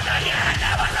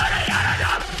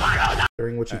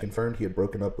 During which he confirmed he had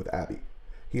broken up with Abby.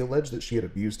 He alleged that she had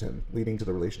abused him, leading to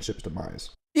the relationship's demise.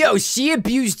 Yo, she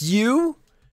abused you?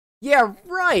 Yeah,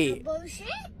 right.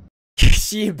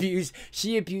 she abused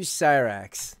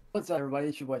Cyraxx. What's up, everybody?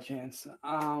 It's your boy Chance.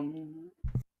 I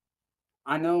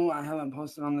know I haven't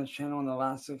posted on this channel in the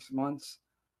last 6 months.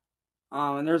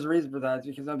 And there's a reason for that. It's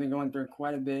because I've been going through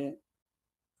quite a bit.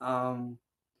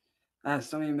 As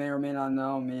some of you may or may not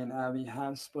know, me and Abby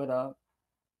have split up.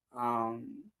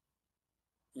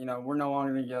 You know, we're no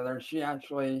longer together. She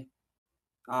actually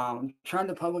tried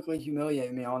to publicly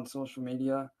humiliate me on social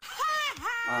media.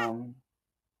 And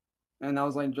that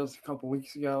was like just a couple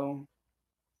weeks ago.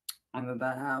 And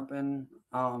that happened.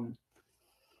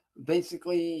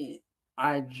 Basically,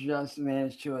 I just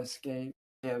managed to escape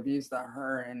the abuse that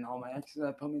her and all my exes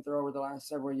have put me through over the last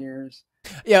several years.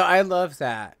 Yeah, I love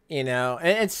that, you know.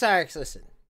 And Cyraxx,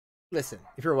 listen.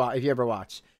 If you ever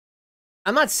watch,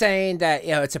 I'm not saying that,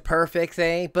 you know, it's a perfect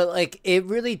thing, but like, it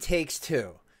really takes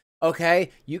two. Okay,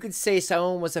 you could say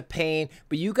someone was a pain,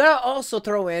 but you gotta also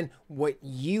throw in what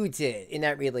you did in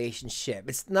that relationship.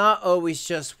 It's not always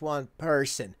just one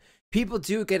person. People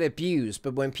do get abused,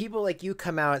 but when people like you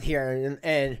come out here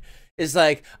It's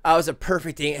like, I was a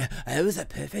perfect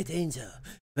angel,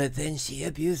 but then she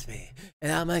abused me.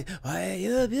 And I'm like, why are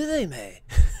you abusing me?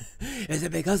 Is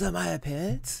it because of my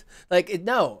appearance? Like,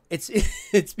 no, it's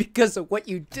because of what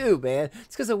you do, man.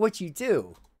 It's because of what you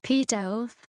do.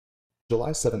 Pedo.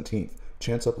 July 17th,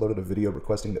 Chance uploaded a video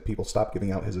requesting that people stop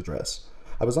giving out his address.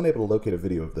 I was unable to locate a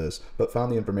video of this, but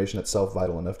found the information itself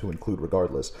vital enough to include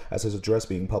regardless, as his address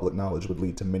being public knowledge would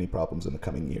lead to many problems in the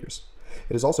coming years.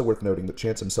 It is also worth noting that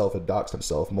Chance himself had doxed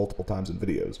himself multiple times in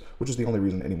videos, which is the only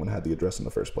reason anyone had the address in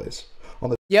the first place.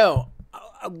 Yo,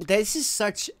 this is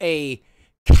such a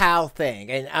cow thing,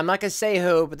 and I'm not gonna say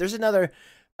who, but there's another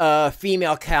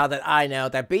female cow that I know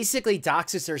that basically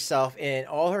doxes herself in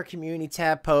all her community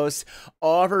tab posts,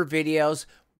 all of her videos.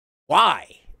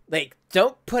 Why? Like,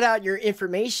 don't put out your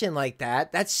information like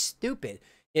that. That's stupid.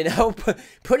 You know,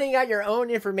 putting out your own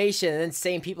information and then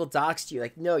saying people doxed you.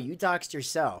 Like, no, you doxed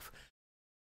yourself.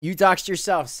 You doxed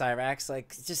yourself, Cyraxx.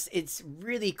 Like, it's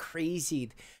really crazy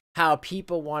how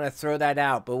people want to throw that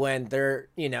out. But when they're,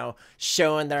 you know,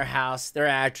 showing their house, their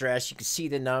address, you can see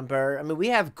the number. I mean, we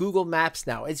have Google Maps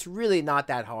now. It's really not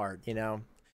that hard, you know.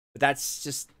 But that's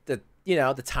just the, you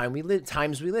know, the times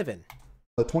we live in.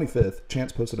 On the 25th,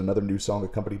 Chance posted another new song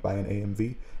accompanied by an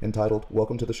AMV entitled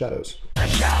Welcome to the Shadows. The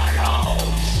shadows,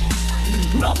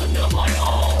 nothing of my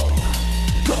own.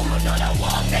 From another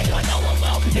one, they don't know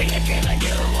about me. Given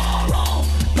you are all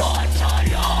but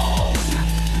alone.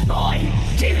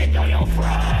 I didn't know your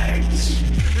friends.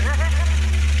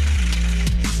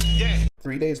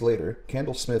 3 days later,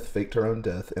 Kendall Smith faked her own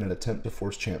death in an attempt to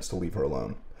force Chance to leave her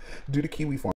alone. Due to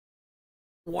Kiwi Farm.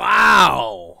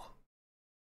 Wow.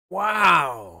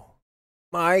 Wow.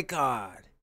 My God.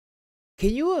 Can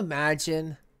you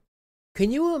imagine?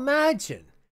 Can you imagine?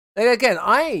 Like, again,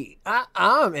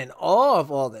 I'm in awe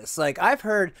of all this. Like, I've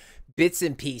heard bits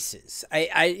and pieces.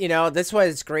 You know, that's why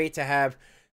it's great to have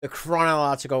the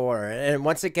chronological order. And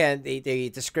once again, the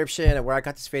description of where I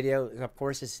got this video, of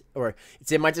course,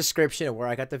 it's in my description of where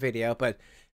I got the video. But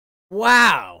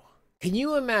wow, can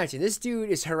you imagine? This dude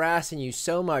is harassing you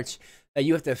so much that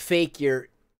you have to fake your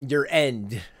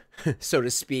end, so to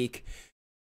speak,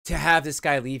 to have this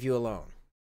guy leave you alone.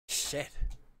 Shit.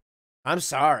 I'm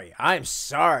sorry. I'm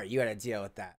sorry you had to deal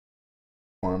with that.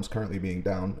 Farms currently being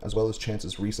down, as well as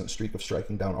Chance's recent streak of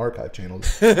striking down archive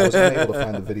channels, I was unable to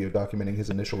find the video documenting his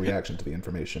initial reaction to the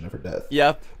information of her death.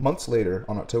 Yep. Months later,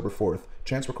 on October 4th,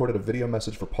 Chance recorded a video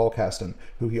message for Paul Caston,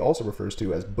 who he also refers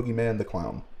to as Boogeyman the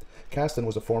Clown. Caston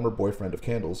was a former boyfriend of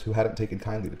Candle's who hadn't taken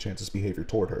kindly to Chance's behavior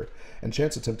toward her, and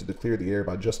Chance attempted to clear the air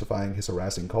by justifying his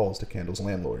harassing calls to Candle's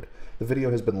landlord. The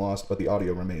video has been lost, but the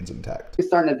audio remains intact. He's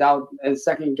starting to doubt and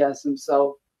second guess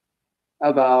himself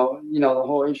about, you know, the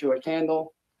whole issue with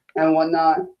Candle and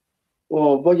whatnot.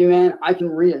 Well, Boogeyman, I can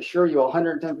reassure you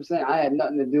 110% I had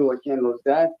nothing to do with Candle's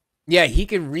death. Yeah, he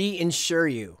can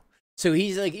reinsure you. So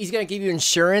he's like, he's going to give you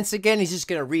insurance again. He's just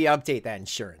going to re-update that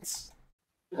insurance.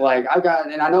 Like,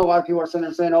 and I know a lot of people are sitting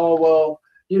there saying, oh, well,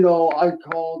 you know, I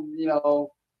called, you know,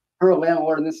 her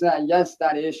landlord and this and that. Yes,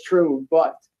 that is true.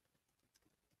 But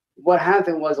what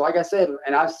happened was, like I said,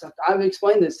 and I've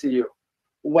explained this to you,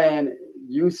 when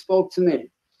you spoke to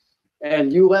me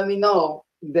and you let me know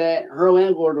that her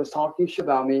landlord was talking shit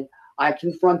about me, I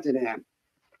confronted him.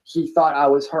 He thought I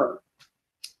was her.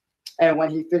 And when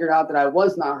he figured out that I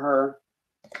was not her,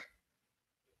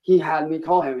 he had me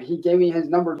call him. He gave me his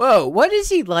number. Whoa, what is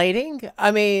he lighting?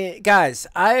 I mean, guys,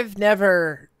 I've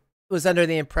never was under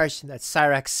the impression that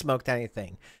Cyraxx smoked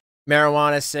anything.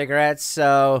 Marijuana, cigarettes.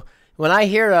 So when I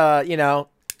hear, you know,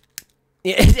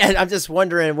 I'm just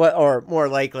wondering what, or more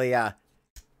likely,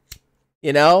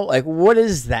 you know, like, what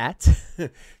is that?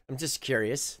 I'm just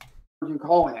curious. You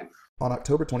call him. On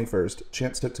October 21st,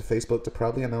 Chance took to Facebook to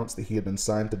proudly announce that he had been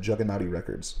signed to Juggernauty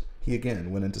Records. He again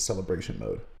went into celebration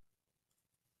mode.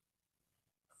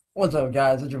 What's up,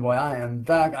 guys? It's your boy. I am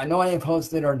back. I know I ain't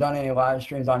posted or done any live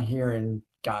streams on here in,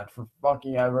 God, for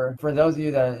fucking ever. For those of you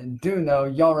that do know,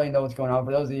 you already know what's going on.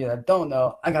 For those of you that don't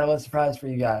know, I got a little surprise for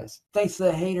you guys. Thanks to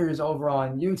the haters over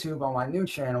on YouTube on my new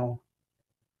channel,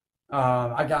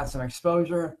 I got some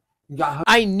exposure.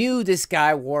 I knew this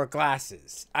guy wore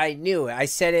glasses. I knew it. I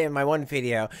said it in my one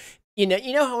video. You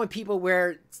know how when people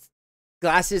wear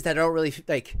glasses that don't really,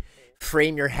 like,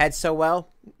 frame your head so well,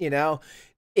 you know?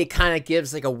 It kind of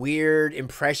gives like a weird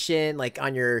impression, like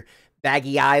on your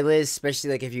baggy eyelids, especially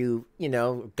like if you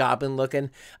know, goblin looking.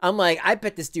 I'm like, I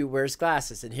bet this dude wears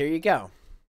glasses, and here you go.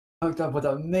 Hooked up with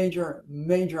a major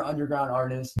underground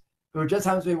artist who just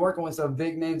happens to be working with some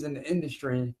big names in the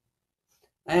industry.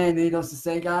 And needless to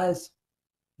say, guys,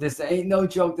 this ain't no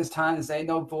joke this time. This ain't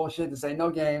no bullshit. This ain't no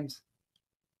games.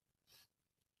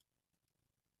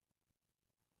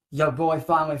 your boy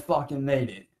finally fucking made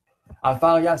it. I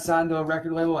finally got signed to a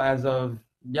record label as of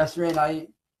yesterday night,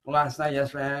 last night,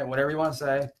 yesterday night, whatever you want to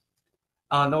say.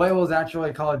 The label is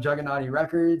actually called Juggernauty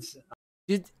Records.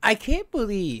 Dude, I can't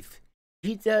believe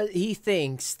he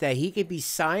thinks that he can be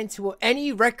signed to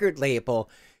any record label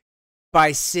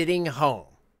by sitting home.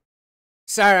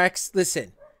 Cyraxx,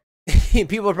 listen,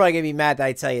 people are probably gonna be mad that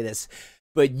I tell you this,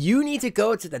 but you need to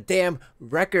go to the damn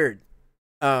record.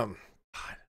 Man,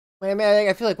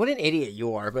 I feel like what an idiot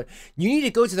you are, but you need to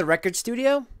go to the record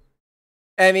studio.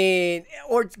 I mean,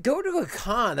 or go to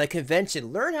a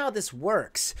convention, learn how this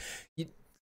works.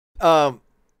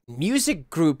 Music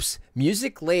groups,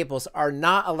 music labels are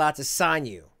not allowed to sign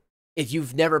you if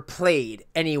you've never played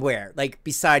anywhere, like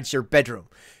besides your bedroom.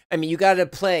 I mean, you got to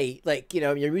play, like, you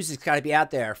know, your music's got to be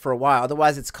out there for a while.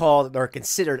 Otherwise, it's called or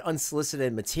considered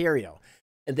unsolicited material,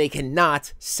 and they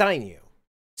cannot sign you.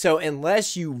 So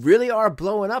unless you really are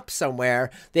blowing up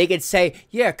somewhere, they could say,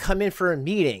 yeah, come in for a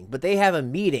meeting. But they have a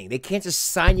meeting. They can't just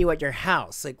sign you at your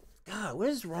house. Like, God, what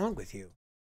is wrong with you?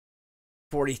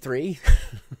 43?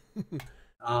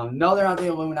 No, they're not the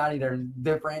Illuminati. They're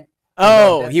different.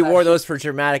 Oh, he wore those for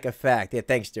dramatic effect. Yeah,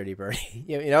 thanks, Dirty Birdie.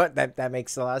 You know what? That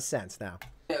makes a lot of sense now.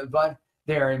 Yeah, but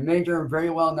they're a major, very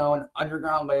well-known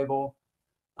underground label.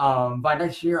 By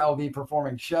next year, I'll be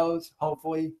performing shows,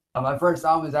 hopefully. My first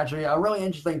album is actually a really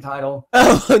interesting title.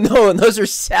 Oh, no, and those are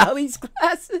Sally's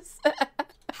glasses.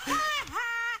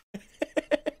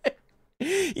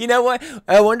 You know what?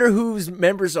 I wonder whose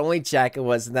members only jacket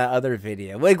was in that other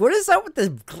video. Like, what is up with the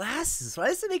glasses? Why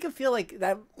does it make him feel like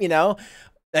that, you know?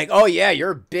 Like, oh yeah,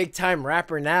 you're a big time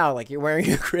rapper now. Like, you're wearing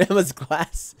your grandma's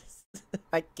glasses.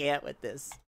 I can't with this.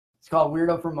 It's called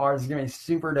Weirdo from Mars. It's gonna be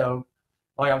super dope.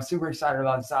 Like, I'm super excited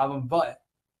about this album, but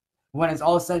when it's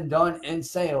all said and done in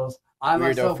sales, I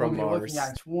myself will be looking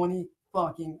at 20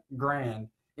 fucking grand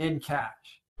in cash.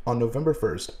 On November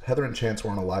 1st, Heather and Chance were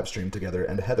on a live stream together,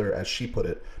 and Heather, as she put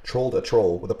it, trolled a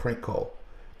troll with a prank call.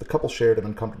 The couple shared an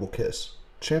uncomfortable kiss.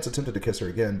 Chance attempted to kiss her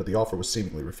again, but the offer was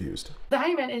seemingly refused.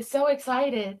 Diamond is so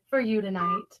excited for you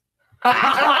tonight. That's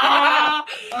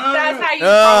how you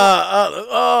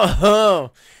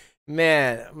oh,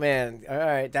 man. All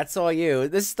right, that's all you.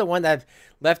 This is the one that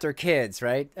left her kids,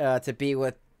 right? To be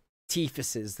with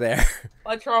Tifuses there.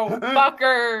 Troll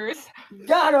fuckers.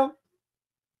 Got him.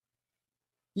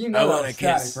 You know that's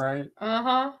static, right?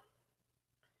 Uh-huh.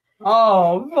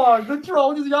 Oh, fuck. The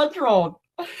troll just got trolled.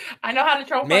 I know how to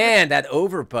troll man, that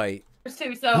overbite.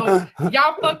 Too. So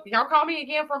y'all call me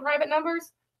again from private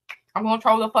numbers. I'm gonna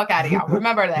troll the fuck out of y'all.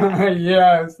 Remember that.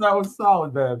 Yes, that was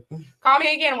solid, man. Call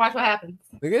me again and watch what happens.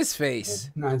 Look at his face.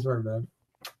 Nice work, man.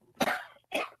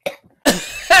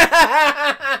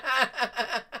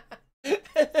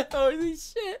 Holy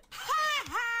shit.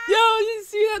 Yo, you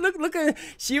see that? Look at her.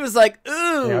 She was like,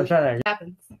 ooh. Yeah, I'm trying to...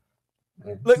 happens.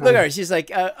 Look at her. She's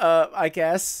like, I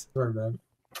guess. Sure, man.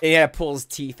 Yeah, pulls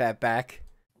teeth at back.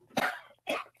 Ew.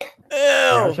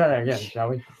 Yeah, let's try that again, shall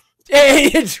we?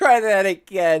 Hey, try that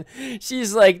again.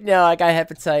 She's like, no, I got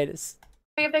hepatitis.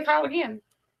 See if they call again.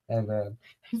 Hey, man.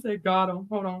 He said, got him.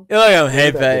 Hold on. Oh,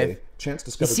 hey, babe. Chance You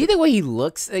discovered see the way he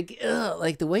looks? Like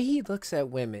the way he looks at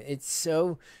women. It's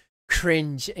so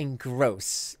cringe and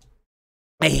gross.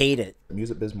 I hate it.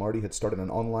 Music Biz Marty had started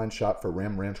an online shop for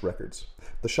Ram Ranch Records.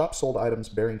 The shop sold items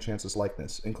bearing Chance's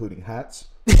likeness, including hats.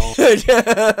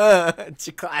 It's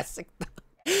a classic.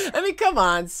 I mean, come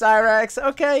on, Cyraxx.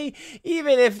 Okay,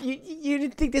 even if you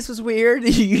didn't think this was weird,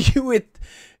 you with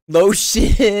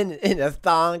lotion and a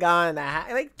thong on and a hat,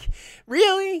 like,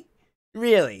 really,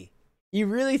 you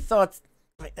really thought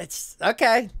it's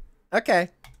okay.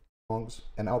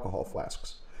 And alcohol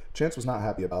flasks. Chance was not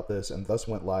happy about this and thus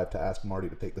went live to ask Marty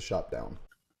to take the shop down.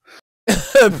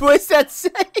 What's that say?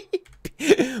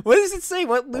 What does it say?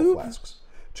 What lube? Flasks.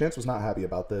 Chance was not happy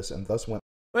about this and thus went.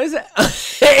 What is that?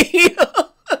 Hey,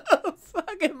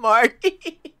 fucking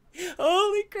Marty!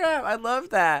 Holy crap! I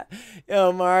love that.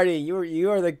 Yo, Marty, you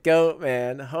are the goat,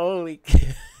 man. Holy,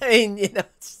 I mean, you know,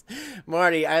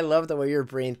 Marty, I love the way your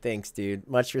brain thinks, dude.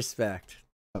 Much respect.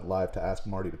 Went live to ask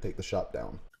Marty to take the shop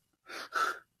down.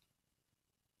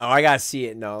 Oh, I gotta see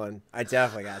it, Nolan. I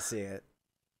definitely gotta see it.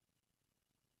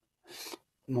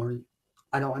 Marty,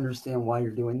 I don't understand why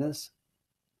you're doing this.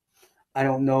 I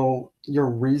don't know your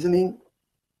reasoning.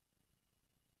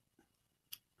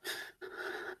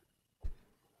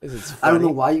 This is funny. I don't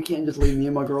know why you can't just leave me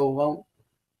and my girl alone.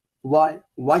 Why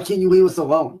can't you leave us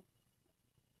alone?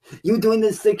 You doing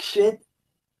this sick shit?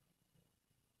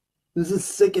 This is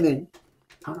sickening.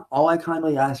 All I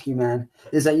kindly ask you, man,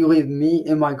 is that you leave me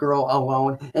and my girl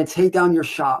alone and take down your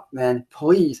shop, man.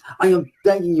 Please, I am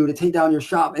begging you to take down your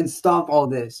shop and stop all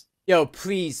this. Yo,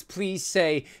 please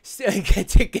say get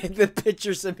the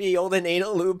pictures of me holding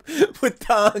anal loop with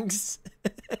tongues,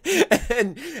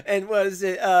 and was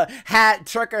it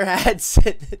trucker hats,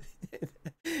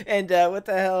 and what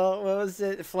the hell? What was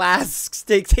it? Flasks.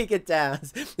 Take it down,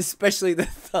 especially the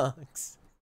thongs.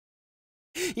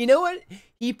 You know what?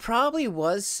 He probably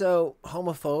was so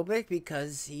homophobic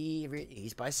because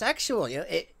he's bisexual. You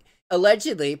know,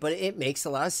 allegedly, but it makes a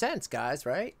lot of sense, guys.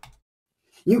 Right?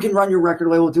 You can run your record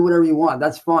label, do whatever you want.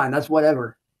 That's fine. That's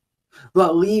whatever.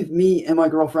 But leave me and my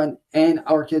girlfriend and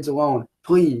our kids alone,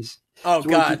 please. Oh,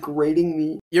 God. You're degrading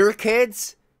me. Your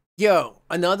kids? Yo,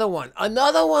 another one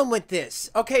with this.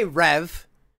 Okay, Rev,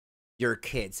 your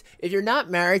kids. If you're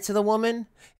not married to the woman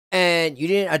and you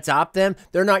didn't adopt them,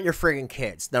 they're not your friggin'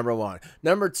 kids, number one.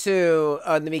 Number two,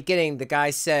 in the beginning, the guy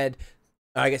said,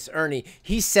 I guess Ernie,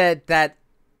 he said that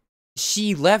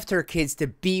she left her kids to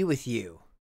be with you.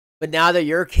 But now they're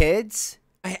your kids?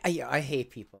 I hate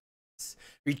people. It's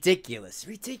ridiculous.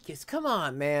 Come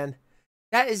on, man.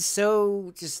 That is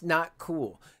so just not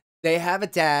cool. They have a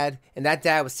dad, and that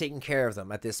dad was taking care of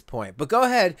them at this point. But go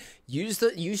ahead, use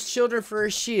children for a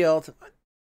shield.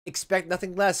 Expect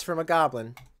nothing less from a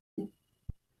goblin.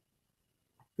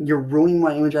 You're ruining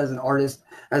my image as an artist,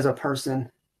 as a person.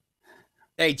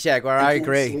 Hey, Jaguar, I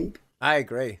agree. Sleep. I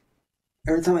agree.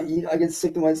 Every time I eat, I get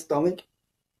sick to my stomach.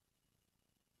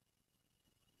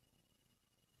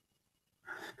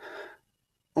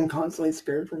 I'm constantly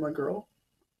scared for my girl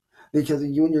because of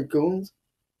you and your goons.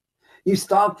 You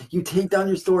stop, you take down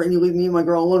your store, and you leave me and my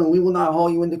girl alone, and we will not haul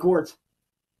you into court.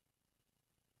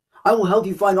 I will help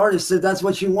you find artists if that's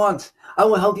what you want. I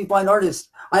will help you find artists.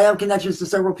 I have connections to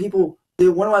several people.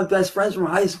 One of my best friends from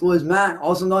high school is Matt,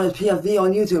 also known as PFV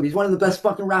on YouTube. He's one of the best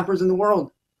fucking rappers in the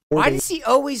world. Why does he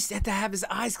always have to have his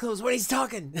eyes closed when he's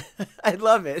talking? I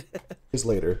love it. Days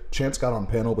later, Chance got on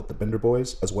panel with the Bender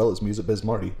Boys, as well as Music Biz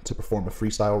Marty, to perform a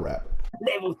freestyle rap.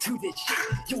 Level 2 this shit,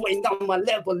 you ain't on my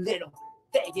level, little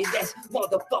faggot ass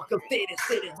motherfucker, fit and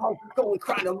sit at home, go and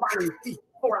cry to my feet,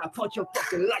 or I punch your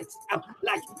fucking lights out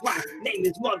like my name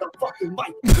is motherfucking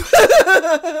Mike.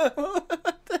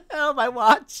 What the hell am I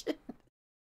watching?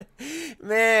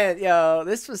 Man, yo,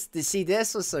 this was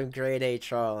some grade A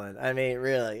trolling. I mean,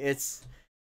 really,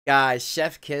 guys,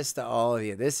 chef kiss to all of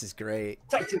you. This is great.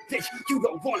 Type of bitch, you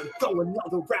don't want to go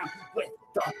another round with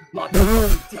the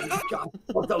motherfucking God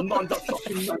or the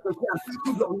motherfucking underground.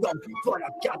 You don't know, but I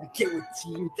gotta guarantee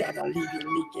you that I'll leave you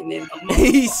leaking in the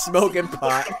He's smoking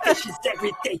pot. Fishes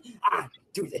every day. I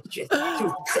do the shit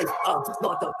to save a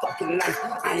motherfucking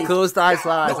life. Closed eyes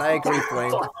lies. I agree,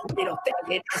 Flame.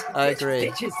 I agree.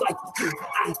 Bitches like you,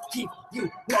 I keep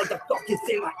you motherfuckers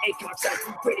in my ACOG side,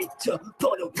 ready to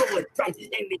put a bullet right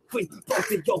in between both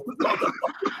of your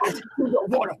motherfucking eyes. You don't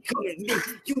wanna come at me,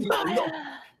 you don't know.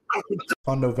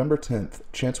 On November 10th,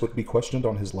 Chance would be questioned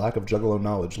on his lack of Juggalo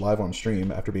knowledge live on stream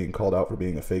after being called out for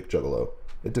being a fake Juggalo.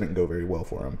 It didn't go very well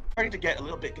for him. I'm starting to get a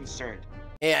little bit concerned.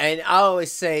 Yeah, and I always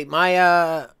say my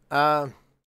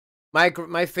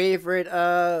favorite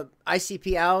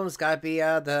ICP album's gotta be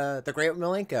the Great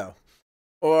Milenko,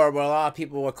 or what a lot of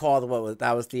people would call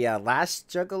that was the last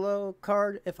Juggalo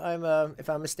card, if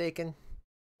I'm mistaken,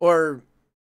 or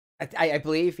I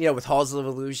believe, you know, with Halls of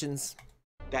Illusions.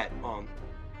 That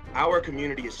our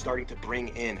community is starting to bring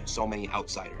in so many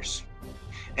outsiders,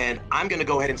 and I'm gonna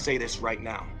go ahead and say this right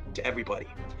now to everybody: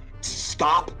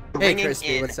 stop bringing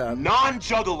in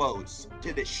non-juggalos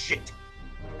to this shit.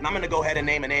 And I'm gonna go ahead and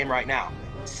name a name right now: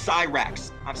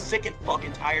 Cyraxx. I'm sick and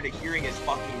fucking tired of hearing his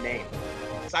fucking name.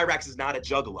 Cyraxx is not a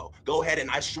juggalo. Go ahead,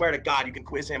 and I swear to God, you can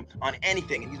quiz him on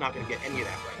anything, and he's not gonna get any of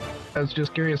that right now. I was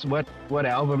just curious, what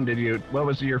album what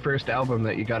was your first album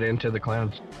that you got into the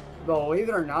clowns? Believe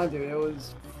it or not, dude, it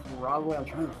was probably, I'm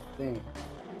trying to think.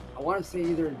 I want to say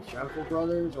either Jekyll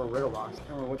Brothers or Riddlebox. I can't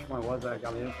remember which one it was that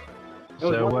got me in.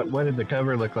 So what did the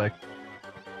cover look like?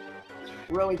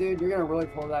 Really, dude, you're gonna really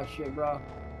pull that shit, bro.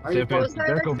 So if it's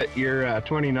Jekyll, you're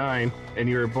 29 and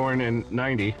you were born in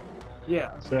 90.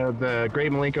 Yeah. So the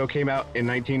Great Milenko came out in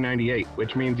 1998,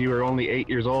 which means you were only 8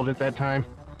 years old at that time,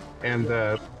 and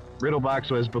the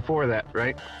Riddlebox was before that,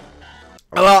 right?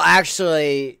 Well,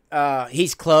 actually,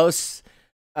 he's close.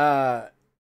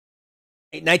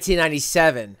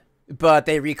 1997, but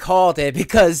they recalled it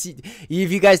because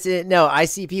if you guys didn't know,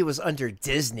 ICP was under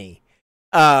Disney.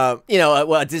 You know,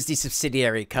 well, a Disney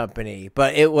subsidiary company,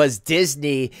 but it was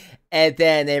Disney, and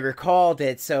then they recalled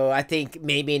it. So I think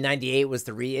maybe 98 was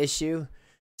the reissue.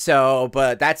 So,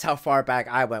 but that's how far back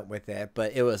I went with it.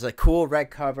 But it was a cool red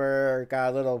cover,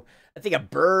 got a little, I think, a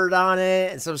bird on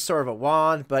it and some sort of a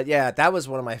wand. But yeah, that was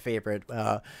one of my favorite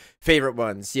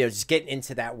ones. You know, just getting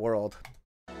into that world.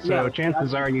 So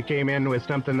chances are you came in with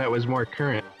something that was more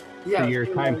current to your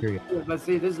time period. Yeah, but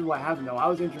see, this is what happened though. I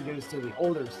was introduced to the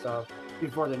older stuff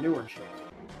before the newer shit.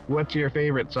 What's your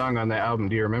favorite song on that album?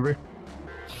 Do you remember?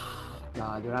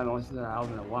 God, dude, I haven't listened to that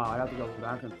album in a while. I'd have to go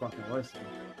back and fucking listen.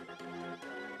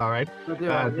 All right. But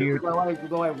dude,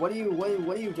 what are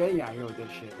you getting at here with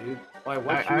this shit, dude? Like,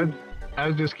 I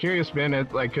was just curious, man.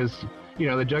 Because you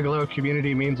know, the Juggalo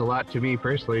community means a lot to me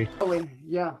personally. Oh,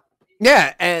 yeah.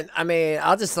 Yeah, and I mean,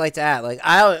 I'll just like to add, like,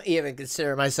 I don't even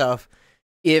consider myself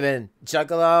even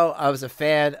Juggalo. I was a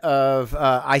fan of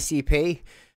ICP.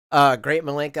 Great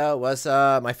Malenko was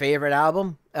my favorite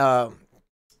album.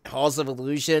 Halls of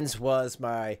Illusions was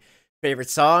my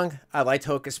favorite song. I liked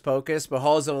Hocus Pocus, but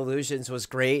Halls of Illusions was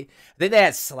great. I think they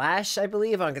had Slash, I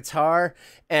believe, on guitar,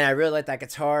 and I really liked that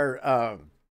guitar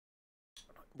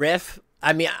riff.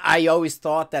 I mean, I always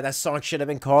thought that song should have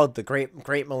been called The Great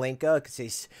Malenko,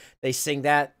 because they sing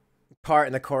that part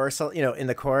in the chorus, you know, in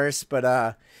the chorus.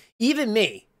 But even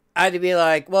me, I'd be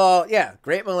like, well, yeah,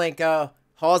 Great Malenko,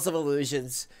 Halls of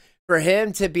Illusions. For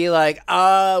him to be like,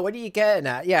 what are you getting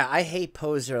at? Yeah, I hate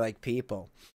poser-like people.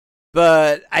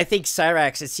 But I think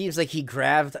Cyraxx, it seems like he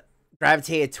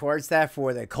gravitated towards that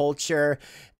for the culture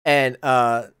and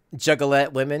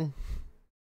juggalette women.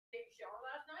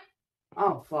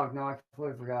 Oh, fuck, no, I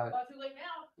completely forgot. Too late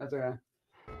now. That's okay.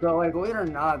 So, like, believe it or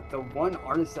not, the one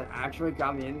artist that actually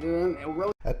got me into him, it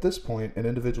really... At this point, an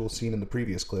individual seen in the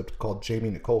previous clip, called Jamie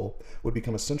Nicole, would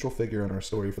become a central figure in our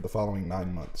story for the following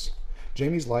 9 months.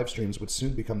 Jamie's live streams would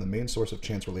soon become the main source of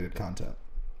chance-related content.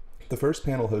 The first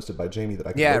panel hosted by Jamie that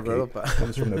I can locate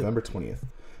comes from November 20th.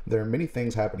 There are many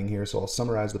things happening here, so I'll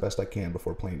summarize the best I can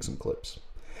before playing some clips.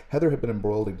 Heather had been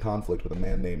embroiled in conflict with a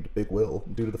man named Big Will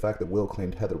due to the fact that Will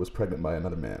claimed Heather was pregnant by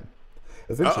another man.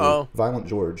 Eventually, Violent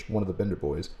George, one of the Bender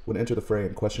boys, would enter the fray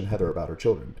and question Heather about her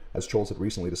children, as trolls had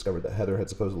recently discovered that Heather had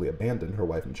supposedly abandoned her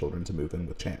wife and children to move in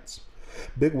with Chance.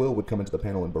 Big Will would come into the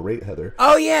panel and berate Heather.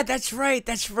 Oh yeah, that's right.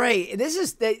 This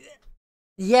is the,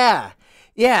 yeah,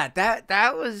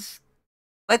 that was,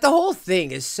 like, the whole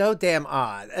thing is so damn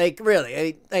odd. Like,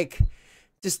 really, like,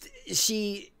 just,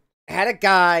 she had a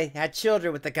guy, had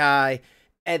children with the guy,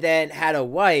 and then had a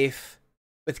wife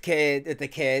with the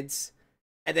kids,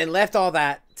 and then left all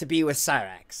that to be with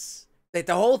Cyraxx. Like,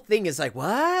 the whole thing is like,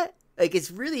 what? Like,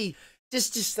 it's really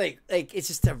just like it's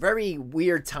just a very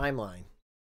weird timeline.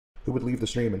 Who would leave the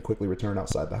stream and quickly return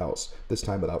outside the house, this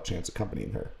time without Chance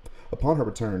accompanying her. Upon her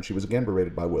return, she was again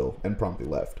berated by Will, and promptly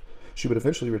left. She would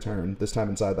eventually return, this time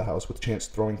inside the house, with Chance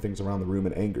throwing things around the room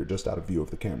in anger just out of view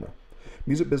of the camera.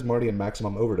 Music Biz Marty and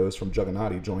Maximum Overdose from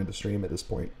Jugganati joined the stream at this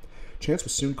point. Chance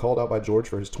was soon called out by George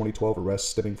for his 2012 arrest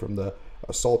stemming from the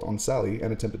assault on Sally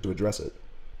and attempted to address it.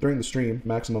 During the stream,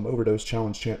 Maximum Overdose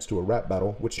challenged Chance to a rap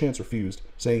battle, which Chance refused,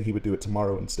 saying he would do it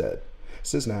tomorrow instead.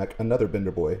 Siznak, another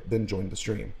Bender boy, then joined the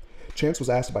stream. Chance was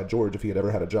asked by George if he had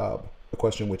ever had a job, a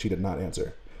question which he did not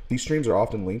answer. These streams are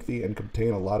often lengthy and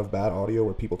contain a lot of bad audio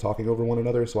or people talking over one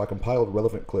another, so I compiled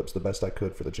relevant clips the best I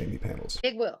could for the Jamie panels.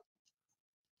 Big Will.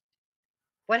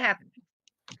 What happened?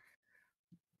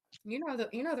 You know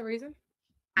the reason.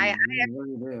 I'm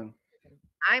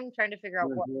trying to figure out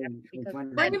what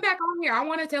happened. Bring him back on here. I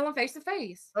want to tell him face to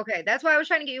face. Okay, that's why I was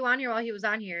trying to get you on here while he was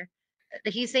on here.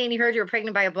 He's saying he heard you were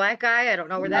pregnant by a black guy. I don't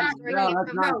know where that's no,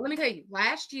 let me tell you.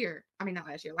 Last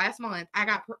month, I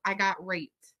got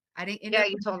raped. I didn't end up. Yeah,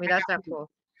 you told me that's not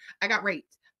cool. I got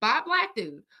raped by a black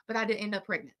dude, but I didn't end up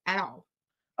pregnant at all.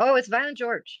 Oh, it's Violent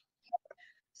George.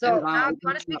 So now you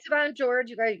want to speak to Violent George?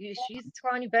 You guys, she's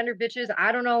calling you Bender bitches.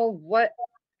 I don't know what.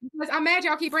 Because I'm mad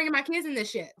y'all keep bringing my kids in this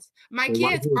shit. My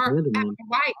kids are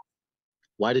white.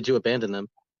 Why did you abandon them?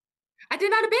 I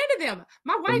did not abandon them.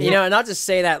 My wife. You know, and I'll just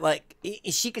say that, like,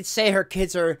 she could say her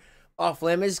kids are off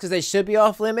limits because they should be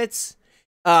off limits.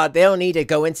 They don't need to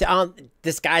go into.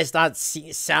 This guy's not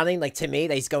sounding like to me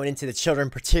that he's going into the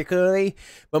children particularly,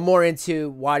 but more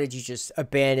into why did you just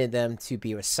abandon them to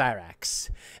be with Cyraxx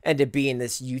and to be in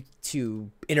this YouTube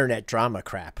internet drama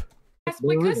crap.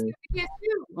 Hold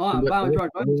on, George.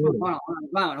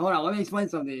 Hold on. Let me explain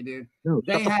something to you, dude. No,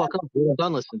 shut the fuck up, dude. I'm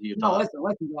done listening to you. No,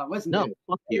 listen. No, dude.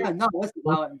 fuck you. Yeah, no, listen,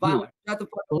 Violent. Shut the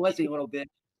fuck up, listen, you little bitch.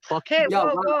 Fuck you.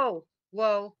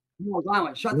 Whoa. No,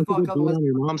 Violent. Shut the fuck up. Listen.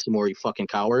 Your mom some more, you fucking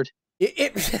coward.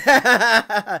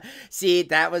 See,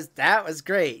 that was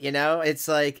great. You know, it's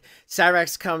like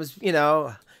Cyraxx comes in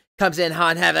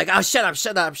hot and heavy, like, oh, shut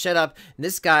up. And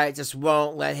this guy just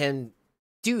won't let him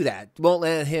do that. Won't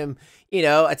let him,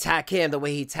 attack him the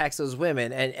way he attacks those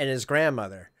women and his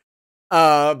grandmother.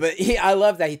 But I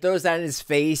love that he throws that in his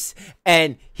face,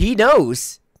 and he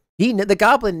knows, the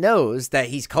goblin knows that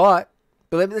he's caught.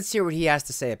 But let's hear what he has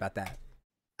to say about that.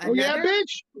 Oh yeah,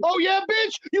 bitch! Oh yeah,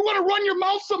 bitch! You want to run your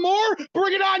mouth some more?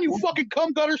 Bring it on, you fucking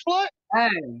cum gutter slut!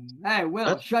 Hey,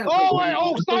 Will, shut up.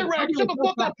 Oh, Cyraxx, shut the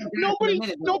fuck up!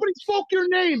 Nobody spoke your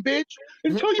name, bitch!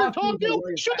 Until you talk to,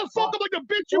 shut the fuck up like the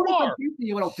bitch you are!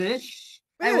 You little bitch!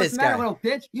 Hey, what's this the matter, guy. little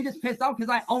bitch? You just pissed off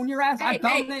because I own your ass? I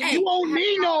dominate You own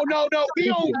me? No. We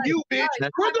own you, bitch.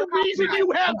 We're the reason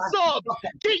you have subs.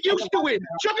 Get used to it.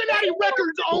 Juggernaut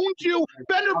Records owns you.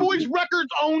 Bender Boys Records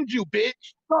owns you, bitch.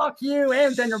 Fuck you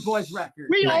and Bender Boys Records.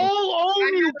 We all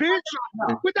own you,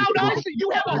 bitch. Without us,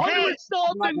 you have 100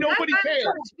 subs and nobody cares.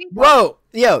 Whoa,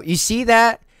 yo, you see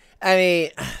that? I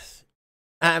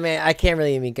mean, I can't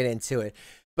really even get into it.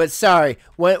 But sorry,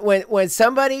 when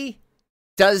somebody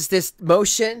does this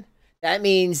motion, that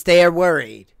means they are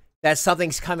worried that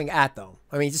something's coming at them.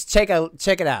 I mean, just check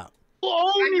it out.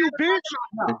 Own you, bitch.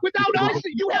 Without us,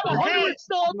 you have 100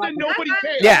 subs and nobody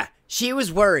cares. Yeah, she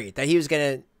was worried that he was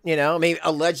gonna, you know, maybe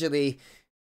allegedly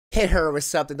hit her with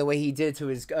something the way he did to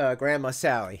his grandma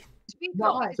Sally. Hey,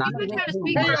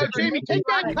 Jamie, take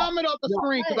that comment off the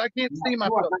screen because I can't see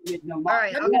myself. All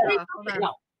right, okay, hold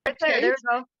on. Right there we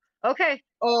go. Okay.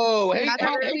 Oh, hey,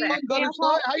 gutter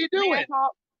slut, how you doing?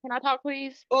 Can I talk,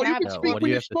 please? Oh, you can speak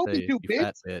when you're spoken to,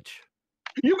 bitch.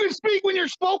 You can speak when you're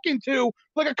spoken to,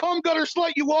 like a cum gutter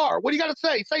slut you are. What do you got to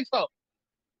say? Say so.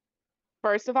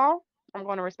 First of all, I'm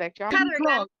going to respect y'all. Heather,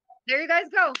 again. There you guys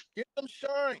go. Get some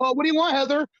shine. Oh, what do you want,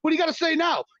 Heather? What do you got to say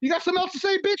now? You got something else to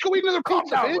say, bitch? Go eat another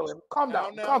pizza, bitch. Calm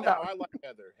down. Calm down. I like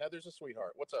Heather. Heather's a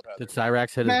sweetheart. What's up, Heather? Did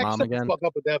Cyraxx hit his mom again? Fuck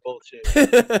up with that bullshit.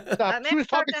 Stop. She was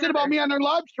talking shit about me on her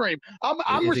live stream. I'm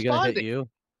Is he gonna hit responding. you?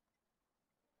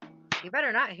 You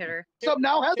better not hit her. What's up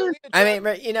now, Heather? I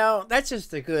mean, you know, that's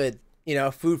just a good, you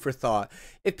know, food for thought.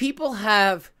 If people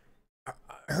have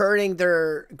hurting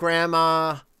their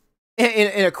grandma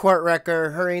in a court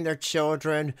record, hurting their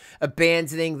children,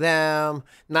 abandoning them,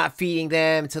 not feeding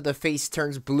them until the face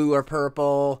turns blue or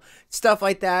purple, stuff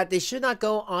like that, they should not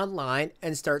go online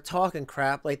and start talking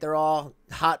crap like they're all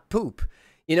hot poop.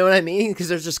 You know what I mean? Because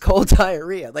there's just cold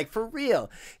diarrhea. Like, for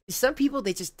real. Some people,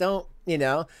 they just don't, you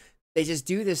know, they just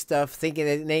do this stuff thinking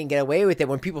that they can get away with it.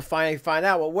 When people finally find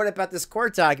out, well, what about this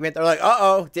court document? They're like,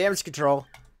 uh-oh, damage control.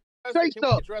 Can we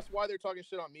address why they're talking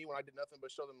shit on me when I did nothing but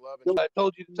show them love? And I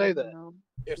told you to say that.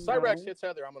 If Cyraxx hits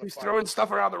Heather, I'm going to He's throwing stuff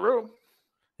around the room.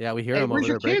 Yeah, we hear him over Where's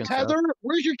there your breaking kids, stuff. Heather?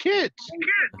 Where's your kids?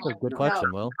 That's a good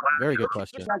question, Will. Very good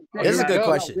question. This is a good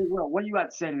question. What do you got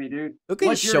to say to me, dude? Look at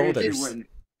his What's your issue shoulders. with me?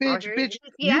 Bitch,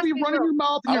 you be running your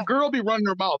mouth and your girl be running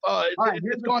her mouth.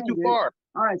 It's gone too far.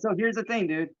 All right, so here's the thing,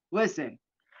 dude. Listen,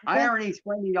 I already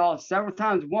explained to y'all several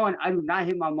times. One, I do not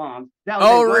hit my mom. That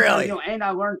was really? And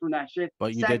I learned from that shit.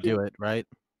 But you did do it, right?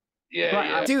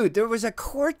 Yeah. Dude, there was a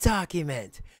court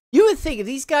document. You would think if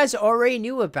these guys already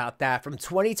knew about that from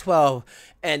 2012,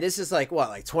 and this is like, what,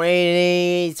 like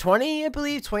 2020, I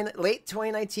believe, late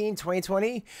 2019,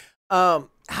 2020,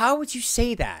 how would you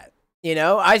say that? You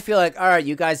know, I feel like, all right,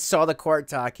 you guys saw the court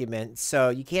document, so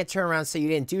you can't turn around and say you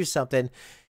didn't do something.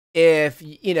 If,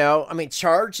 you know, I mean,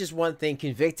 charged is one thing,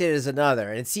 convicted is another,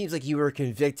 and it seems like you were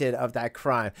convicted of that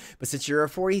crime. But since you're a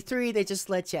 43, they just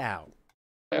let you out.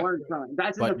 That's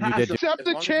in the But you past. did- Accept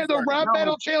the rap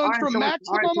battle challenge from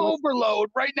Maximum Overload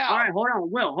right now. All right, hold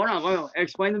on, Will.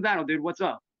 Explain the battle, dude. What's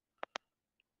up?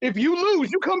 If you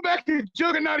lose, you come back to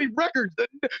Juggernaut Records.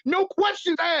 No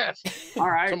questions asked. All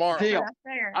right, tomorrow. Deal. All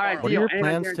right, What are deal. your And I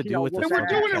plans to guarantee do y'all with will this And we're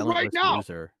say doing that. it right talentless now.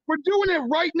 loser? We're doing it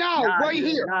right now, right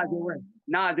dude, here.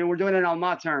 Nah, dude, we're doing it on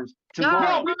my terms.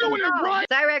 No, we're doing it right.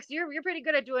 Cyraxx, you're pretty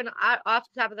good at doing off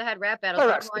the top of the head rap battles.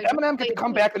 Cyraxx, if Eminem could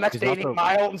come back the next day and 8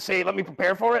 Mile and say, let me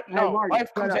prepare for it. No, Marty,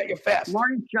 life comes at you fast.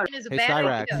 Marty, shut It is a Hey, bad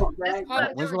Cyraxx.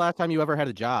 idea. When's the last time you ever had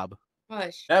a job?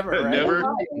 Push. Never, right?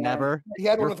 Never. He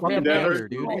had You're one a with fucking Never. loser,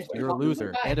 dude. You're a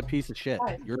loser and a piece of shit.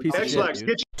 You're a piece of shit,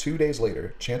 dude. 2 days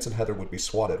later, Chance and Heather would be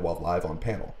swatted while live on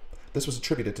panel. This was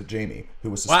attributed to Jamie, who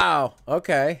was Wow,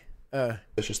 okay.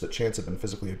 suspicious that Chance had been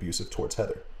physically abusive towards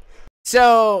Heather.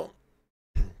 So,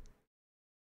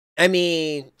 I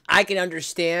mean, I can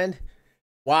understand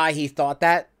why he thought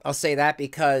that. I'll say that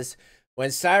because when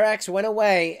Cyraxx went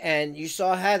away and you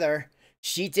saw Heather,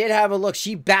 she did have a look.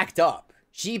 She backed up.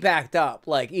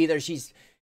 Like either she's,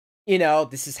 you know,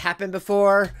 this has happened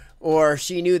before, or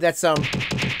she knew that some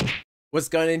was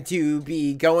going to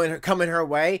be coming her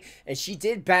way, and she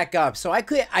did back up. So I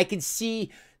could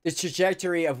see the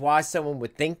trajectory of why someone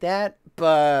would think that,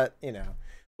 but you know,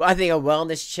 I think a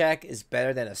wellness check is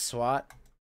better than a SWAT.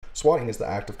 Swatting is the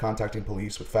act of contacting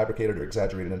police with fabricated or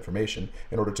exaggerated information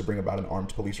in order to bring about an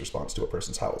armed police response to a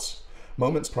person's house.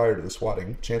 Moments prior to the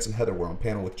swatting, Chance and Heather were on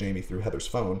panel with Jamie through Heather's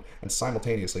phone and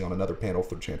simultaneously on another panel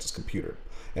through Chance's computer.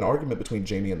 An argument between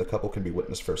Jamie and the couple can be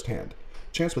witnessed firsthand.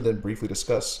 Chance would then briefly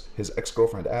discuss his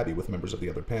ex-girlfriend Abby with members of the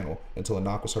other panel until a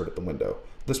knock was heard at the window.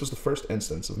 This was the first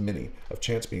instance of many of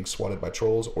Chance being swatted by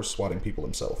trolls or swatting people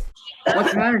himself.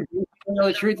 What's the matter? You know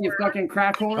the truth, you fucking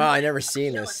crack whore? Wow, I never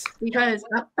seen this. Because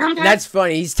That's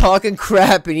funny. He's talking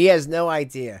crap and he has no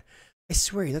idea. I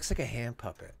swear, he looks like a hand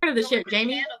puppet. part of the shit,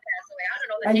 Jamie.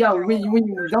 Hey, yo,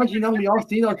 don't you know we all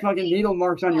see those fucking needle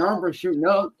marks on your arm for shooting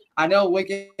up? I know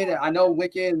Wicked,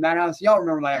 Madhouse. Y'all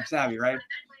remember my ex Abby, right?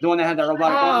 The one that had that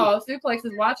robotic arm. Oh, Suplex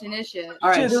is watching this shit. All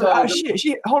right,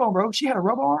 she hold on, bro. She had a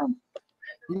rubber arm.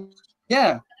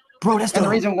 Yeah, bro. That's the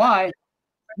reason why.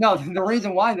 No, the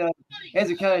reason why though is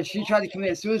because she tried to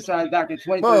commit suicide back in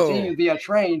 2013 via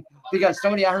train because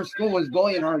somebody at her school was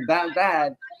bullying her that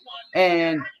bad,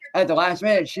 and at the last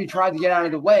minute she tried to get out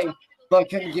of the way but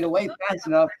couldn't get away fast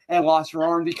enough and lost her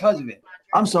arm because of it.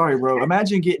 I'm sorry, bro.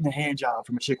 Imagine getting a hand job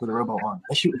from a chick with a rubber arm.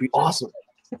 That shit would be awesome.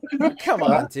 Come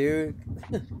on, dude.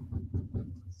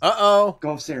 Uh-oh. Go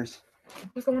upstairs.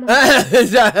 What's going on?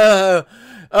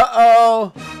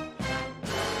 Uh-oh.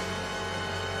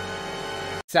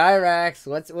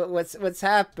 Cyraxx, what's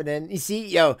happening? You see,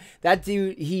 yo, that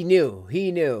dude, he knew.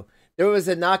 There was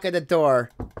a knock at the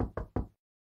door.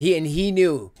 He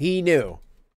knew.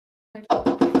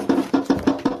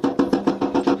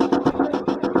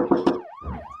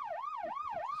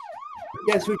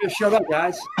 Guess who just showed up,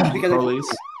 guys? Because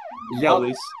Police.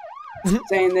 Police.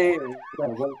 Saying they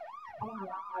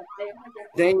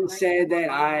said that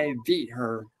I beat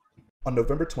her. On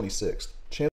November 26th,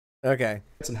 Chance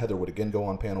and Heather would again go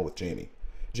on panel with Jamie.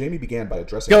 Jamie began by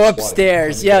addressing go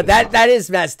upstairs. Yeah, that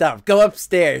is messed up. Go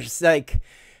upstairs. Like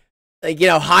you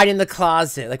know, hide in the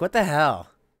closet. Like what the hell?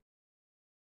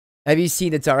 Have you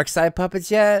seen the Dark Side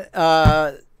puppets yet?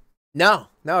 No,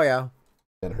 yo.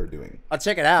 And her doing. I'll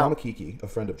check it out. Kiki, a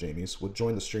friend of Jamie's, would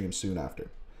join the stream soon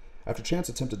after. After Chance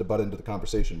attempted to butt into the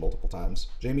conversation multiple times,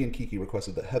 Jamie and Kiki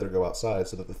requested that Heather go outside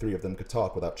so that the three of them could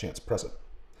talk without Chance present.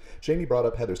 Jamie brought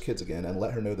up Heather's kids again and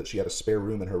let her know that she had a spare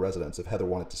room in her residence if Heather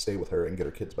wanted to stay with her and get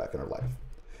her kids back in her life.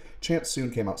 Chance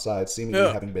soon came outside,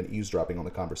 seemingly having been eveesdropping on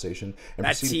the conversation, and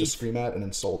proceeded to scream at and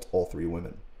insult all three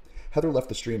women. Heather left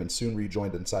the stream and soon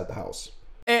rejoined inside the house.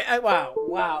 Wow.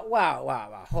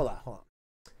 Hold on.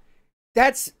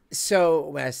 That's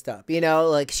so messed up. You know,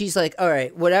 like she's like, all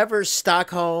right, whatever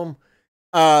Stockholm,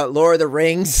 Lord of the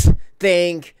Rings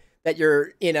thing that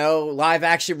you're, you know, live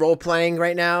action role playing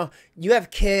right now. You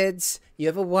have kids. You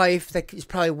have a wife that is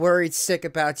probably worried sick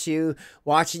about you,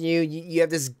 watching you. You have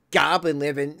this goblin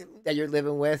that you're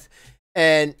living with.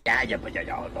 And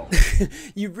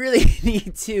you really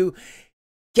need to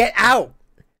get out.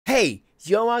 Hey,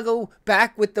 you don't want to go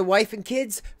back with the wife and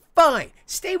kids? Fine.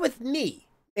 Stay with me.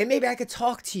 And maybe I could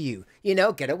talk to you, you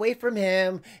know, get away from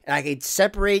him, and I could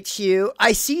separate you.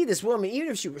 I see this woman, even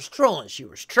if she was trolling, she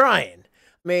was trying.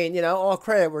 I mean, you know, all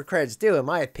credit where credit's due, in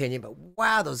my opinion. But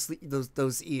wow,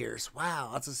 those ears,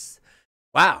 wow,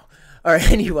 wow. All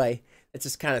right, anyway, it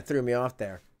just kind of threw me off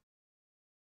there.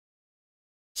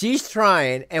 She's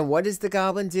trying, and what does the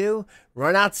goblin do?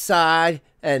 Run outside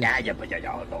and,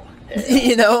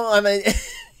 you know, I mean,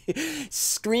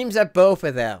 screams at both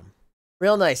of them.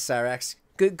 Real nice, Cyraxx.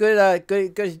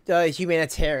 Good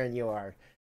humanitarian you are.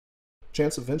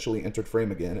 Chance eventually entered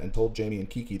frame again and told Jamie and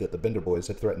Kiki that the Bender Boys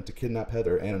had threatened to kidnap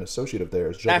Heather and an associate of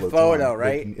theirs, that photo,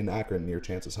 right? in Akron near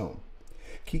Chance's home.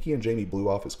 Kiki and Jamie blew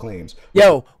off his claims.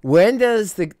 Yo, when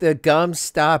does the gum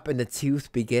stop and the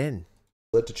tooth begin?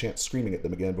 Led to Chance screaming at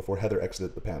them again before Heather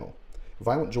exited the panel.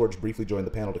 Violent George briefly joined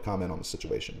the panel to comment on the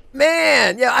situation.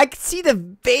 Man, yo, I could see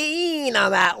the vein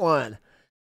on that one.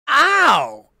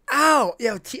 Ow!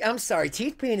 Yo, I'm sorry.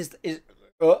 Teeth pain is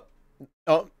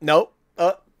no.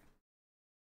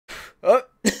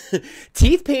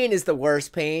 Teeth pain is the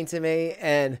worst pain to me,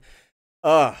 and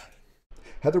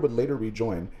Heather would later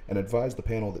rejoin and advise the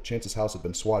panel that Chance's house had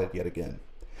been swatted yet again.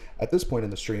 At this point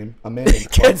in the stream, a man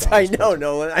named I know,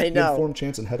 Nolan. I know. He informed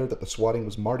Chance and Heather that the swatting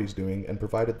was Marty's doing and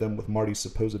provided them with Marty's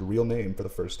supposed real name for the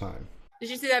first time.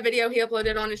 Did you see that video he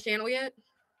uploaded on his channel yet?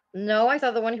 No, I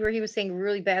saw the one where he was saying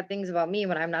really bad things about me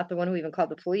when I'm not the one who even called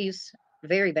the police.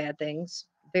 Very bad things.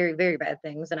 Very, very bad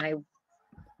things. And I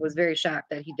was very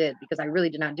shocked that he did because I really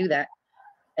did not do that.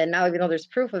 And now even though there's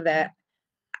proof of that,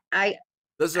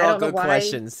 those are all good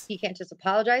questions. He can't just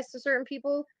apologize to certain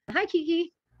people. Hi,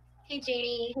 Kiki. Hey,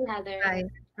 Jamie. Hey, Heather.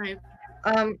 Hi.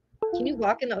 Can you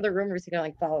walk in the other room or is he gonna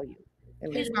like follow you?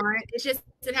 He's not. It's just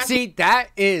see that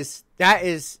is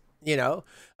you know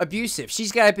abusive.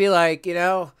 She's got to be like, you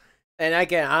know, And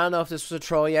again, I don't know if this was a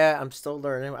troll yet. I'm still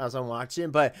learning as I'm watching.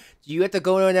 But do you have to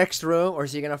go to the next room, or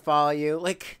is he gonna follow you?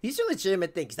 Like, these are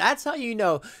legitimate things. That's how you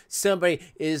know somebody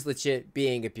is legit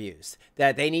being abused.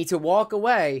 That they need to walk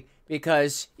away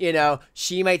because, you know,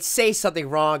 she might say something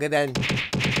wrong, and then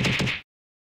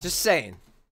just saying.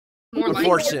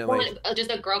 Unfortunately,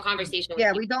 just a girl conversation.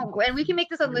 Yeah, we don't, and we can make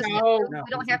this unlisted. No. We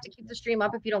don't have to keep the stream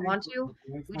up if you don't want to.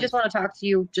 We just want to talk to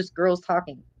you, just girls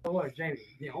talking. Oh, look, Jamie,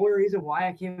 the only reason why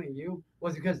I came at you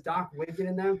was because Doc Wicked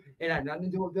and them, it had nothing to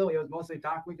do with Billy. It was mostly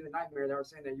Doc Wicked and Nightmare that were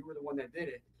saying that you were the one that did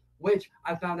it, which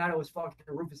I found out it was fucking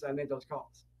Rufus that made those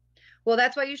calls. Well,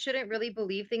 that's why you shouldn't really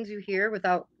believe things you hear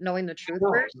without knowing the truth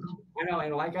first. I know,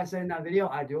 and like I said in that video,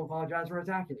 I do apologize for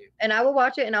attacking you. And I will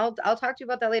watch it, and I'll talk to you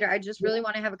about that later. I just really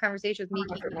want to have a conversation with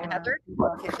Miki and Heather,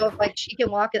 so if like she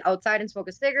can walk outside and smoke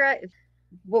a cigarette.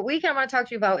 What we kind of want to talk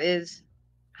to you about is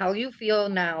how you feel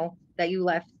now that you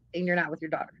left and you're not with your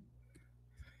daughter,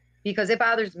 because it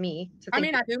bothers me. I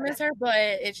mean, I do miss her, but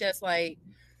it's just like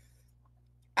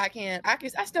I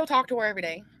still talk to her every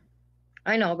day.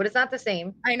 I know, but it's not the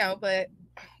same. I know, but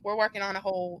we're working on a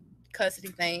whole custody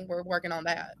thing. We're working on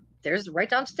that. There's right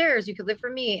downstairs. You could live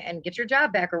for me and get your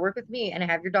job back or work with me and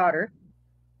have your daughter.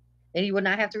 And you would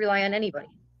not have to rely on anybody.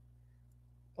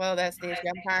 Well, that's the issue.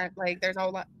 I'm trying, like, there's a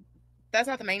whole lot. That's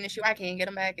not the main issue. I can't get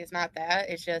them back. It's not that.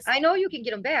 It's just. I know you can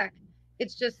get them back.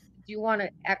 It's just, do you want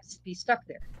to be stuck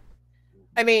there?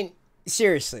 I mean,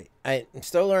 seriously, I'm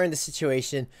still learning the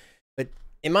situation. But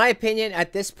in my opinion,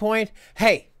 at this point,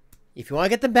 hey, if you want to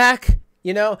get them back,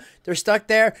 you know, they're stuck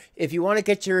there. If you want to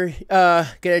get your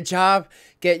get a job,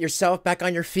 get yourself back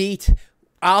on your feet,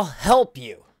 I'll help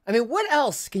you. I mean, what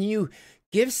else can you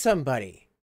give somebody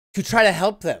to try to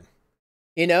help them?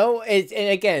 You know, and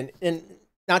again, and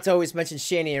not to always mention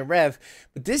Shani and Rev,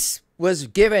 but this was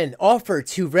offered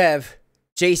to Rev,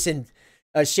 Jason,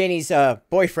 Shani's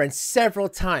boyfriend, several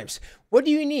times. What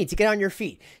do you need to get on your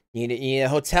feet? You need a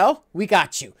hotel? We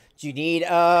got you. Do you need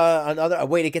a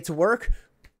way to get to work?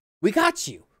 We got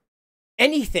you.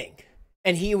 Anything.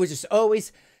 And he would just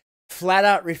always flat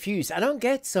out refuse. I don't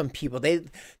get some people.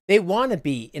 They want to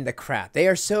be in the crap. They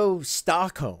are so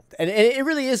Stockholmed. And it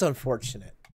really is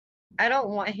unfortunate. I don't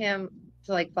want him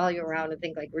to like follow you around and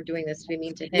think like we're doing this to be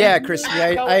mean to him. Yeah, Christy,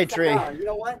 I agree. You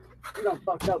know what? You done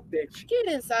fucked up, bitch. Get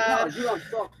inside. No, you done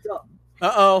fucked up.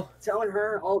 Uh-oh. Telling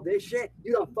her all this shit,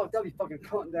 you done fucked up, you fucking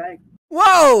cunt bag.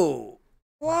 Whoa!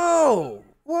 Whoa!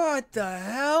 What the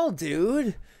hell,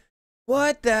 dude?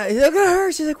 What the? Look at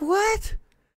her. She's like, what?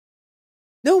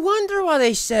 No wonder why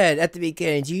they said at the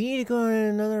beginning, do you need to go in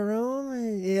another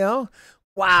room? You know?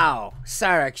 Wow.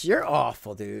 Cyraxx, you're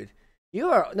awful, dude. You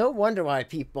are, no wonder why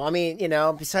people, I mean, you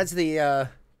know, besides the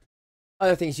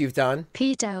other things you've done.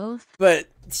 Pedo. But,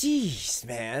 jeez,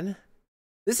 man.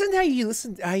 Listen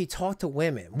how you talk to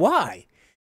women. Why?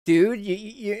 Dude,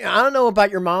 I don't know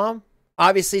about your mom.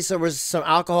 Obviously, there was some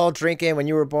alcohol drinking when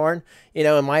you were born, you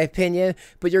know, in my opinion.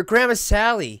 But your grandma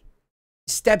Sally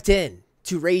stepped in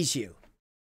to raise you.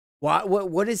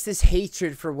 What is this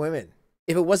hatred for women?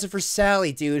 If it wasn't for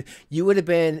Sally, dude, you would have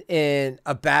been in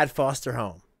a bad foster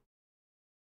home.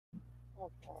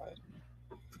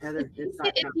 Heather, Is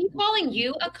he calling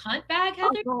you a cunt bag,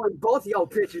 Heather? I'm calling both y'all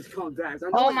bitches cunt bags.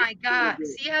 Oh my God.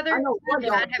 See, Heather? I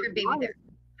cannot have your baby there.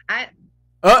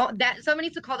 That somebody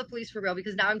needs to call the police for real,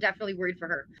 because now I'm definitely worried for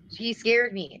her. She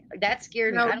scared me. That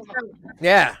scared me. I don't know.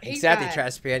 Yeah, exactly,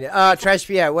 Trash Piano. Trash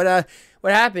Piano.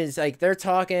 What happens? Like, they're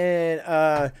talking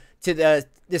to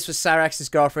this was Cyraxx's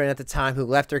girlfriend at the time, who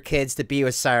left her kids to be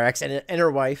with Cyraxx and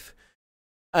her wife,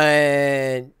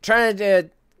 and trying to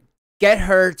get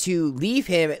her to leave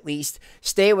him, at least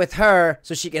stay with her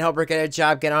so she can help her get a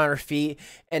job, get on her feet,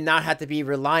 and not have to be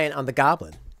reliant on the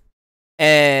goblin.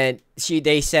 And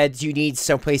they said, do you need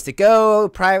someplace to go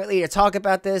privately to talk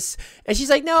about this? And she's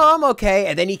like, no, I'm okay.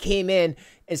 And then he came in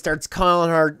and starts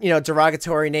calling her, you know,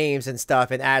 derogatory names and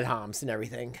stuff, and ad homs and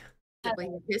everything.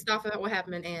 Pissed off about what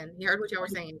happened, and he heard what y'all were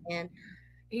saying, and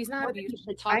he's not abusive.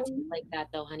 To talk to you like that,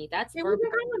 though, honey. That's it wasn't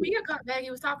calling me a cunt bag.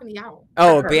 He was talking to y'all.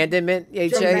 Oh, abandonment,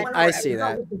 AJ? I see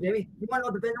that. You want to know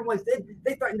what the vendor ones did?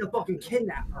 They threatened to fucking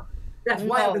kidnap her. That's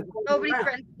why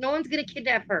no one's gonna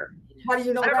kidnap her. How do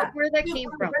you know I don't that? know where that came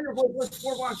from. The vendor boys live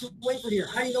 4 blocks away from here.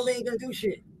 How do you know they ain't gonna do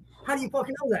shit? How do you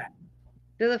fucking know that?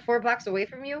 They live 4 blocks away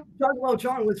from you?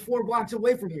 John lives 4 blocks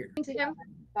away from here.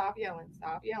 Stop yelling.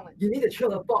 Stop yelling. You need to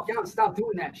chill the fuck out and stop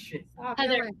doing that shit.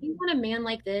 Heather, you want a man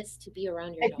like this to be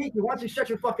around your daughter? Hey, Kiki, why don't you shut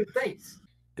your fucking face?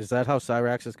 Is that how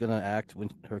Cyraxx is gonna act when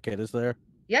her kid is there?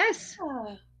 Yes.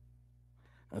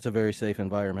 That's a very safe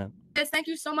environment. Yes, thank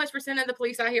you so much for sending the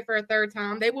police out here for a third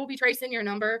time. They will be tracing your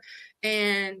number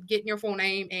and getting your full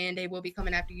name, and they will be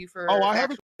coming after you for. Oh, I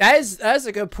haven't. That's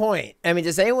a good point. I mean,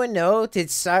 does anyone know?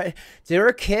 Did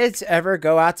her kids ever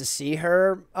go out to see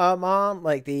her mom?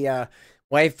 Like the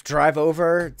wife drive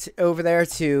over there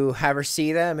to have her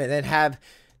see them, and then have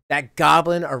that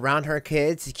goblin around her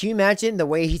kids. Can you imagine the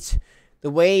way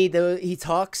he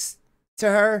talks to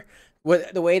her?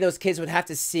 The way those kids would have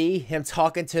to see him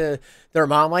talking to their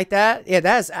mom like that? Yeah,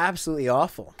 that is absolutely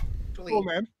awful. Full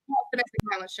name.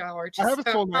 Shower. I have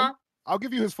his full name. I'll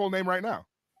give you his full name right now.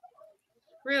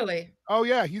 Really? Oh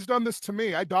yeah, he's done this to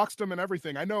me. I doxed him and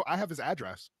everything. I know. I have his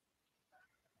address.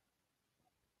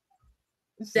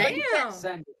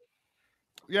 Damn.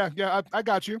 Yeah. I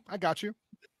got you.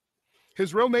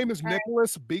 His real name is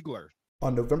Nicholas Biegler.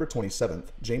 On November 27th,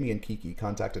 Jamie and Kiki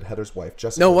contacted Heather's wife,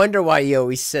 Jessica. No wonder why he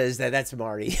always says that. That's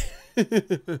Marty.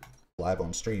 Live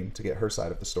on stream to get her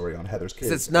side of the story on Heather's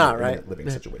kids. It's not right. Living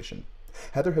situation.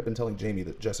 Heather had been telling Jamie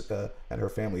that Jessica and her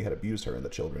family had abused her and the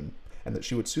children, and that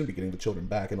she would soon be getting the children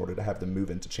back in order to have them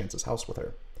move into Chance's house with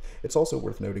her. It's also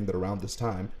worth noting that around this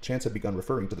time, Chance had begun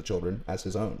referring to the children as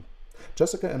his own.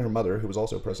 Jessica and her mother, who was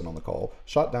also present on the call,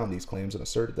 shot down these claims and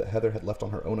asserted that Heather had left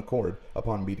on her own accord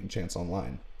upon meeting Chance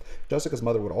online. Jessica's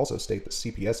mother would also state that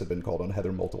CPS had been called on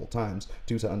Heather multiple times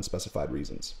due to unspecified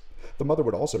reasons. The mother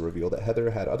would also reveal that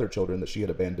Heather had other children that she had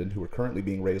abandoned who were currently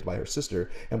being raised by her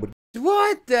sister and would...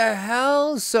 What the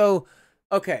hell? So,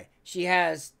 okay, she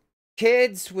has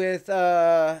kids with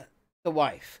the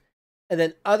wife, and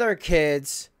then other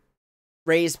kids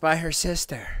raised by her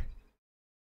sister.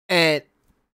 And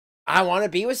I want to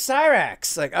be with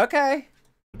Cyraxx. Like, okay.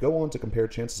 Go on to compare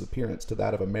Chance's appearance to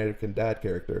that of American Dad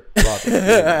character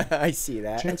Roger. I see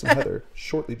that. Chance and Heather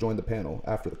shortly joined the panel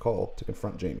after the call to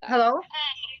confront Jamie. Hello?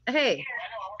 Hey.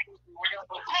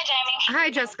 Hi, Jamie. Hi,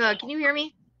 Jessica. Can you hear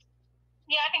me?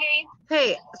 Yeah, I can hear you.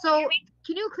 Hey, so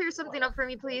can you clear something up for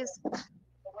me, please?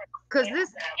 Because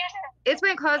it's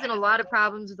been causing a lot of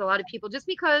problems with a lot of people just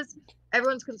because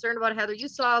everyone's concerned about Heather. You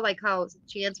saw like how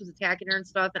Chance was attacking her and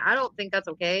stuff, and I don't think that's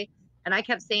okay. And I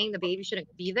kept saying the baby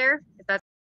shouldn't be there if that's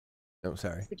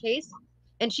the case.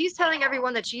 And she's telling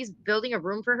everyone that she's building a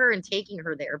room for her and taking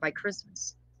her there by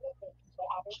Christmas.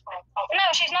 No,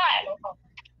 she's not.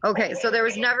 Okay, so there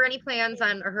was never any plans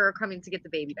on her coming to get the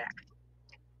baby back.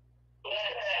 No.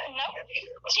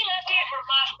 She left here for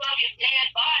my fucking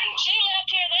dead body. She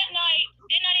left here that night,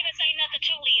 did not even say nothing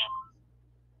to Leah.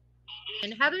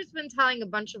 And Heather's been telling a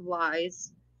bunch of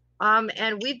lies.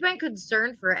 And we've been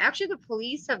concerned for her. Actually, the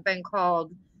police have been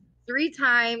called 3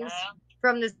 times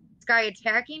from this guy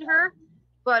attacking her.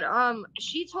 But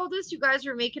she told us you guys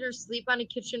were making her sleep on a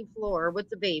kitchen floor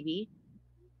with the baby.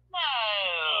 No.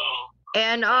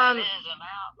 And that is an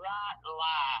outright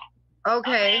lie.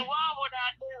 Okay. I mean, why would I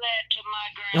do that to my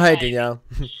grandma? Hi, Danielle.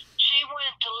 She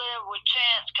went to live with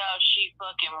Chance because she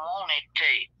fucking wanted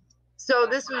to. So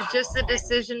this was just a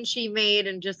decision she made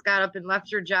and just got up and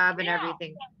left her job and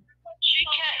everything. She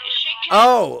can't.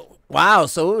 Oh, wow.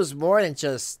 So it was more than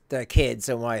just the kids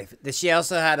and wife. She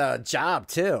also had a job,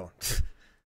 too.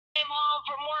 Came home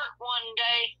from work one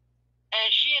day,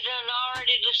 and she had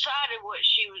already decided what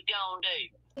she was going to do.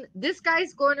 This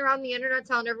guy's going around the internet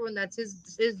telling everyone that's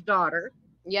his daughter.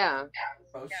 Yeah.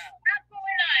 Absolutely not.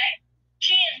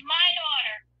 She is my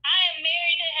daughter. I am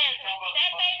married to Heather.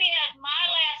 That baby has my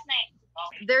last name.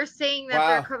 They're saying that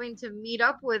they're coming to meet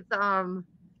up with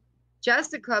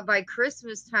Jessica by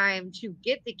Christmas time to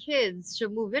get the kids to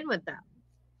move in with them.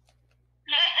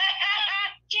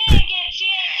 She ain't get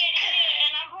it,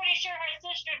 and I'm pretty sure her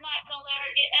sister's not gonna let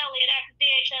her get Elliot after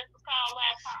DHS was called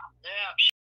last time. Yeah.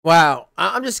 Wow.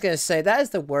 I'm just going to say that is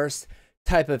the worst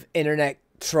type of internet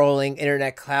trolling,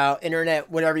 internet clout, internet,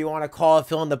 whatever you want to call it,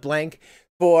 fill in the blank.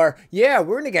 For, yeah,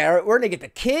 we're gonna get the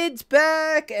kids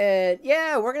back, and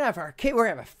yeah, we're gonna have our kid, we're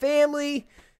gonna have a family.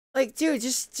 Like, dude,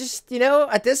 just you know,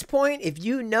 at this point, if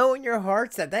you know in your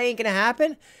hearts that ain't gonna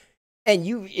happen, and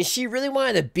if she really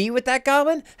wanted to be with that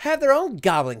goblin, have their own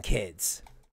goblin kids.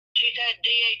 She's had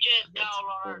DHS call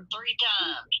on her 3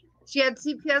 times. She had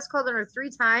CPS called on her 3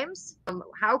 times.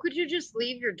 How could you just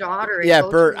leave your daughter? And Yeah,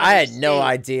 go Bert, to I had another no state?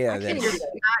 idea I that. can just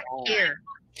not care.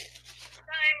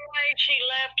 Same way she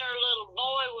left her little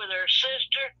boy with her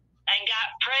sister and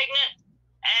got pregnant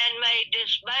and made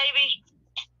this baby,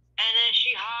 and then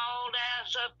she hauled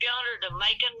ass up yonder to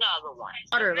make another one.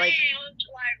 Daughter, like- He looks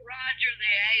like Roger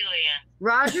the alien.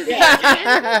 Roger the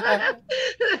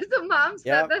the mom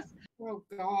said this. Oh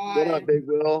God. What up, Big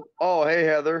Will? Oh, hey,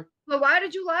 Heather. Well, why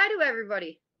did you lie to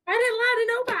everybody? I didn't lie to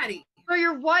nobody. So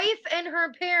your wife and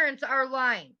her parents are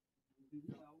lying.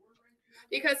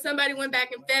 Because somebody went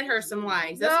back and fed her some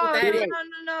lies. That's what that is.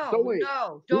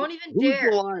 No. Don't even Who's dare.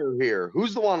 the liar here?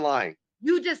 Who's the one lying?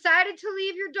 You decided to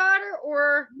leave your daughter,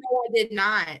 or no, I did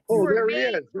not. Oh, there he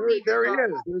is. There he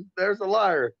is. There's a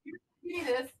liar. See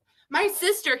this? My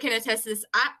sister can attest to this.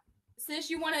 Sis,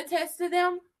 you want to attest to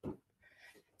them?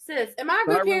 Sis, am I a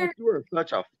good parent? You are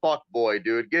such a fuck boy,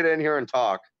 dude. Get in here and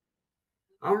talk.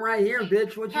 I'm right here,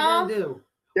 bitch. What you gonna do?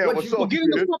 Yeah, what's up, get in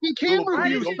the dude? fucking camera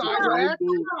view, Cyraxx.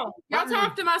 Y'all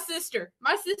talk to my sister.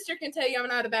 My sister can tell you I'm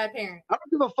not a bad parent. I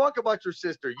don't give a fuck about your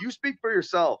sister. You speak for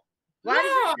yourself.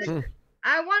 Why did you,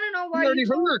 I want to know why you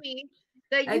told me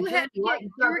that you had to get,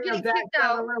 you were getting kicked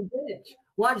out.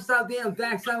 Why'd you stop being a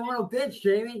backside little bitch,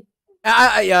 Jamie?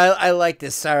 I like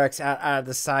this Cyraxx out of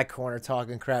the side corner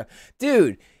talking crap,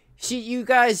 dude. You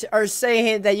guys are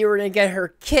saying that you were gonna get her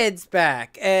kids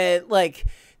back, and like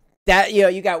that,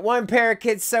 you got one pair of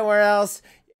kids somewhere else.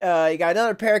 You got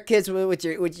another pair of kids with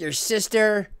your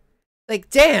sister.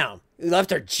 Like, damn, you left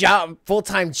her job,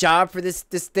 full-time job for this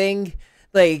thing.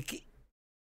 Like,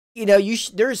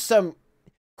 there's some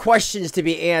questions to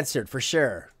be answered for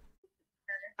sure.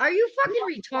 Are you fucking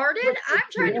retarded? I'm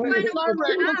trying to find out what's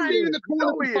going on.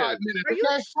 Are you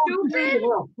stupid?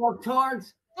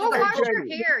 Fucktards. Go wash your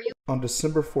hair. On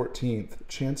December 14th,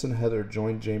 Chance and Heather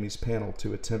joined Jamie's panel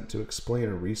to attempt to explain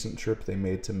a recent trip they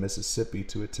made to Mississippi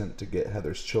to attempt to get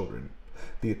Heather's children.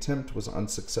 The attempt was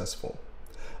unsuccessful.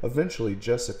 Eventually,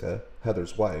 Jessica,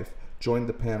 Heather's wife, joined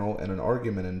the panel and an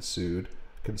argument ensued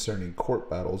concerning court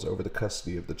battles over the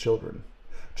custody of the children.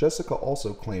 Jessica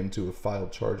also claimed to have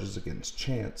filed charges against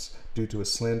Chance due to a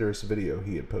slanderous video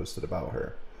he had posted about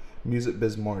her. Music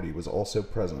Biz Marty was also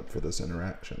present for this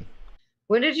interaction.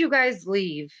 When did you guys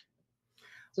leave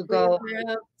to go?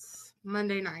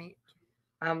 Monday night.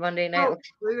 On Monday night? Oh,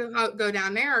 we will go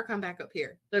down there or come back up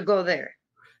here. To go there.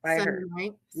 By Sunday her.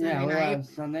 night. Yeah, we left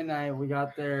Sunday night. We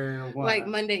got there. What? Like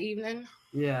Monday evening.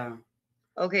 Yeah.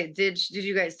 Okay. Did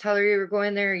you guys tell her you were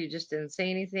going there? Or you just didn't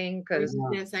say anything? Because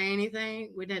we didn't say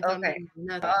anything. We didn't tell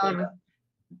nothing.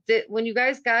 When you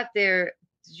guys got there,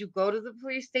 did you go to the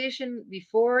police station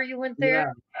before you went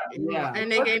there? Yeah.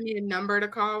 And they gave me a number to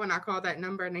call, and I called that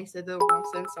number, and they said they were going to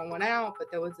send someone out,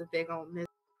 but there was a big old miss.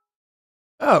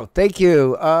 Oh, thank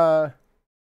you, Burr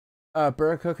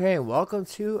Cocaine. Welcome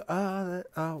to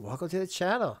the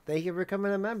channel. Thank you for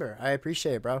becoming a member. I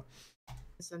appreciate it, bro.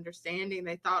 Misunderstanding.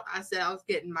 They thought I said I was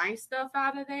getting my stuff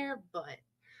out of there, but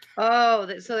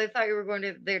so they thought you were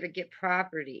going there to get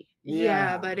property.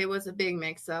 Yeah, but it was a big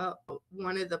mix-up.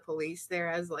 One of the police there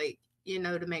has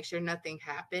to make sure nothing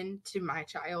happened to my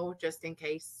child, just in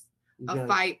case a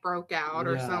fight broke out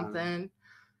or something.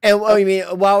 And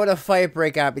why would a fight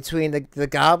break out between the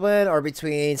goblin or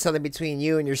between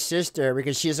you and your sister?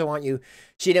 Because she didn't want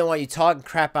you talking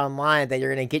crap online that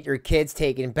you're gonna get your kids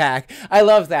taken back. I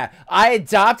love that. I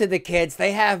adopted the kids.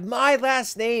 They have my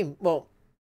last name. Well,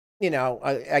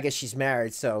 I guess she's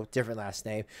married, so different last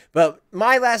name. But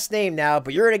my last name now,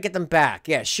 but you're going to get them back.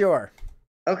 Yeah, sure.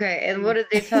 Okay, and what did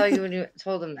they tell you when you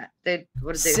told them that?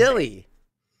 What did they Silly.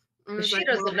 say? She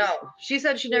doesn't know. She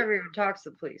said she never even talks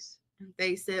to the police.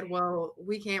 They said, well,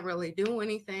 we can't really do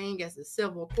anything as a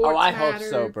civil court. Oh, I hope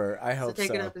so, Bert. I hope so.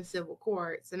 Take it up in civil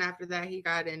courts. And after that, he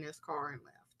got in his car and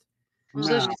left.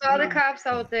 So she saw the cops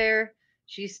out there.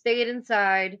 She stayed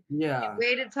inside. Yeah. She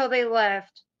waited till they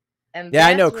left. And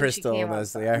I know Crystal and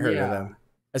Leslie. I heard of them.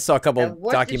 I saw a couple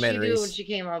what documentaries. What did she do when she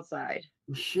came outside?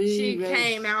 She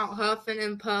came out huffing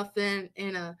and puffing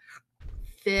in a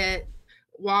fit,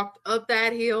 walked up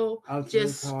that hill,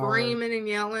 just screaming and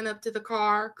yelling up to the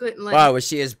car. Couldn't let was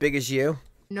she as big as you?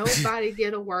 Nobody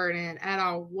get a word in at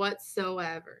all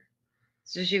whatsoever.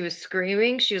 So she was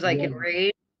screaming. She was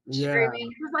enraged. Screaming.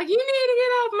 She was like, "You need to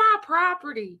get off my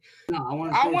property." No,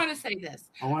 I want to say this.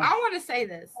 I want to say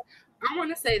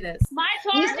this. My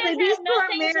charges have these two are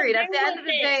nothing married. to At do the end with of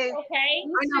the this, day, okay?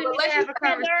 I know, but let's have a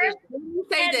conversation. Let me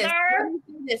say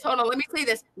this. Hold on. Let me say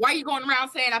this. Why are you going around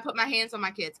saying I put my hands on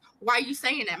my kids? Why are you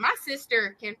saying that? My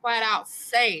sister can flat out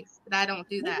say that I don't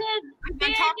do that. Because Big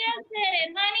just said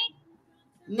it, honey.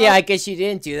 Yeah, I guess you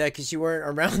didn't do that because you weren't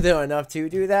around them enough to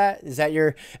do that. Is that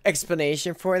your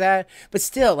explanation for that? But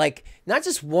still, not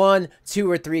just 1, 2,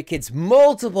 or 3 kids,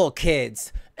 multiple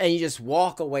kids, and you just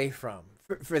walk away from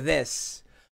for this.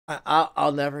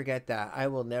 I'll never get that. I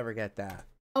will never get that.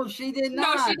 Oh, she did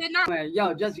not. No, she did not.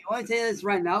 Yo, Jesse, you want to say this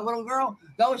right now, little girl?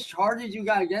 Those charges you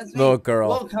got against me, little girl,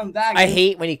 will come back. I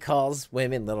hate when he calls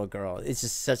women little girl. It's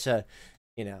just such a,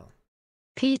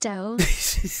 pedo.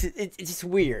 It's just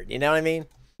weird. You know what I mean?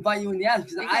 Bite you in the ass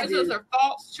because those are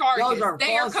false charges.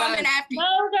 They are coming after you.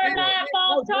 Those are not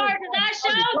false charges. I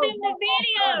showed them the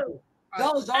video.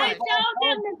 Those are I showed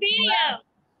them the video.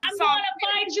 I'm going to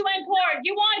fight you in court.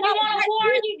 You want a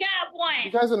war? You got one.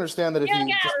 You guys understand that if You you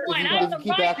got just one. if you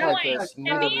keep acting like this, And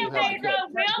neither of me you and have the Pedro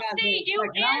kid. will see you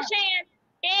and Chance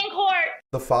in court.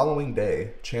 The following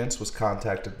day, Chance was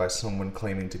contacted by someone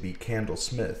claiming to be Candle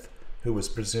Smith, who was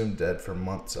presumed dead for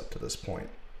months up to this point.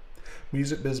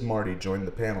 Music Biz Marty joined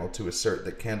the panel to assert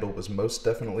that Candle was most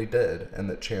definitely dead and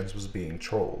that Chance was being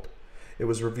trolled. It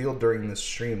was revealed during this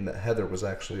stream that Heather was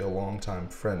actually a longtime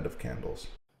friend of Candle's.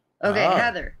 Okay,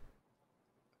 Heather.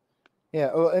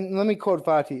 Yeah, well, and let me quote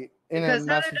Fati in Because a Heather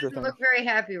messenger doesn't thing. look very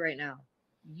happy right now.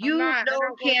 You know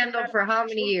Candle for how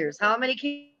many years? How many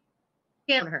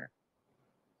Candle her?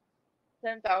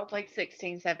 Since I was like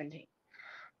 16, 17.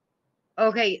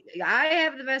 Okay, I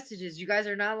have the messages. You guys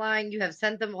are not lying. You have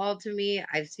sent them all to me.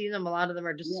 I've seen them. A lot of them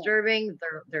are disturbing.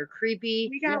 They're creepy.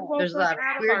 We got woke There's a up lot of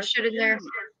out of weird our shit in there.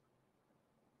 sleep.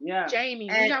 Yeah. Jamie,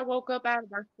 we got woke up out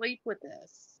of our sleep with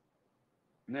this.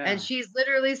 Yeah. And she's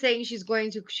literally saying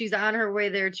she's on her way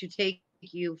there to take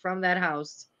you from that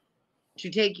house, to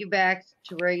take you back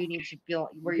to where you need to feel,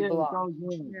 where you belong.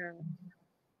 Yeah.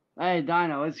 Hey,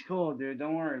 Dino, it's cool, dude.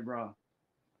 Don't worry, bro.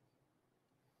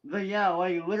 But yeah,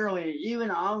 like literally, even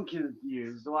I'm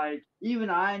confused. Like, even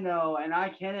I know, and I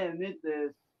can't admit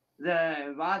this,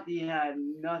 that Vati had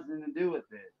nothing to do with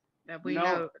this. That we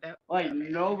know. That, like,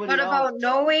 nobody But else. about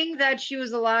knowing that she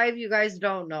was alive, you guys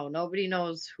don't know. Nobody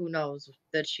knows who knows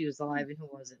that she was alive and who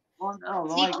wasn't. Well, no,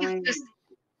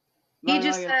 He like,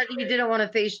 just said he didn't want to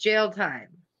face jail time.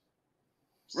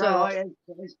 So, right,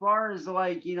 like, as far as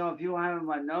like, you know, if you have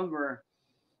my number,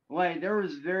 like there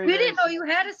was very. We didn't know you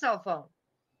had a cell phone.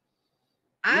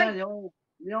 Yeah, the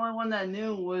only one that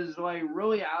knew was like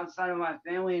really outside of my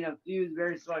family and a few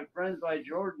very select friends like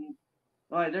Jordan.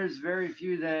 Like there's very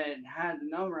few that had the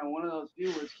number, and one of those few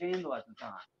was Candle at the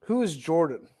time. Who is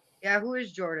Jordan? Yeah, who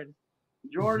is Jordan?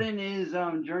 Jordan is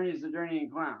Journey's the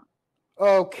Journeying Clown.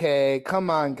 Okay, come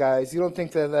on, guys. You don't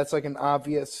think that that's like an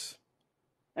obvious?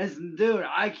 Dude,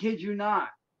 I kid you not.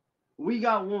 We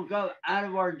got woke up out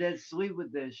of our dead sleep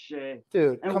with this shit.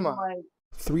 Dude, and come on. Like,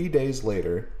 3 days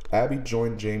later, Abby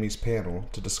joined Jamie's panel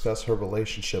to discuss her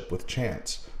relationship with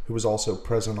Chance, who was also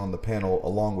present on the panel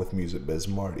along with Music Biz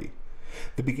Marty.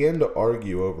 They began to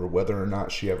argue over whether or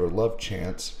not she ever loved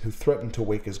Chance, who threatened to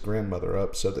wake his grandmother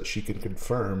up so that she could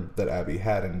confirm that Abby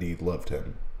had indeed loved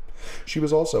him. She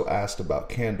was also asked about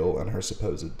Candle and her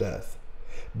supposed death.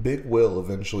 Big Will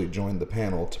eventually joined the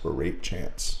panel to berate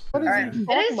Chance. All right.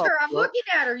 It is her. I'm looking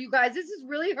at her, you guys. This is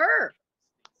really her.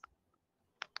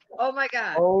 Oh my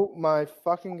God. Oh my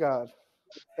fucking God.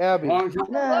 Abby.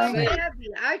 Abby,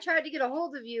 I tried to get a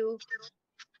hold of you.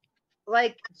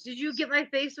 Like, did you get my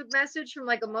Facebook message from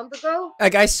like a month ago?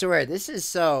 Like, I swear, this is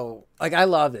so, like, I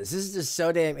love this. This is just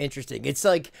so damn interesting. It's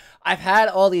like, I've had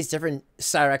all these different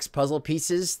Cyraxx puzzle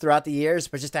pieces throughout the years,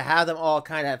 but just to have them all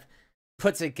kind of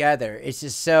put together, it's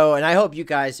just so, and I hope you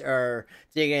guys are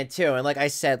digging it too. And like I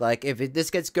said, like, if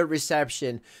this gets good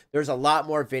reception, there's a lot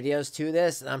more videos to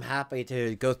this, and I'm happy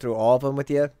to go through all of them with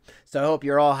you. So I hope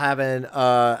you're all having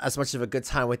as much of a good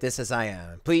time with this as I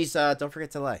am. Please don't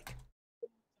forget to like.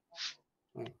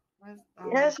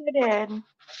 Yes, I did.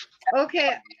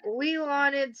 Okay, we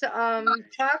wanted to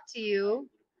talk to you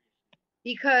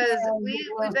because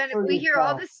we hear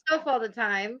all this stuff all the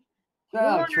time. We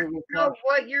want to know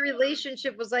what your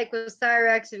relationship was like with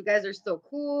Cyraxx. If you guys are still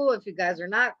cool, if you guys are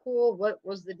not cool, what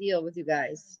was the deal with you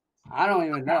guys? I don't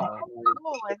even know. I'm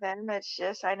cool with him. It's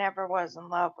just I never was in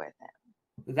love with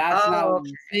him. That's not.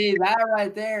 See, that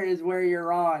right there is where you're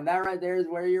wrong. That right there is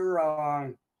where you're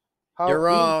wrong. You're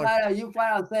wrong. You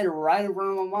flat out said right in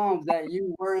front of my mom that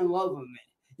you were in love with me.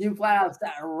 You flat out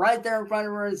sat right there in front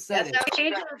of her and said it.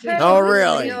 Oh,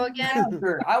 really? I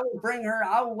will bring her.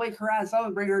 I will wake her ass up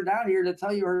and bring her down here to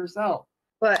tell you herself.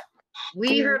 But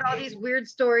we heard all these weird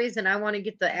stories, and I want to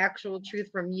get the actual truth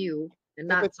from you, and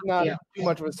not. It's not too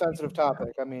much of a sensitive topic.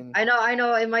 I mean, I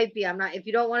know it might be. I'm not. If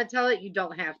you don't want to tell it, you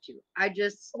don't have to. I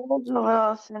just. It's a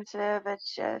little sensitive.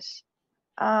 It's just.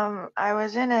 I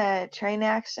was in a train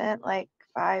accident like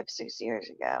 5-6 years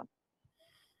ago.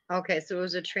 Okay, so it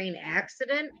was a train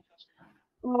accident?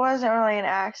 It wasn't really an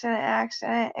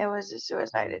accident. It was a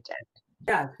suicide attempt.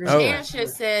 Yeah. Chance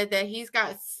just said that he's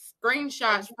got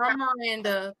screenshots from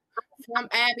Miranda, from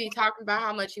Abby, talking about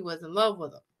how much he was in love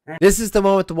with him. This is the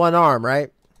one with the one arm,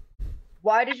 right?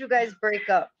 Why did you guys break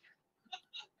up?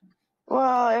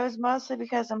 Well, it was mostly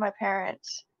because of my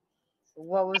parents.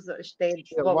 What was the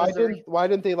stage? yeah, why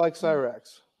didn't they like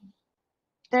Cyraxx?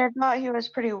 They thought he was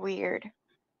pretty weird.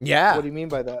 Yeah. What do you mean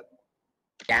by that?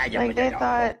 Like they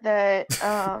thought that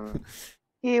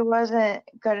he wasn't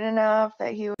good enough.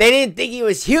 That he. They didn't think he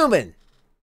was human.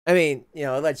 I mean, you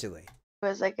know, allegedly.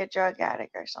 Was like a drug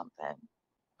addict or something.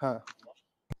 Huh.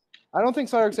 I don't think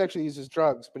Cyraxx actually uses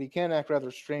drugs, but he can act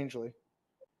rather strangely.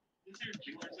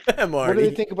 What do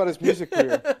they think about his music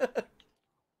career?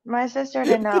 My sister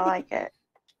did not like it.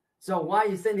 So why are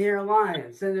you sitting here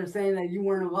lying? Sitting there saying that you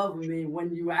weren't in love with me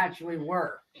when you actually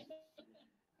were.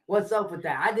 What's up with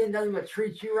that? I did nothing but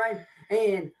treat you right,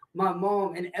 and my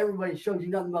mom and everybody showed you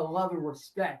nothing but love and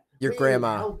respect. Your We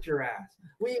grandma. even helped your ass.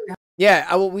 We even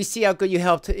Yeah, well, we see how good you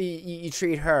helped. You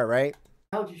treat her, right?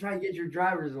 helped you try to get your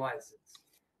driver's license.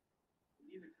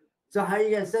 So how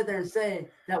you gonna sit there and say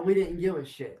that we didn't give a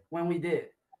shit when we did?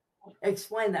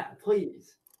 Explain that,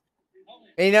 please.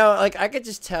 And, you know, like I could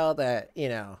just tell that, you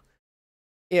know,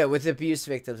 with abuse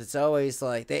victims, it's always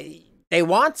like they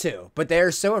want to, but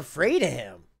they're so afraid of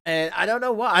him. And I don't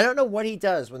know why. I don't know what he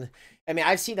does when. I mean,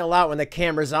 I've seen a lot when the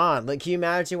camera's on. Like, can you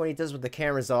imagine what he does when the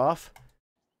camera's off?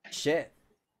 Shit.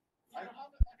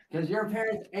 Because your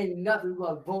parents ain't nothing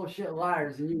but bullshit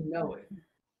liars, and you know it.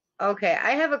 Okay,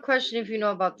 I have a question if you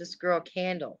know about this girl,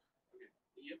 Candle.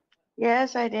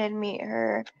 Yes, I did meet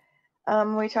her.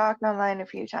 We talked online a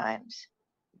few times.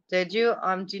 Did you?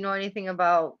 Do you know anything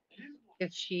about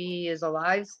if she is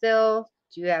alive still?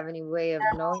 Do you have any way of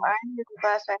knowing? I knew the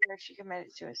last I heard she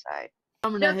committed suicide.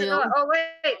 Oh,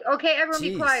 wait. Okay, everyone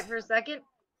be quiet for a second.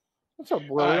 What's up,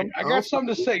 All right, I got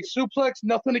something to say. Suplex,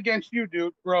 nothing against you,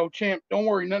 dude, bro, champ. Don't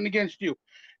worry, nothing against you.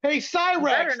 Hey,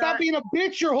 Cyraxx, stop being a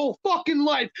bitch your whole fucking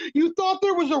life. You thought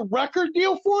there was a record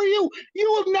deal for you?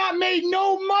 You have not made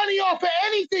no money off of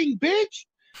anything, bitch.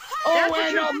 That's Oh, what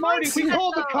and your Marty, voice we said,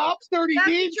 called the though. cops 30 That's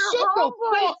deeds. what your Shut the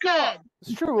homeboy fuck said. up.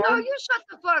 It's true. No, you shut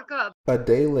the fuck up. A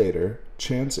day later,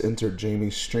 Chance entered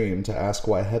Jamie's stream to ask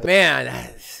why Heather.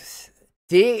 Man,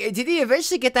 did he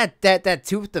eventually get that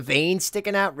tooth, the vein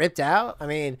sticking out, ripped out? I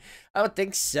mean, I don't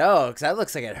think so, because that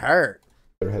looks like it hurt.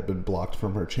 Had been blocked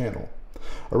from her channel.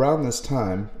 Around this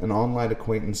time, an online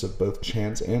acquaintance of both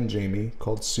Chance and Jamie,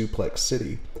 called Suplex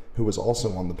City, who was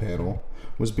also on the panel,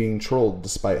 was being trolled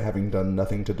despite having done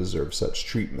nothing to deserve such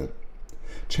treatment.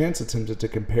 Chance attempted to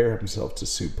compare himself to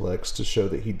Suplex to show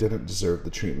that he didn't deserve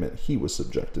the treatment he was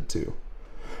subjected to.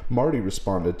 Marty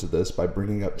responded to this by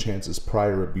bringing up Chance's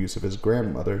prior abuse of his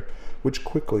grandmother, which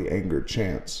quickly angered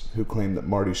Chance, who claimed that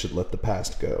Marty should let the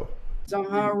past go.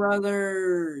 Somehow or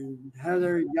other,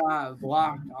 Heather got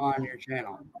blocked on your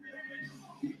channel.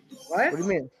 What? What do you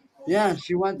mean? Yeah,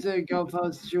 she went to go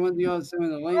post. She went to go send me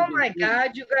the link. Oh my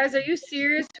god, you guys, are you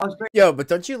serious? Yo, but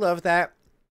don't you love that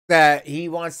he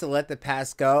wants to let the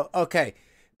past go? Okay,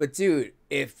 but dude,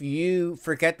 if you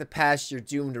forget the past, you're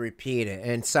doomed to repeat it.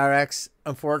 And Cyraxx,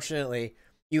 unfortunately,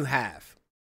 you have,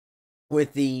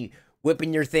 with the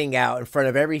whipping your thing out in front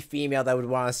of every female that would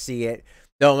want to see it.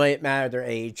 Don't matter their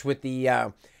age, with the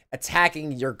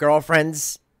attacking your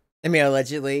girlfriends. I mean,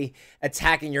 allegedly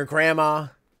attacking your grandma.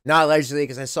 Not allegedly,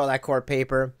 because I saw that court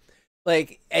paper.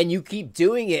 Like, and you keep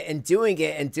doing it and doing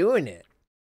it and doing it.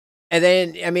 And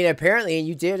then, I mean, apparently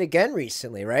you did it again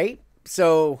recently, right?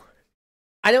 So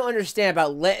I don't understand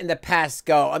about letting the past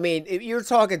go. I mean, if you're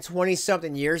talking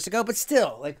 20-something years ago, but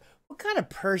still, like, what kind of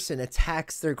person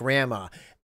attacks their grandma?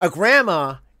 A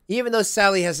grandma, even though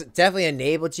Sally has definitely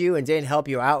enabled you and didn't help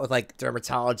you out with, like,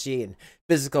 dermatology and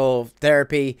physical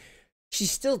therapy, she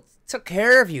still took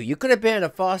care of you. You could have been in a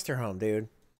foster home, dude.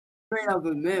 Straight up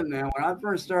admit, man, when I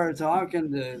first started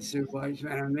talking to Suplex,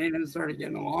 man, me and him started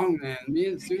getting along, man. Me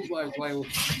and Suplex, like,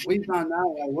 we found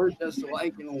out that we're just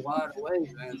alike in a lot of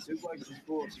ways, man. Suplex is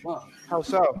cool as fuck. How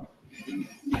so?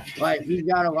 Like, he's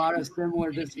got a lot of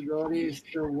similar disabilities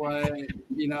to what,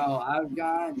 you know, I've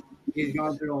got. He's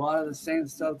gone through a lot of the same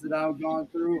stuff that I've gone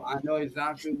through. I know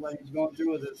exactly what he's going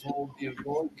through with this whole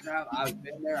employee crap. I've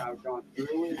been there. I've gone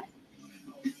through it.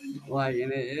 Like,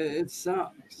 and it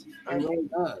sucks. It really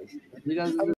does. He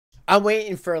doesn't. I'm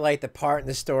waiting for, like, the part in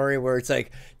the story where it's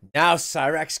like, now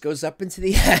Cyraxx goes up into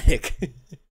the attic.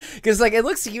 Because, like, it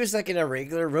looks like he was, like, in a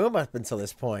regular room up until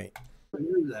this point.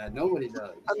 That. Nobody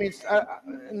does. I mean,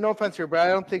 no offense here, but I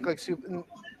don't think, like, you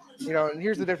know, and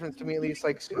here's the difference to me, at least.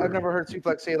 Like, I've never heard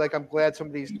Suplex say, like, I'm glad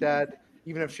somebody's dead,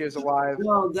 even if she is alive.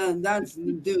 Well, then that's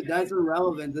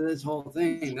irrelevant to this whole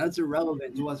thing. That's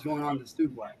irrelevant to what's going on in the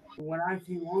Suplex. When I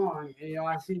came on, and, you know,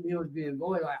 I see Neil being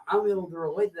bullied, like, I'm able to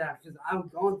relate to that because I've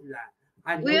gone through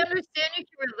that. We understand you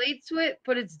can relate to it,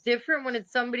 but it's different when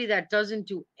it's somebody that doesn't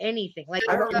do anything. Like,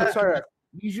 Sorry,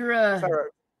 Cyraxx,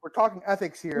 we're talking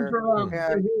ethics here.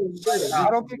 And I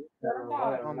don't think.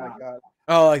 Oh my god.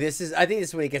 Oh, like, this is. I think this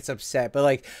is when he gets upset. But,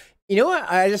 like, you know what?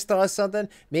 I just thought of something.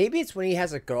 Maybe it's when he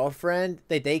has a girlfriend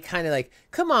that they kind of like,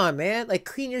 come on, man, like,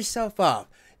 clean yourself up.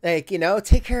 Like, you know,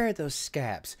 take care of those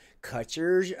scabs. cut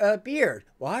your beard,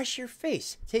 wash your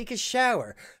face, take a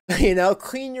shower, you know,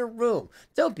 clean your room.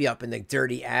 Don't be up in the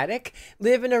dirty attic.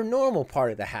 Live in a normal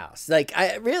part of the house. Like,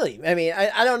 I mean,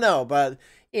 I don't know, but,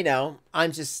 you know,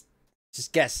 I'm just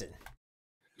guessing.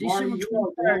 Marty,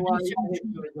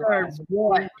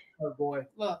 boy.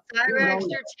 Look, Cyraxx,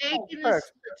 you're taking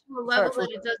this to a level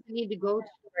that it doesn't need to go to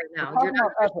right now. You're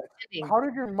not How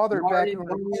did your mother back in the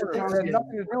corner? It had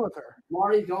nothing to do with her.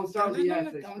 Marty, don't start the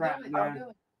ethics crap, man.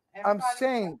 I'm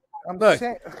saying,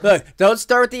 Look, don't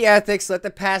start the ethics. Let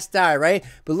the past die, right?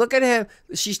 But look at him.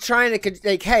 She's trying to,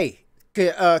 like, hey,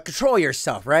 control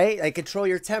yourself, right? Like, control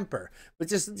your temper. But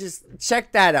just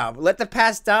check that out. Let the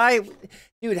past die.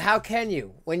 Dude, how can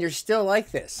you when you're still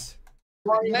like this?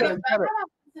 Marty,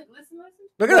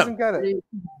 Look at him.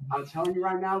 I'm telling you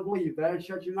right now, boy, you better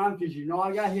shut your mouth because you know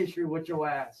I got history with your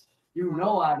ass. You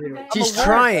know I do. She's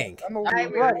trying.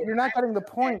 Right. You're not getting the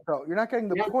point, though. You're not getting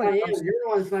the point. You're the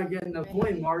one that's not getting the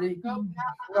point, Marty. You're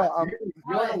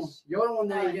the one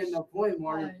that ain't getting the point,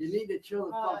 Marty. You need to chill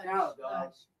the fuck out,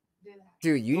 dog.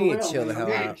 Dude, you need to chill the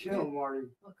hell out. Chill, Marty.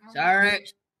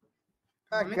 Cyraxx.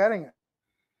 Not getting it.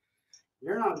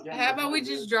 You're not getting How about we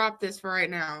just drop this for right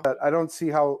now? I don't see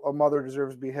how a mother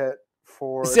deserves to be hit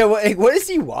for. So, like, what is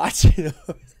he watching?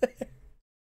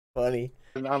 Funny.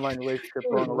 An online relationship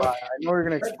going awry. I know you're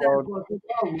gonna explode.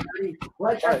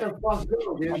 Let the fuck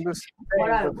go. I'm just saying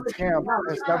that the camp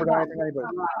has never done anything to anybody.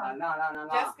 No.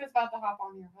 Jessica's about to hop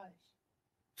on your hush.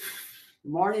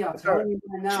 Marty, I'm telling you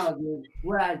right now, dude.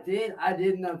 What I did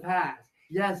in the past.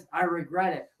 Yes, I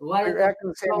regret it. You're acting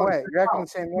the same way. You're acting the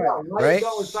same way. Let it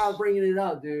go and stop bringing it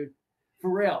up, dude.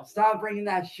 For real. Stop bringing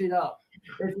that shit up.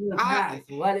 It's in the past.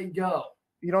 Let it go.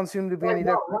 You don't seem to be any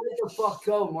different. Let it the fuck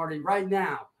go, Marty, right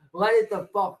now. Let it the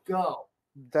fuck go.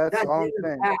 That's all I'm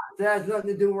saying. That has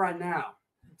nothing to do right now.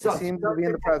 So it seems to be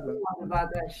in the present.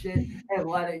 About that shit and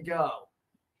let it go.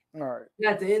 All right.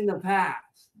 That's in the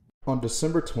past. On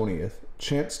December 20th,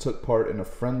 Chance took part in a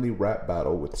friendly rap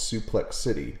battle with Suplex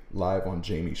City live on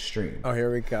Jamie's stream. Oh,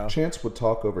 here we go. Chance would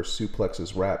talk over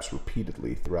Suplex's raps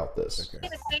repeatedly throughout this. Okay.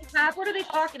 What are they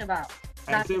talking about?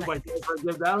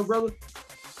 Give down, brother.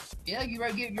 Yeah, you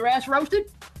ready to get your ass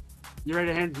roasted? You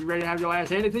ready to have your ass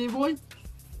handed to you, boy?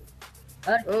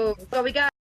 Oh, so we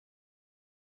got.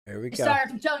 Here we go.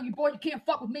 Cyraxx, I'm telling you, boy, you can't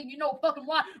fuck with me. You know fucking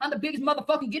why? I'm the biggest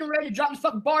motherfucker getting ready to drop these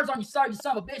fucking bars on you. Sorry, you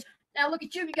son of a bitch. Now look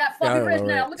at you. You got fucking wrist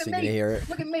now. Look at me.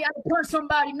 Look at me. I can punch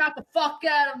somebody, knock the fuck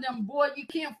out of them, boy. You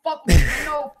can't fuck with me. You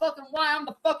know fucking why? I'm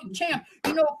the fucking champ.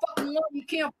 You know fucking why? You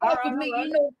can't fuck with me. You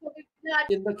know fucking not.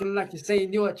 You're looking like you're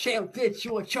saying you're a champ, bitch.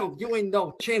 You a chump. You ain't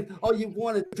no champ. All you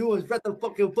want to do is read the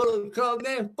fucking Bullet Club,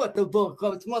 man. Fuck the Bullet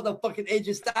Club. It's motherfucking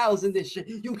AJ Styles in this shit.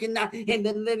 You cannot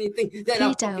handle anything that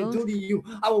I fucking do to you.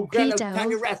 I will grab a pound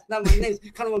your ass. Now my name's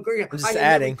Conor McGregor. I'm just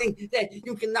adding. Everything that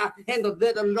you cannot handle.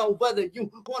 Let them know whether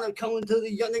you want to come into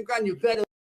the underground. You better.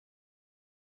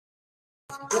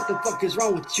 What the fuck is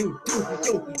wrong with you?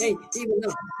 You ain't even a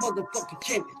motherfucking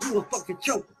champ. You a fucking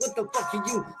chump. What the fuck are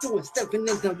you doing? Stepping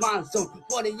into my zone.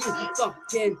 What are you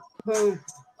fucking?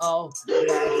 Oh,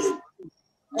 that's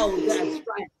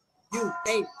right. You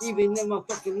ain't even in my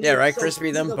fucking. Yeah, right,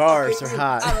 Crispy. Them bars are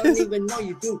hot. I don't even know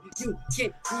you do. You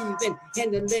can't even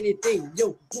handle anything.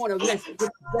 You wanna mess with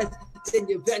the best? Then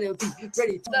you better be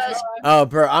ready to. Oh,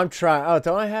 bro, I'm trying. Oh,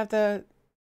 don't I have that?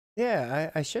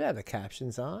 Yeah, I should have the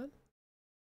captions on.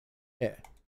 Yeah.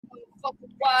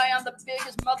 Why I'm the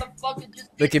biggest motherfucker.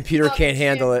 Just the computer can't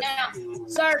handle it.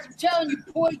 Cyraxx, I'm telling you,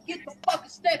 boy, get the fucking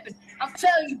stepping. I'm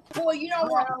telling you, boy, you know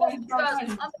what I'm fucking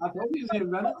I'm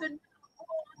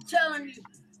telling you,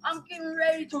 I'm getting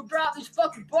ready to drop these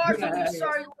fucking bars on you.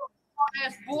 Sorry, little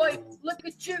ass boy. Look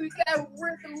at you. You got a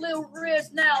ripping little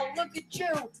wrist now. Look at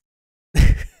you.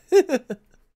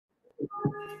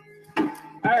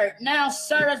 All right, now,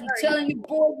 Cyraxx, I'm telling you,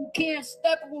 boy, you can't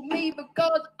step with me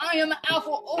because I am Alpha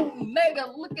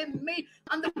Omega. Look at me.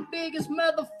 I'm the biggest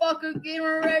motherfucker getting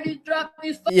ready to drop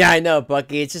these fucking. Yeah, I know,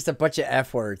 Bucky. It's just a bunch of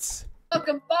F words.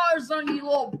 Fucking bars on you,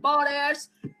 little bald ass.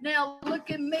 Now,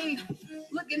 look at me.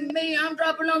 Look at me. I'm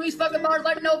dropping on these fucking bars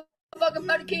like no fucking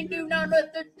body can't do nothing.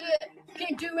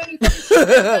 Can't do any fucking shit. Look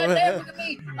at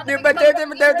me. I'm these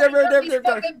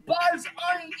fucking bars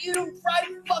on you right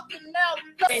fucking now.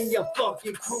 And your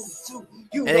fucking crew too.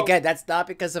 And again, that's not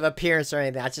because of appearance or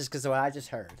anything. That's just because of what I just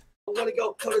heard. I wanna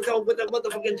go toe-to-toe with a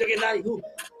motherfucking juggernaut who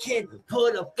can't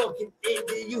put a fucking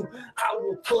into you. I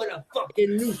will put a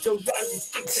fucking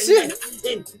neutralizing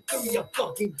into your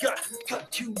fucking gut.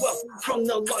 Cut you up from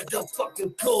the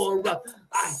motherfucking floor up.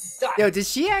 Yo, did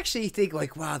she actually think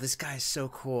like, wow, this guy is so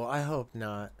cool? I hope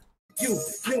not. You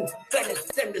better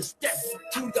send a step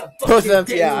to the Both of them,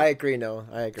 fucking yeah, I agree. No,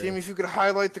 I agree. Jamie, if you could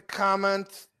highlight the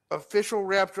comment, official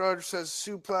rap judge says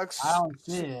suplex. I don't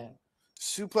see it.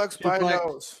 Suplex by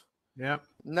nose. Yep.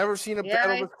 Never seen a Yeah,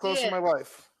 battle I this close see in my it.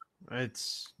 life.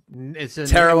 It's a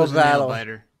Terrible it was a nail battle.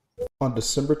 biter. On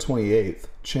December 28th,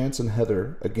 Chance and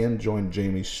Heather again joined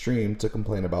Jamie's stream to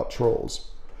complain about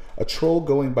trolls. A troll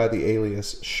going by the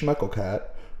alias Schmecklecat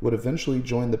would eventually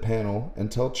join the panel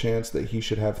and tell Chance that he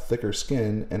should have thicker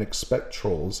skin and expect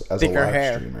trolls as Thicker a live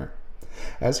hair. streamer.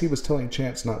 As he was telling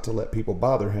Chance not to let people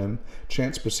bother him,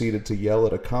 Chance proceeded to yell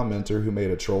at a commenter who made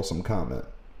a trollsome comment.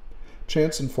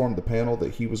 Chance informed the panel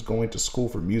that he was going to school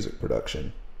for music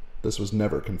production. This was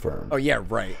never confirmed. Oh, yeah,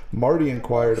 right. Marty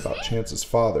inquired about Chance's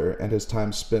father and his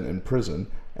time spent in prison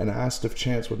and asked if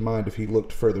Chance would mind if he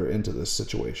looked further into this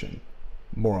situation.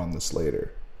 More on this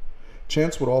later.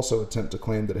 Chance would also attempt to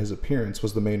claim that his appearance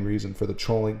was the main reason for the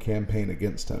trolling campaign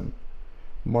against him.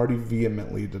 Marty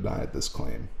vehemently denied this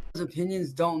claim.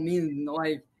 Opinions don't mean,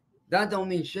 like, that don't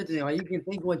mean shit to me. Like, you can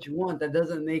think what you want, that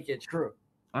doesn't make it true.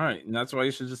 All right, and that's why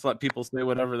you should just let people say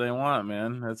whatever they want,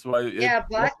 man. That's why. Yeah,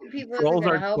 blocking people isn't trolls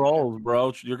gonna are help. trolls,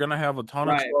 bro. You're gonna have a ton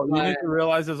of Right, trolls. You need right. to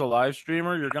realize, as a live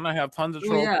streamer, you're gonna have tons of Oh,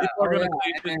 trolls. yeah, People are oh, gonna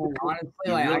yeah, say shit. and honestly,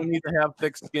 You like, really need to have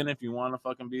thick skin if you want to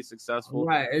fucking be successful.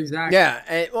 Right, exactly. Yeah,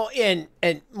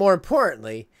 and more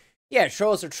importantly, yeah,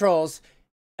 trolls are trolls.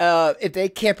 If they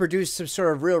can't produce some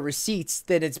sort of real receipts,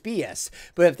 then it's BS.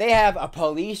 But if they have a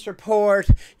police report,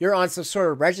 you're on some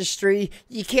sort of registry,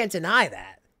 you can't deny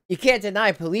that. You can't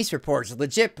deny police reports,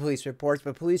 legit police reports,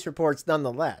 but police reports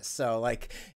nonetheless. So, like,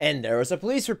 and there was a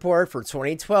police report for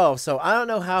 2012, so I don't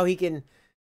know how he can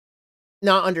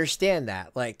not understand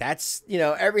that. Like, that's, you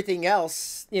know, everything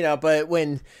else, you know, but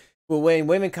when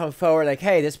women come forward, like,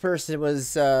 hey, this person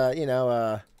was,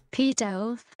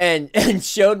 pedo, and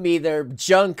showed me their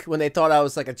junk when they thought I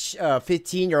was like a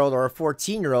 15-year-old or a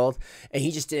 14-year-old, and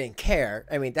he just didn't care.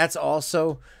 I mean, that's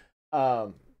also,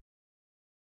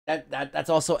 that's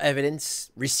also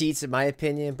evidence, receipts, in my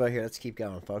opinion. But here, let's keep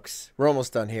going, folks. We're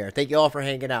almost done here. Thank you all for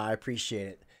hanging out. I appreciate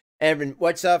it. Evan,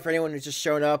 what's up? For anyone who's just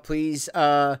shown up, please,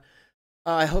 I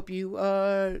hope you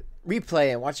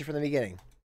replay and watch it from the beginning.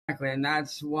 Exactly, and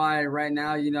that's why right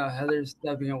now, you know, Heather's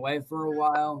stepping away for a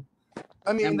while.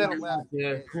 I mean, and that'll we last. have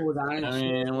to cool down and I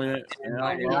shit. mean, And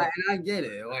I get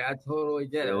it. Like, I totally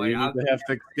get it. Like, you need to have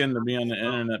thick skin to be on the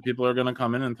internet. People are gonna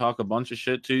come in and talk a bunch of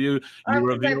shit to you. You I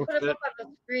reveal put them shit. up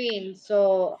on the screen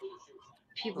so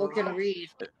people can read.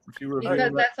 If you reveal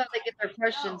Because that, that's how they get their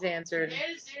questions answered.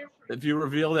 if you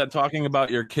reveal that talking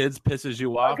about your kids pisses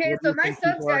you off, Okay, what do so you my think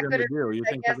son's people are got gonna good do? You reviews, I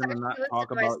think they're guess. gonna not Listen talk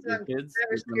to my about your son. kids? Never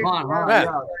They're scared gonna- Hold on,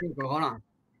 Yeah. hold on.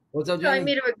 What's up, Telling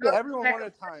Jamie? me to Yeah, everyone one at a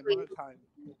time. One at a time.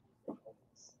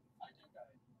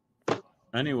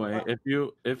 Anyway,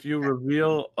 if you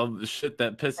reveal of the shit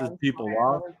that pisses people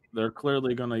off, they're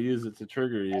clearly gonna use it to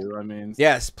trigger you. I mean,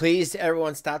 Yes, please,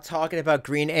 everyone, stop talking about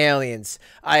green aliens.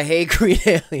 I hate green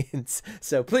aliens.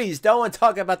 So please, don't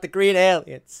talk about the green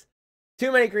aliens.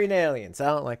 Too many green aliens. I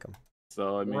don't like them.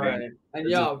 so I mean, Right. And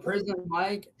yo, Prison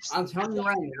Mike, I'm telling you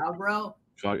right now, bro.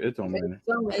 fuck, it don't matter.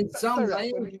 In some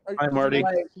ways, Hi, Marty.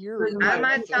 like, I'm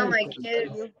not telling my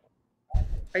kids.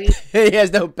 Are you? He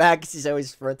has no back 'cause he's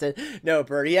always fronted. No,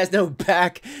 Bert, he has no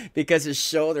back because his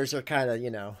shoulders are kind of, you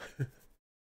know.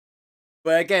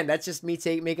 But again, that's just me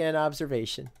making an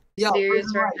observation. Yo,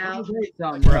 Serious Prison right Mike, now? let me tell you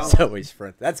something, bro. He's always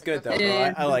fronted. That's good, though, bro.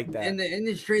 I like that. In the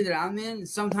industry that I'm in,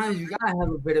 sometimes you gotta have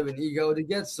a bit of an ego to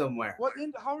get somewhere.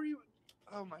 How are you?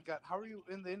 Oh my God, how are you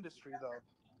in the industry though?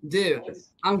 Dude,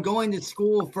 I'm going to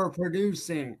school for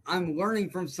producing. I'm learning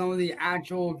from some of the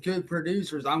actual good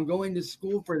producers. I'm going to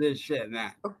school for this shit,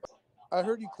 man. I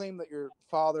heard you claim that your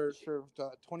father served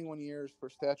 21 years for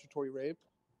statutory rape.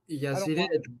 Yes, he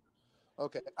did.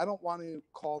 Okay, I don't want to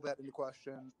call that into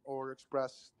question or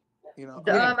express, you know.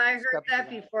 I heard that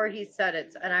before he said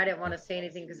it, and I didn't want to say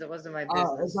anything because it wasn't my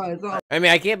business. I mean,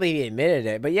 I can't believe he admitted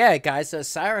it. But yeah, guys,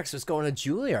 Cyraxx was going to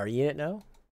Juilliard. You didn't know?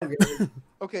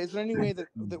 Okay, is there any way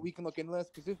that we can look into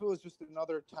this? Because if it was just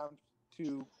another attempt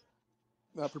to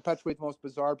perpetuate the most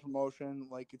bizarre promotion,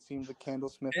 like it seems the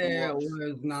Candlesmith. It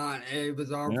was not a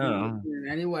bizarre promotion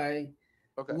in any way.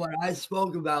 Okay. What I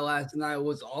spoke about last night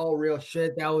was all real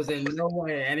shit. That was in no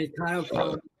way any kind of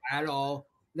fun at all.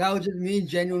 That was just me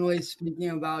genuinely speaking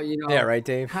about, you know, Yeah, right,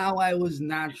 Dave? how I was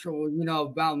natural, you know,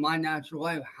 about my natural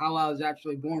life, how I was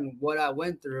actually born, what I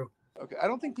went through. Okay, I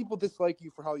don't think people dislike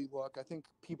you for how you look. I think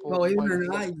people. Well, even might or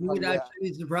dislike not, you how would you act. actually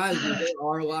be surprised. There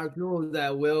are a lot of people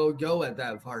that will go at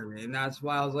that part of me. And that's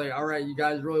why I was like, all right, you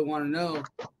guys really want to know.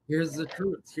 Here's the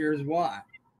truth. Here's why.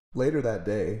 Later that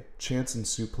day, Chance in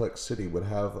Suplex City would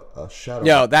have a shadow.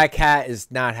 No, that cat is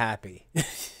not happy.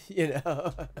 You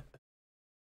know,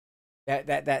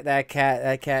 that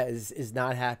cat is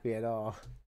not happy at all.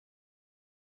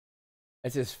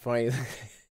 That's just funny.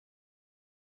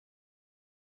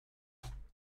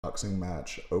 Boxing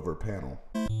match over panel.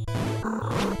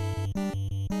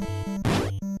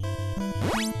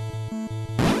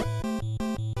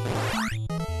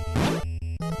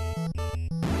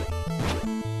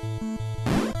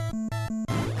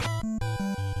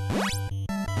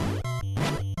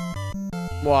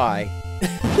 Why?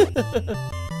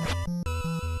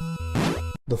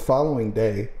 The following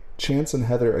day, Chance and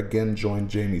Heather again joined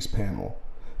Jamie's panel.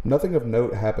 Nothing of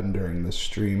note happened during this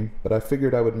stream, but I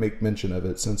figured I would make mention of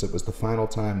it since it was the final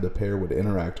time the pair would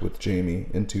interact with Jamie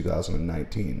in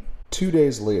 2019. 2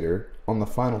 days later, on the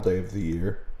final day of the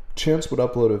year, Chance would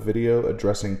upload a video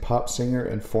addressing pop singer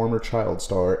and former child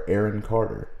star Aaron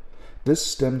Carter. This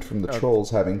stemmed from the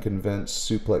trolls having convinced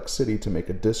Suplex City to make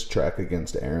a diss track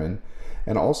against Aaron,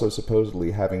 and also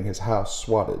supposedly having his house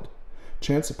swatted.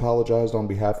 Chance apologized on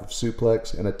behalf of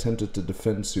Suplex and attempted to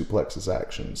defend Suplex's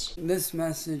actions. This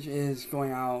message is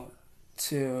going out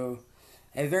to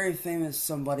a very famous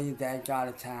somebody that got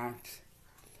attacked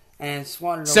and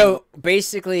swatted So over.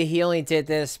 basically, he only did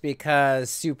this because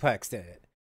Suplex did it.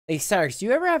 Hey, Cyraxx, do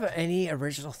you ever have any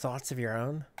original thoughts of your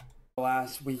own?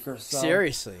 Last week or so.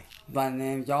 Seriously? By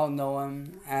name, y'all know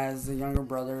him as the younger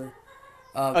brother.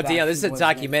 Oh, damn, this is a Backstreet Boys'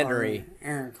 documentary.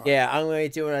 Aaron Carter. Yeah, I'm going to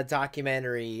be doing a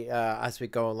documentary as we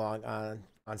go along on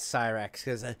Cyraxx,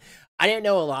 because I didn't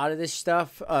know a lot of this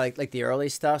stuff, like the early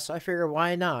stuff, so I figured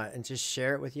why not, and just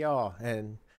share it with y'all.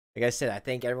 And like I said, I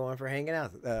thank everyone for hanging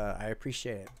out. I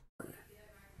appreciate it.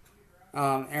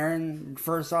 Aaron,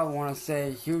 first off, I want to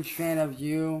say huge fan of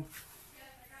you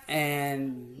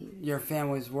and your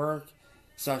family's work.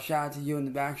 So shout out to you and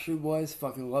the Backstreet Boys.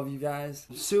 Fucking love you guys.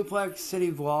 Suplex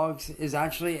City Vlogs is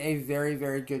actually a very,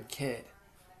 very good kid.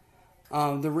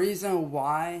 The reason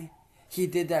why he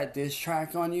did that diss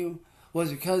track on you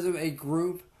was because of a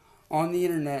group on the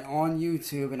internet, on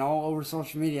YouTube, and all over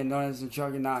social media known as the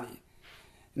Juggernaut.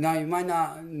 Now, you might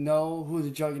not know who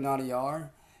the Juggernaut are.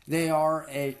 They are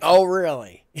a... Oh,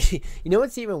 really? You know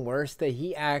what's even worse? That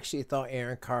he actually thought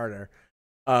Aaron Carter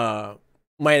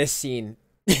might have seen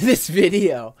this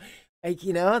video. Like,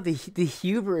 you know, the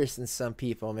hubris in some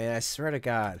people, man. I swear to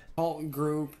God. Cult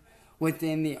group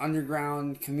within the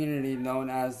underground community known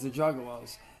as the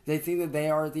Juggalos. They think that they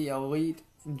are the elite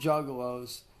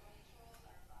Juggalos.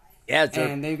 Yeah,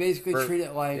 and they basically treat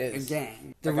it like a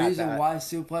gang. The reason why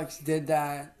Suplex did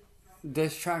that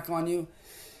diss track on you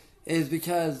is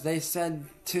because they said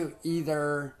to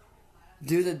either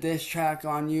do the diss track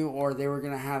on you or they were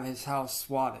going to have his house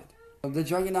swatted. The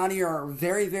Juggernaut are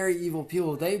very, very evil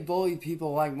people. They bully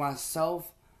people like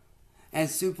myself and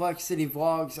Suplex City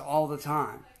Vlogs all the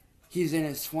time. He's in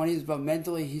his 20s, but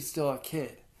mentally he's still a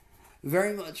kid.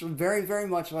 Very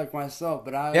much like myself,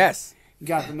 but I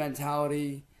got the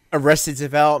mentality. Arrested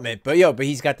Development, but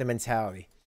he's got the mentality.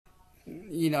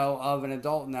 You know, of an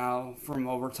adult now from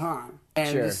over time.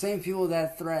 And the same people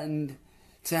that threatened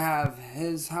to have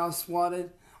his house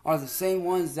swatted are the same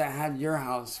ones that had your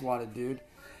house swatted, dude.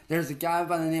 There's a guy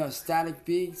by the name of Static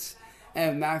Beats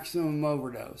and Maximum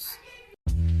Overdose.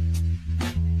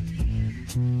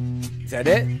 Is that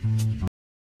it?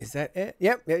 Is that it?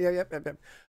 Yep.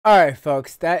 All right,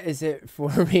 folks, that is it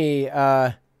for me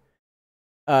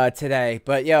today.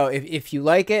 But if you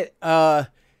like it,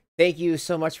 thank you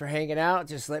so much for hanging out.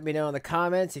 Just let me know in the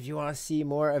comments if you want to see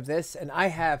more of this, and I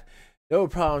have no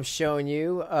problem showing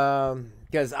you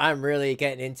because I'm really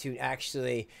getting into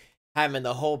actually having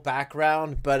the whole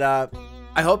background. But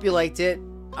I hope you liked it.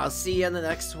 I'll see you on the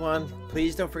next one.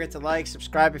 Please don't forget to like,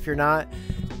 subscribe if you're not.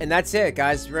 And that's it,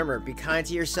 guys. Remember, be kind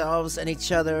to yourselves and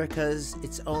each other because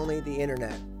it's only the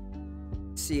internet.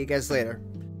 See you guys later.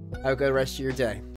 Have a good rest of your day.